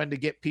impressive win to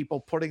get people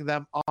putting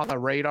them on the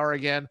radar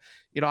again.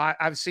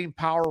 I've seen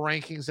power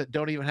rankings that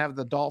don't even have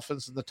the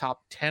Dolphins in the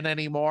top 10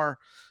 anymore.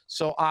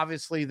 So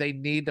obviously they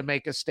need to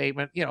make a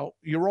statement.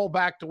 You roll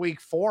back to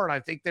week 4, and I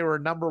think they were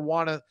number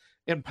 1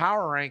 in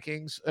power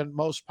rankings and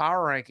most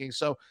power rankings.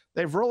 So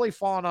they've really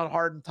fallen on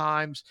hard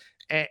times.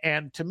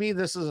 And to me,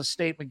 this is a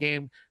statement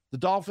game. The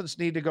Dolphins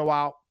need to go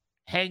out,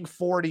 hang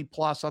 40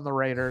 plus on the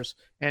Raiders,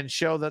 and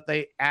show that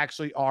they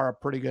actually are a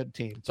pretty good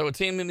team. So a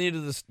team that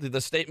needed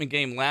the statement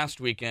game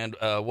last weekend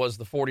was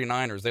the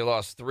 49ers. They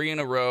lost 3 in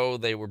a row.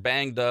 They were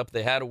banged up.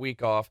 They had a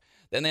week off.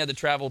 Then they had to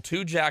travel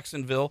to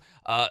Jacksonville.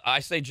 I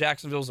say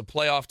Jacksonville's a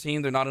playoff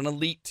team. They're not an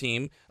elite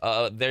team.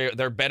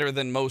 They're better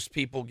than most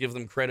people give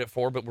them credit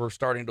for, but we're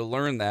starting to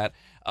learn that.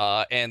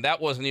 And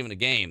that wasn't even a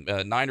game.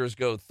 Niners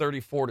go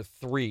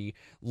 34-3.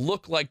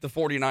 Look like the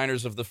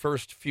 49ers of the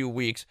first few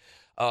weeks.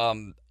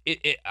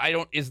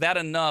 Is that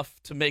enough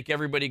to make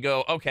everybody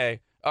go, okay,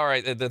 all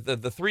right,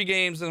 the 3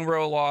 games in a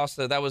row loss,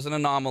 that was an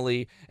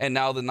anomaly, and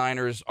now the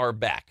Niners are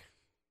back?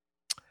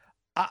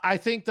 I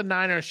think the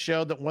Niners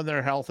showed that when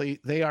they're healthy,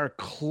 they are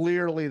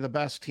clearly the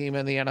best team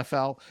in the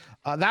NFL.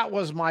 That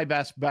was my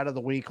best bet of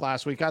the week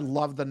last week. I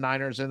loved the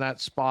Niners in that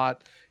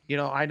spot.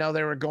 I know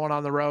they were going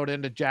on the road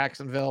into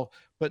Jacksonville,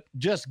 but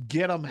just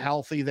get them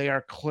healthy. They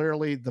are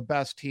clearly the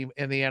best team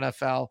in the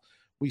NFL.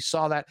 We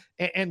saw that.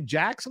 And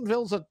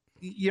Jacksonville's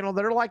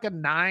they're like a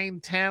 9,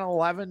 10,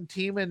 11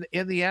 team in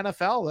the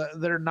NFL.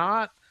 They're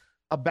not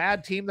a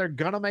bad team. They're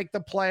going to make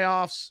the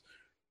playoffs.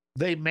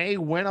 They may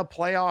win a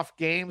playoff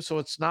game, so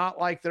it's not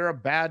like they're a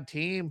bad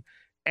team.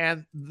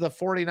 And the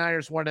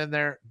 49ers went in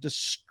there,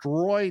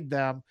 destroyed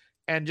them,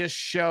 and just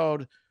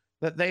showed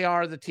that they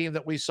are the team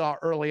that we saw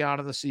early on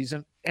in the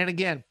season. And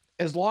again,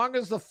 as long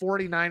as the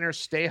 49ers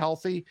stay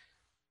healthy,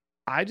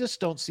 I just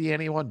don't see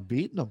anyone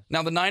beating them.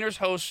 Now, the Niners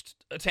host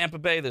Tampa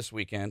Bay this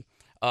weekend.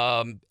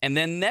 And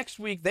then next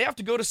week, they have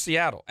to go to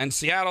Seattle. And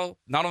Seattle,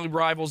 not only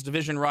rivals,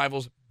 division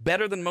rivals,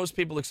 better than most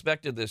people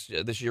expected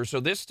this year. So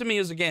this, to me,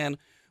 is, again,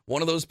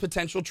 one of those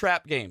potential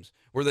trap games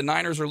where the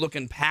Niners are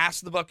looking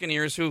past the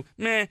Buccaneers, who,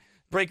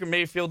 Baker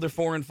Mayfield, they're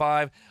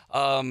 4-5,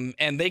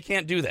 and they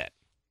can't do that.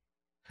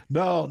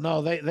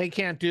 No, they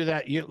can't do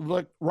that. You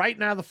look, right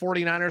now the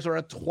 49ers are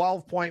a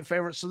 12-point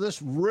favorite, so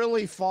this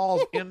really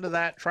falls into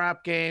that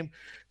trap game.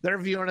 They're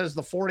viewing it as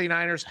the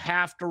 49ers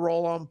have to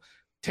roll them.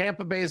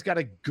 Tampa Bay's got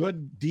a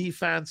good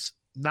defense,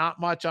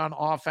 not much on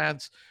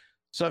offense.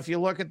 So if you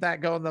look at that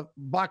going, the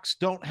Bucs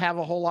don't have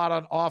a whole lot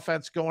on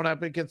offense going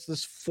up against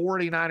this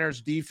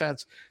 49ers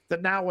defense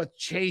that now with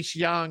Chase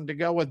Young, to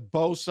go with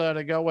Bosa,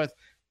 to go with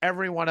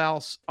everyone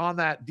else on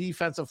that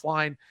defensive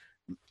line,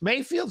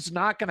 Mayfield's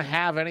not going to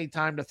have any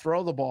time to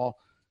throw the ball.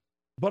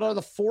 But are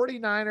the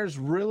 49ers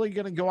really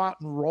going to go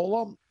out and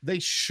roll them? They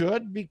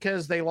should,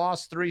 because they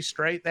lost 3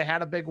 straight. They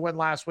had a big win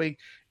last week,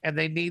 and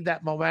they need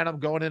that momentum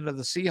going into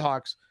the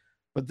Seahawks.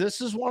 But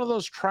this is one of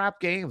those trap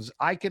games.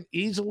 I can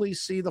easily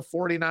see the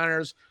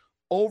 49ers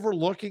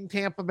overlooking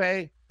Tampa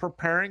Bay,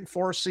 preparing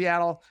for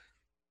Seattle,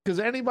 because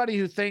anybody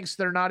who thinks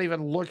they're not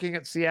even looking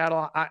at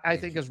Seattle, I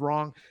think is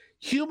wrong.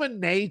 Human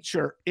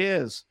nature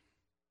is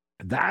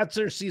that's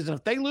their season.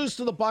 If they lose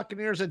to the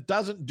Buccaneers, it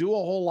doesn't do a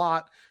whole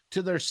lot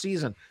to their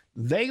season.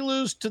 They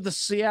lose to the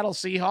Seattle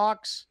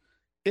Seahawks,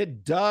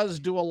 it does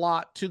do a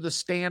lot to the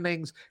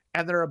standings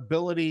and their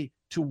ability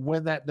to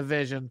win that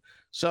division.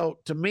 So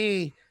to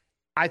me,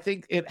 I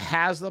think it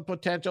has the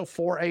potential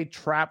for a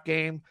trap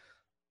game.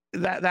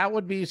 That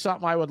would be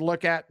something I would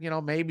look at.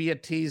 Maybe you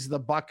tease the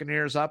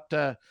Buccaneers up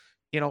to,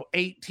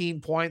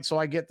 18 points. So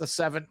I get the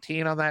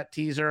 17 on that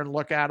teaser and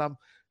look at them,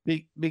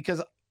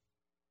 because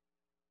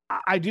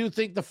I do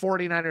think the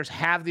 49ers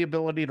have the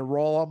ability to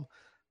roll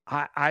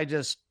them.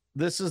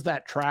 This is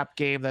that trap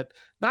game that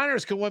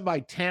Niners can win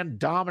by 10,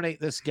 dominate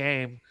this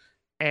game,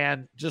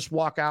 and just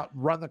walk out,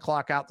 run the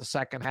clock out the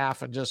second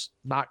half, and just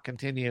not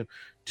continue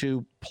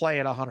to play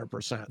at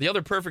 100%. The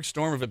other perfect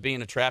storm of it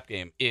being a trap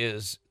game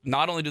is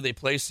not only do they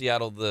play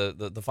Seattle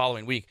the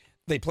following week,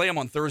 they play them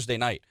on Thursday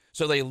night.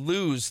 So they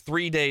lose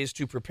 3 days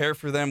to prepare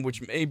for them,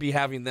 which may be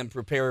having them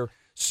prepare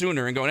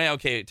sooner and going, hey,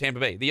 okay, Tampa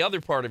Bay. The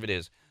other part of it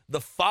is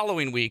the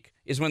following week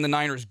is when the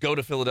Niners go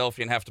to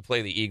Philadelphia and have to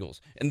play the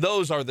Eagles. And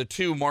those are the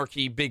two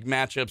marquee big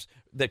matchups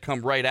that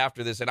come right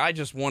after this. And I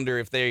just wonder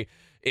if they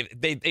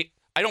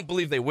I don't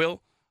believe they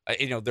will.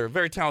 They're a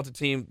very talented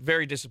team,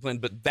 very disciplined,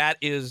 but that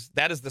is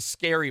the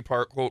scary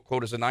part,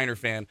 quote, as a Niner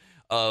fan,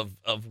 of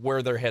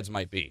where their heads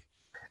might be.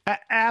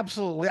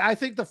 Absolutely. I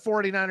think the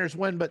 49ers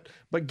win, but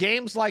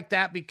games like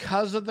that,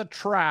 because of the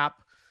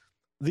trap,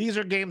 these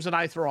are games that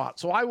I throw out.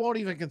 So I won't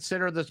even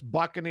consider this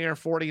Buccaneer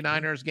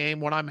 49ers game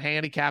when I'm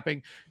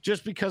handicapping,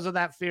 just because of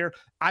that fear.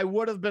 I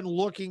would have been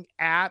looking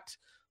at,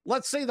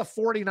 let's say the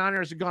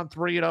 49ers had gone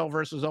 3-0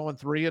 versus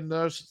 0-3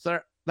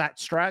 in that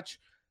stretch.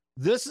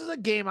 This is a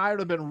game I would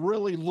have been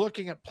really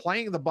looking at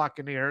playing the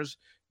Buccaneers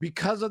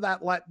because of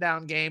that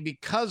letdown game,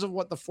 because of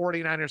what the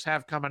 49ers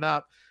have coming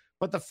up.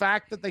 But the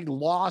fact that they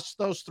lost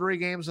those 3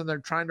 games and they're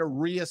trying to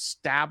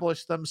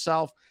reestablish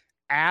themselves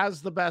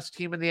as the best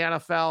team in the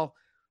NFL,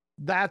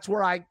 that's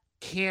where I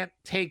can't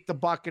take the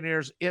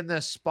Buccaneers in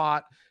this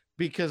spot,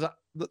 because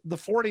the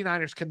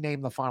 49ers can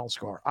name the final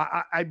score.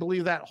 I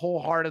believe that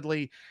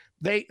wholeheartedly.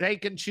 They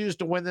can choose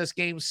to win this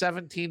game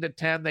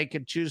 17-10. They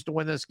can choose to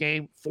win this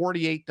game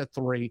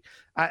 48-3.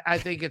 I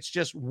think it's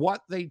just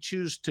what they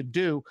choose to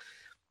do.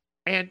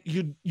 And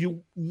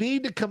you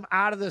need to come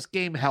out of this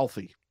game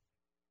healthy.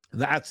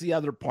 That's the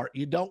other part.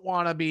 You don't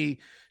want to be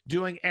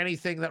doing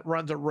anything that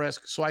runs a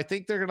risk. So I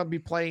think they're going to be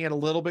playing it a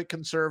little bit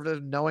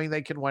conservative, knowing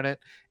they can win it.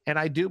 And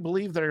I do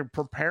believe they're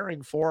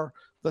preparing for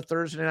the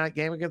Thursday night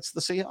game against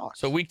the Seahawks.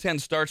 So Week 10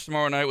 starts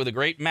tomorrow night with a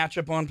great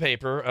matchup on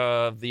paper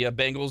of the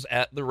Bengals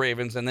at the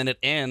Ravens, and then it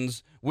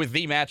ends with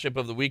the matchup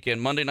of the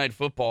weekend, Monday Night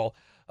Football.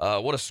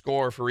 What a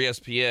score for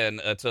ESPN.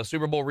 It's a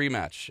Super Bowl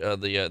rematch.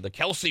 The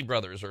Kelsey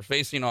brothers are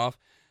facing off.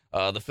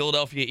 The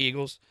Philadelphia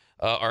Eagles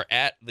are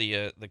at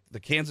the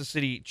Kansas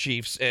City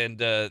Chiefs, and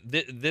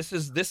this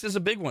is a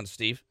big one,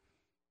 Steve.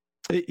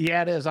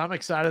 Yeah, it is. I'm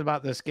excited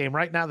about this game.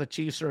 Right now, the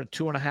Chiefs are a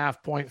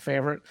 2.5-point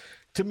favorite.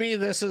 To me,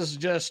 this is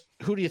just,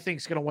 who do you think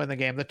is going to win the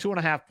game? The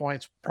 2.5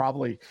 points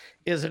probably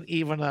isn't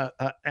even a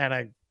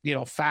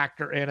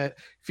factor in it.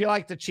 If you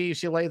like the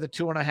Chiefs, you lay the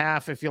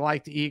 2.5. If you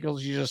like the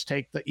Eagles, you just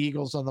take the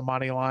Eagles on the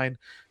money line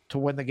to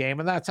win the game,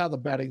 and that's how the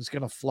betting's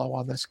going to flow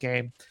on this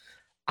game.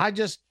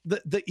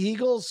 The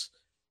Eagles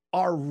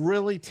are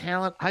really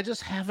talented. I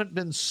just haven't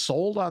been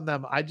sold on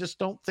them. I just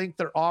don't think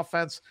their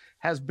offense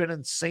has been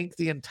in sync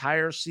the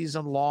entire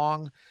season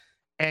long.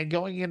 And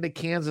going into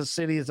Kansas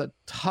City is a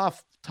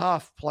tough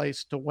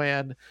place to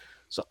win.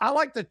 So I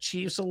like the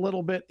Chiefs a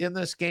little bit in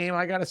this game.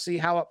 I got to see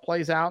how it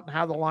plays out and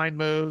how the line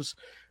moves.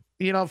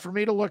 For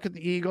me to look at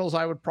the Eagles,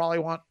 I would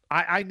probably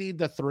I need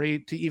the 3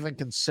 to even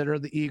consider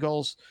the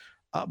Eagles.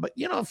 But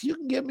if you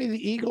can give me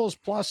the Eagles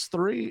plus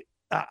 3,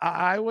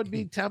 I would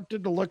be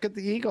tempted to look at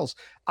the Eagles.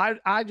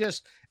 I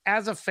just,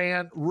 as a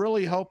fan,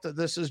 really hope that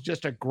this is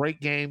just a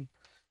great game.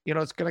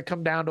 It's going to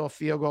come down to a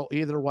field goal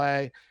either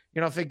way.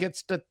 If it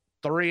gets to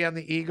 3 on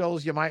the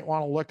Eagles, you might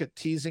want to look at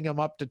teasing them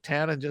up to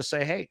 10 and just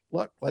say, hey,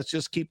 look, let's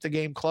just keep the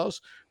game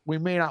close. We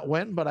may not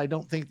win, but I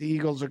don't think the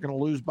Eagles are going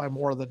to lose by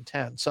more than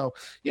 10. So,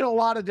 a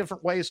lot of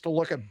different ways to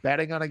look at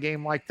betting on a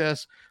game like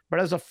this.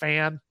 But as a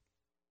fan,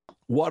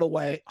 what a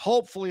way.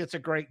 Hopefully it's a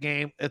great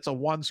game. It's a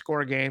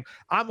 1-score game.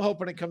 I'm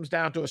hoping it comes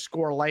down to a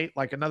score late,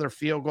 like another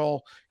field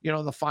goal,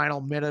 in the final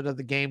minute of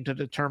the game to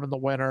determine the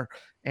winner.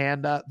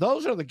 And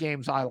those are the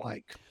games I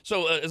like.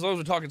 So as long as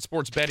we're talking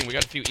sports betting, we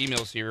got a few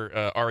emails here,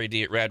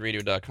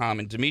 rad@radradio.com.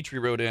 And Dimitri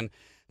wrote in and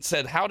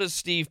said, how does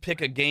Steve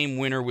pick a game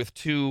winner with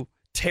 2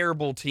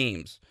 terrible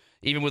teams,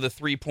 even with a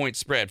 3-point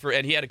spread?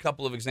 And he had a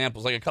couple of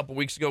examples, like a couple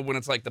weeks ago when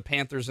it's like the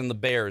Panthers and the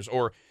Bears,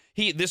 or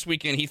this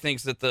weekend he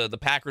thinks that the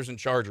Packers and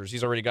Chargers,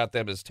 he's already got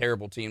them as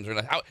terrible teams.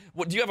 Or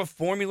what do you have a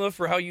formula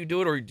for how you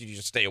do it, or do you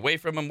just stay away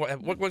from them?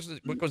 What goes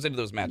into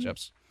those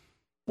matchups?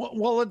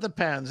 Well, it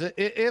depends.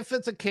 If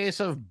it's a case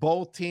of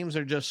both teams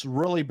are just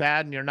really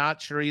bad and you're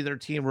not sure either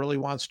team really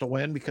wants to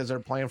win because they're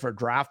playing for a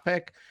draft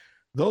pick,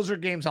 those are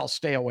games I'll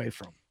stay away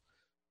from.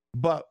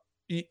 But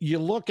you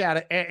look at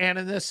it, and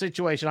in this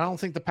situation, I don't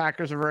think the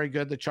Packers are very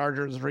good. The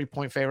Chargers are a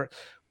 3-point favorite.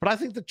 But I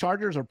think the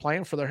Chargers are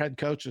playing for their head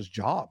coach's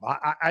job.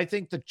 I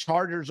think the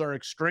Chargers are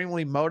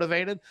extremely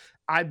motivated.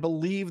 I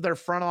believe their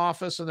front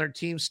office and their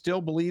team still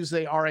believes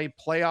they are a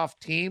playoff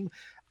team.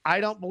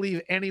 I don't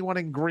believe anyone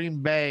in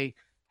Green Bay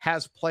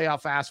has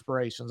playoff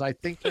aspirations. I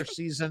think their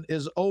season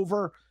is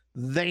over.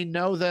 They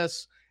know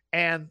this.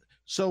 And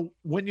so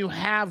when you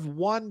have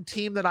one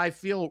team that I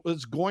feel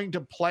is going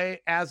to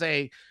play as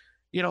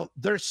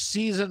their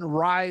season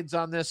rides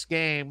on this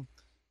game,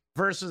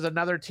 versus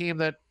another team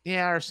that,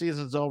 yeah, our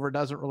season's over,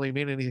 doesn't really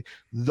mean anything.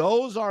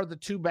 Those are the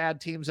two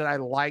bad teams that I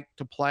like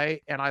to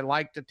play, and I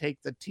like to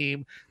take the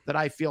team that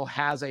I feel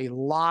has a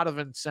lot of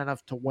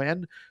incentive to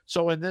win.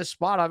 So in this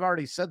spot, I've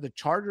already said the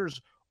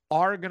Chargers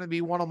are going to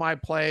be one of my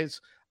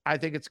plays. I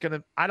think it's going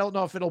to, I don't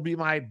know if it'll be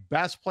my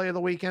best play of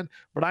the weekend,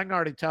 but I can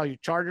already tell you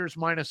Chargers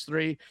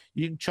 -3.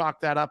 You can chalk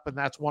that up, and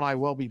that's one I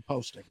will be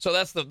posting. So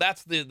that's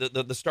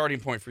the starting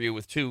point for you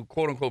with two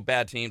quote unquote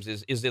bad teams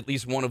is at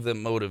least one of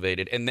them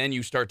motivated, and then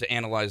you start to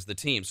analyze the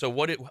team. So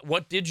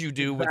what did you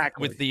do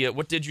with the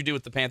what did you do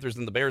with the Panthers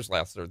and the Bears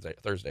last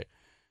Thursday?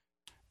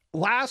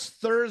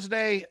 Last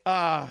Thursday,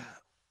 I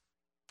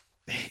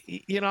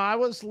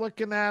was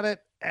looking at it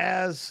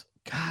as,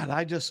 God,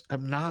 I just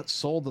am not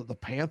sold that the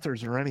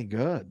Panthers are any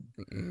good.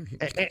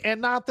 And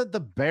not that the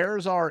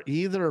Bears are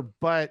either,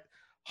 but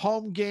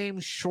home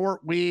games,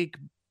 short week,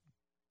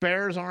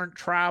 Bears aren't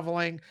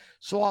traveling.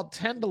 So I'll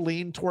tend to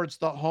lean towards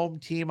the home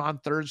team on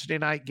Thursday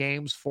night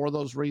games for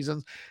those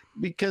reasons,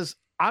 because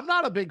I'm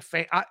not a big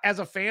fan. As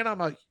a fan,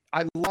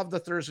 I love the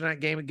Thursday night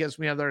game. It gives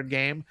me another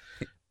game.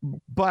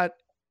 But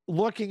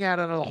looking at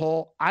it as a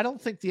whole, I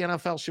don't think the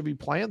NFL should be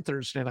playing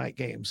Thursday night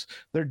games.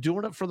 They're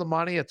doing it for the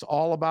money. It's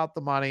all about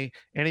the money.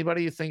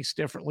 Anybody who thinks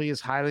differently is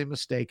highly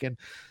mistaken,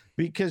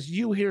 because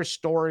you hear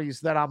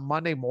stories that on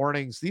Monday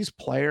mornings, these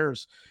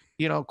players,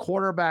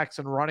 quarterbacks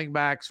and running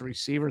backs,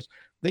 receivers,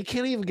 they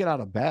can't even get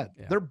out of bed.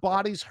 Yeah. Their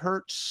bodies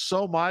hurt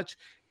so much,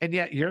 and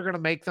yet you're going to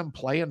make them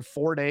play in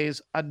 4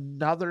 days,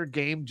 another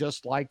game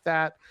just like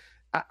that.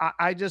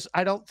 I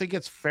don't think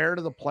it's fair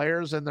to the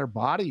players and their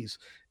bodies.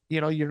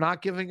 You're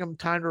not giving them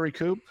time to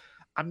recoup.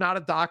 I'm not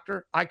a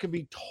doctor. I could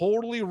be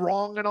totally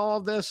wrong in all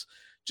of this.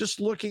 Just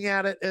looking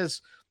at it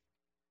as,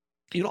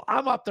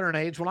 I'm up there in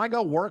age. When I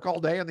go work all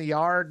day in the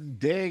yard and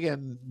dig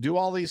and do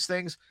all these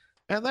things,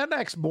 and then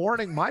next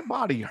morning, my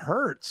body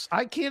hurts.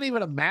 I can't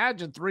even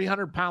imagine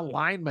 300-pound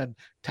linemen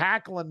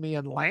tackling me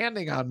and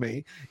landing on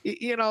me.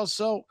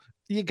 So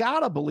you got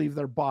to believe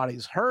their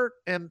bodies hurt,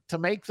 and to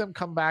make them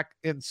come back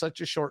in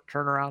such a short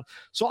turnaround.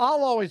 So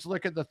I'll always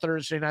look at the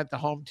Thursday night, the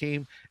home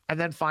team, and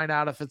then find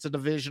out if it's a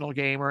divisional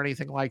game or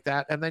anything like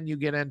that. And then you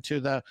get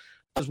into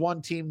does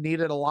one team need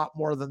it a lot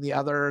more than the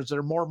other? Is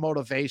there more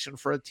motivation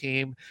for a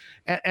team?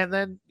 And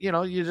then,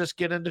 you just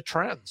get into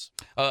trends.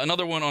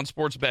 Another one on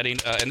sports betting,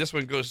 and this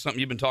one goes to something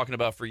you've been talking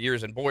about for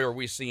years, and boy, are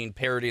we seeing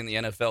parity in the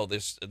NFL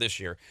this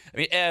year. I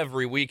mean,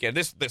 every weekend.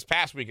 This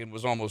past weekend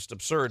was almost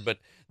absurd, but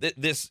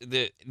this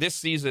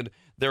season,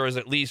 there was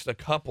at least a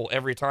couple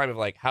every time of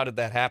like, how did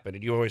that happen?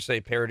 And you always say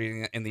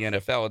parity in the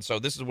NFL, and so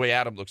this is the way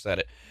Adam looks at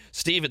it.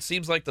 Steve, it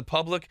seems like the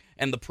public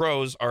and the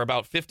pros are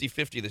about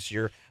 50-50 this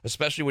year,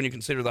 especially when you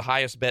consider the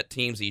highest bet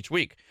teams each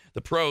week.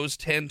 The pros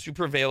tend to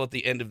prevail at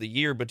the end of the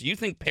year, but do you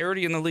think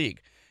parity in the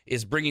league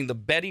is bringing the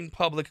betting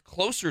public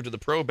closer to the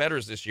pro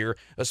bettors this year,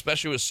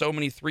 especially with so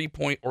many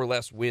 3-point or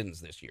less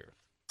wins this year?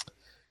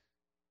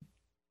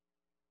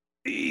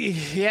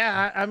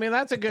 Yeah, I mean,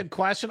 that's a good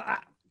question.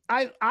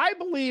 I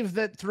believe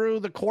that through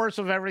the course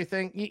of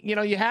everything,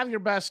 you have your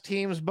best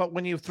teams, but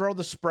when you throw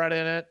the spread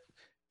in it,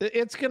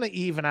 it's going to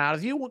even out.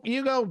 If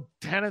you go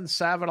 10-7,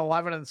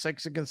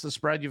 11-6 against the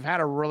spread, you've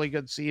had a really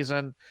good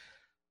season.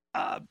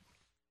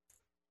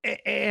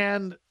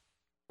 And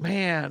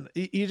man,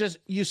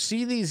 you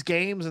see these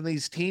games, and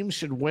these teams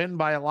should win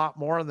by a lot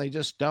more, and they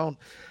just don't.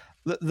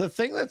 The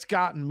thing that's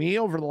gotten me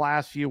over the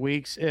last few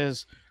weeks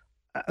is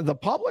the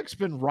public's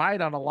been right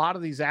on a lot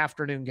of these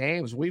afternoon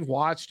games. We've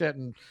watched it,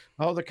 and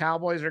the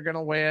Cowboys are going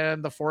to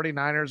win, the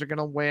 49ers are going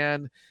to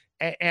win,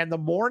 and the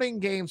morning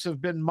games have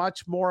been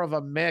much more of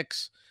a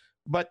mix.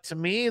 But to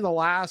me, the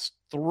last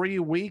 3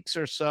 weeks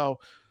or so,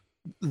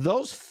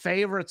 those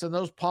favorites and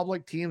those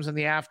public teams in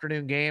the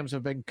afternoon games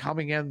have been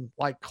coming in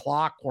like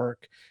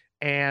clockwork.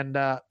 And,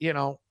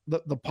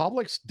 the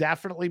public's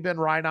definitely been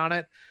right on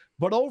it.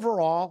 But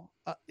overall,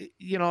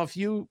 if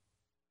you,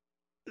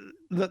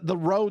 the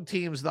road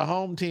teams, the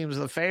home teams,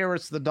 the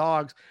favorites, the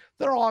dogs,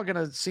 they're all going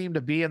to seem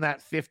to be in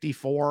that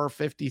 54,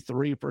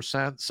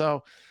 53%.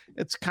 So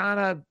it's kind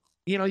of,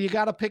 you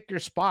got to pick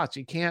your spots.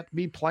 You can't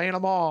be playing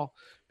them all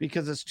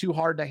because it's too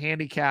hard to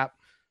handicap.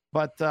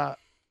 But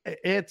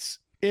it's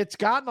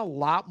gotten a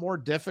lot more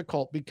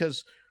difficult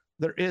because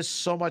there is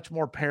so much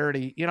more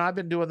parity. I've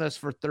been doing this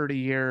for 30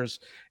 years,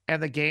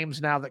 and the games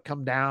now that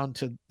come down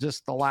to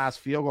just the last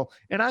field goal.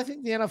 And I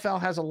think the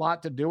NFL has a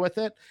lot to do with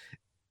it.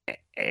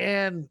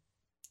 And,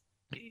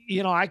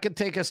 I could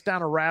take us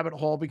down a rabbit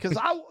hole because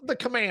the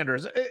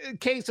Commanders,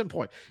 case in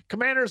point,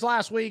 Commanders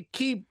last week,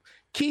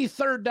 key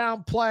third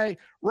down play,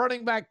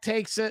 running back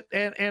takes it.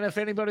 And if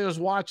anybody was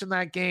watching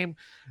that game,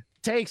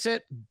 takes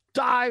it,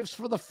 dives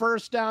for the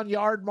first down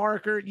yard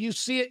marker. You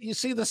see it. You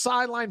see the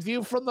sideline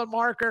view from the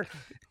marker,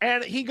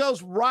 and he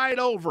goes right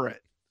over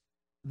it.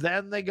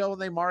 Then they go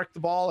and they mark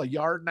the ball 1.5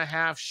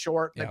 yards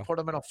short. And They put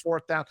him in a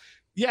 4th down.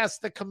 Yes,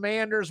 the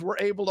Commanders were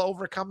able to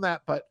overcome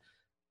that, but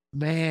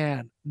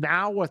man,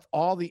 now with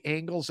all the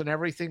angles and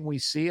everything we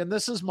see, and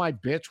this is my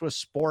bitch with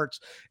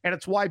sports, and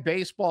it's why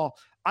baseball,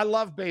 I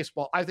love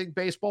baseball. I think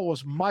baseball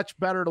was much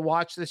better to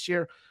watch this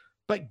year.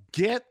 but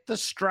get the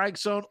strike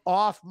zone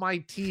off my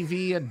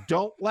TV and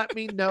don't let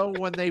me know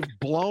when they've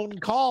blown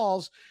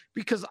calls,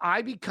 because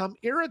I become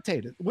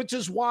irritated, which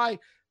is why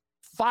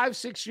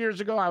 5-6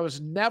 years ago, I was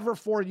never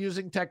for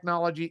using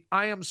technology.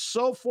 I am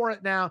so for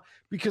it now,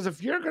 because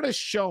if you're going to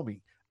show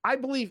me, I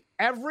believe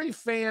every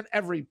fan,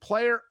 every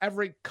player,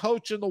 every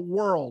coach in the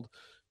world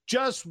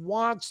just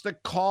wants the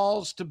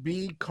calls to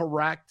be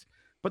correct.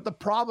 But the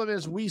problem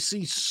is we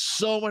see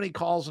so many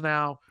calls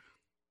now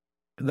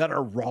that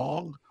are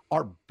wrong,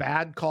 are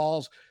bad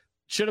calls.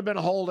 Should have been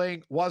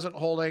holding, wasn't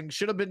holding,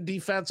 should have been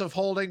defensive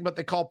holding, but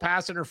they call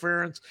pass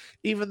interference,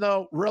 even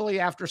though really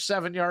after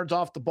 7 yards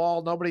off the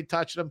ball, nobody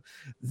touched them.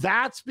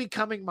 That's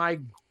becoming my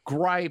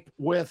gripe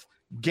with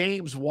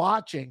games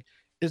watching,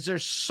 is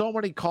there's so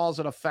many calls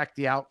that affect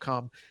the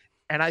outcome.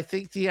 And I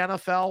think the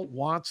NFL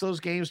wants those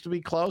games to be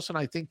close, and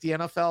I think the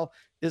NFL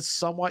is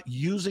somewhat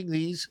using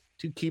these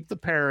to keep the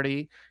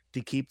parity,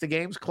 to keep the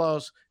games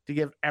close, to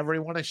give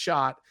everyone a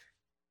shot.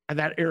 And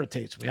that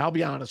irritates me. I'll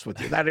be honest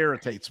with you. That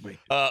irritates me.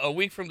 A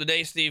week from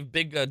today, Steve,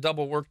 big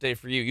double work day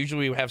for you.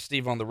 Usually we have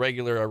Steve on the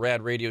regular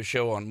Rad radio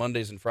show on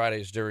Mondays and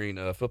Fridays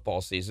during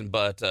football season,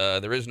 but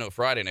there is no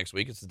Friday next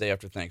week. It's the day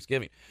after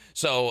Thanksgiving.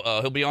 So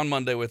he'll be on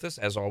Monday with us,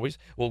 as always.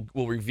 We'll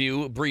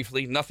review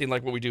briefly, nothing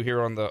like what we do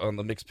here on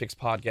the Mikks Pikks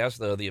podcast,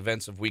 the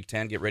events of Week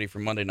 10, get ready for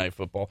Monday Night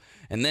Football.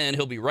 And then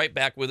he'll be right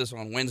back with us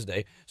on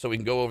Wednesday so we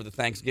can go over the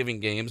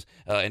Thanksgiving games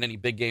and any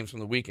big games from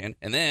the weekend.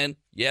 And then,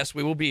 yes,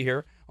 we will be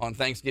here on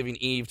Thanksgiving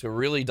Eve to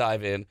really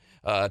dive in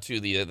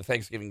to the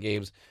Thanksgiving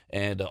games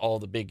and all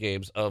the big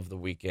games of the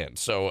weekend.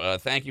 So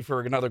thank you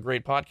for another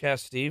great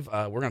podcast, Steve.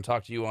 We're going to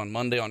talk to you on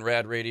Monday on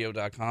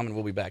RADRadio.com, and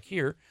we'll be back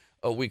here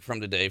a week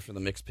from today for the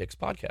Mikks Pikks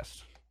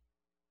podcast.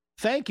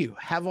 Thank you.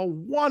 Have a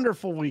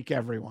wonderful week,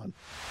 everyone.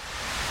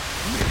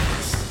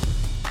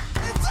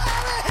 It's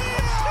out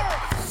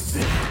of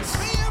here!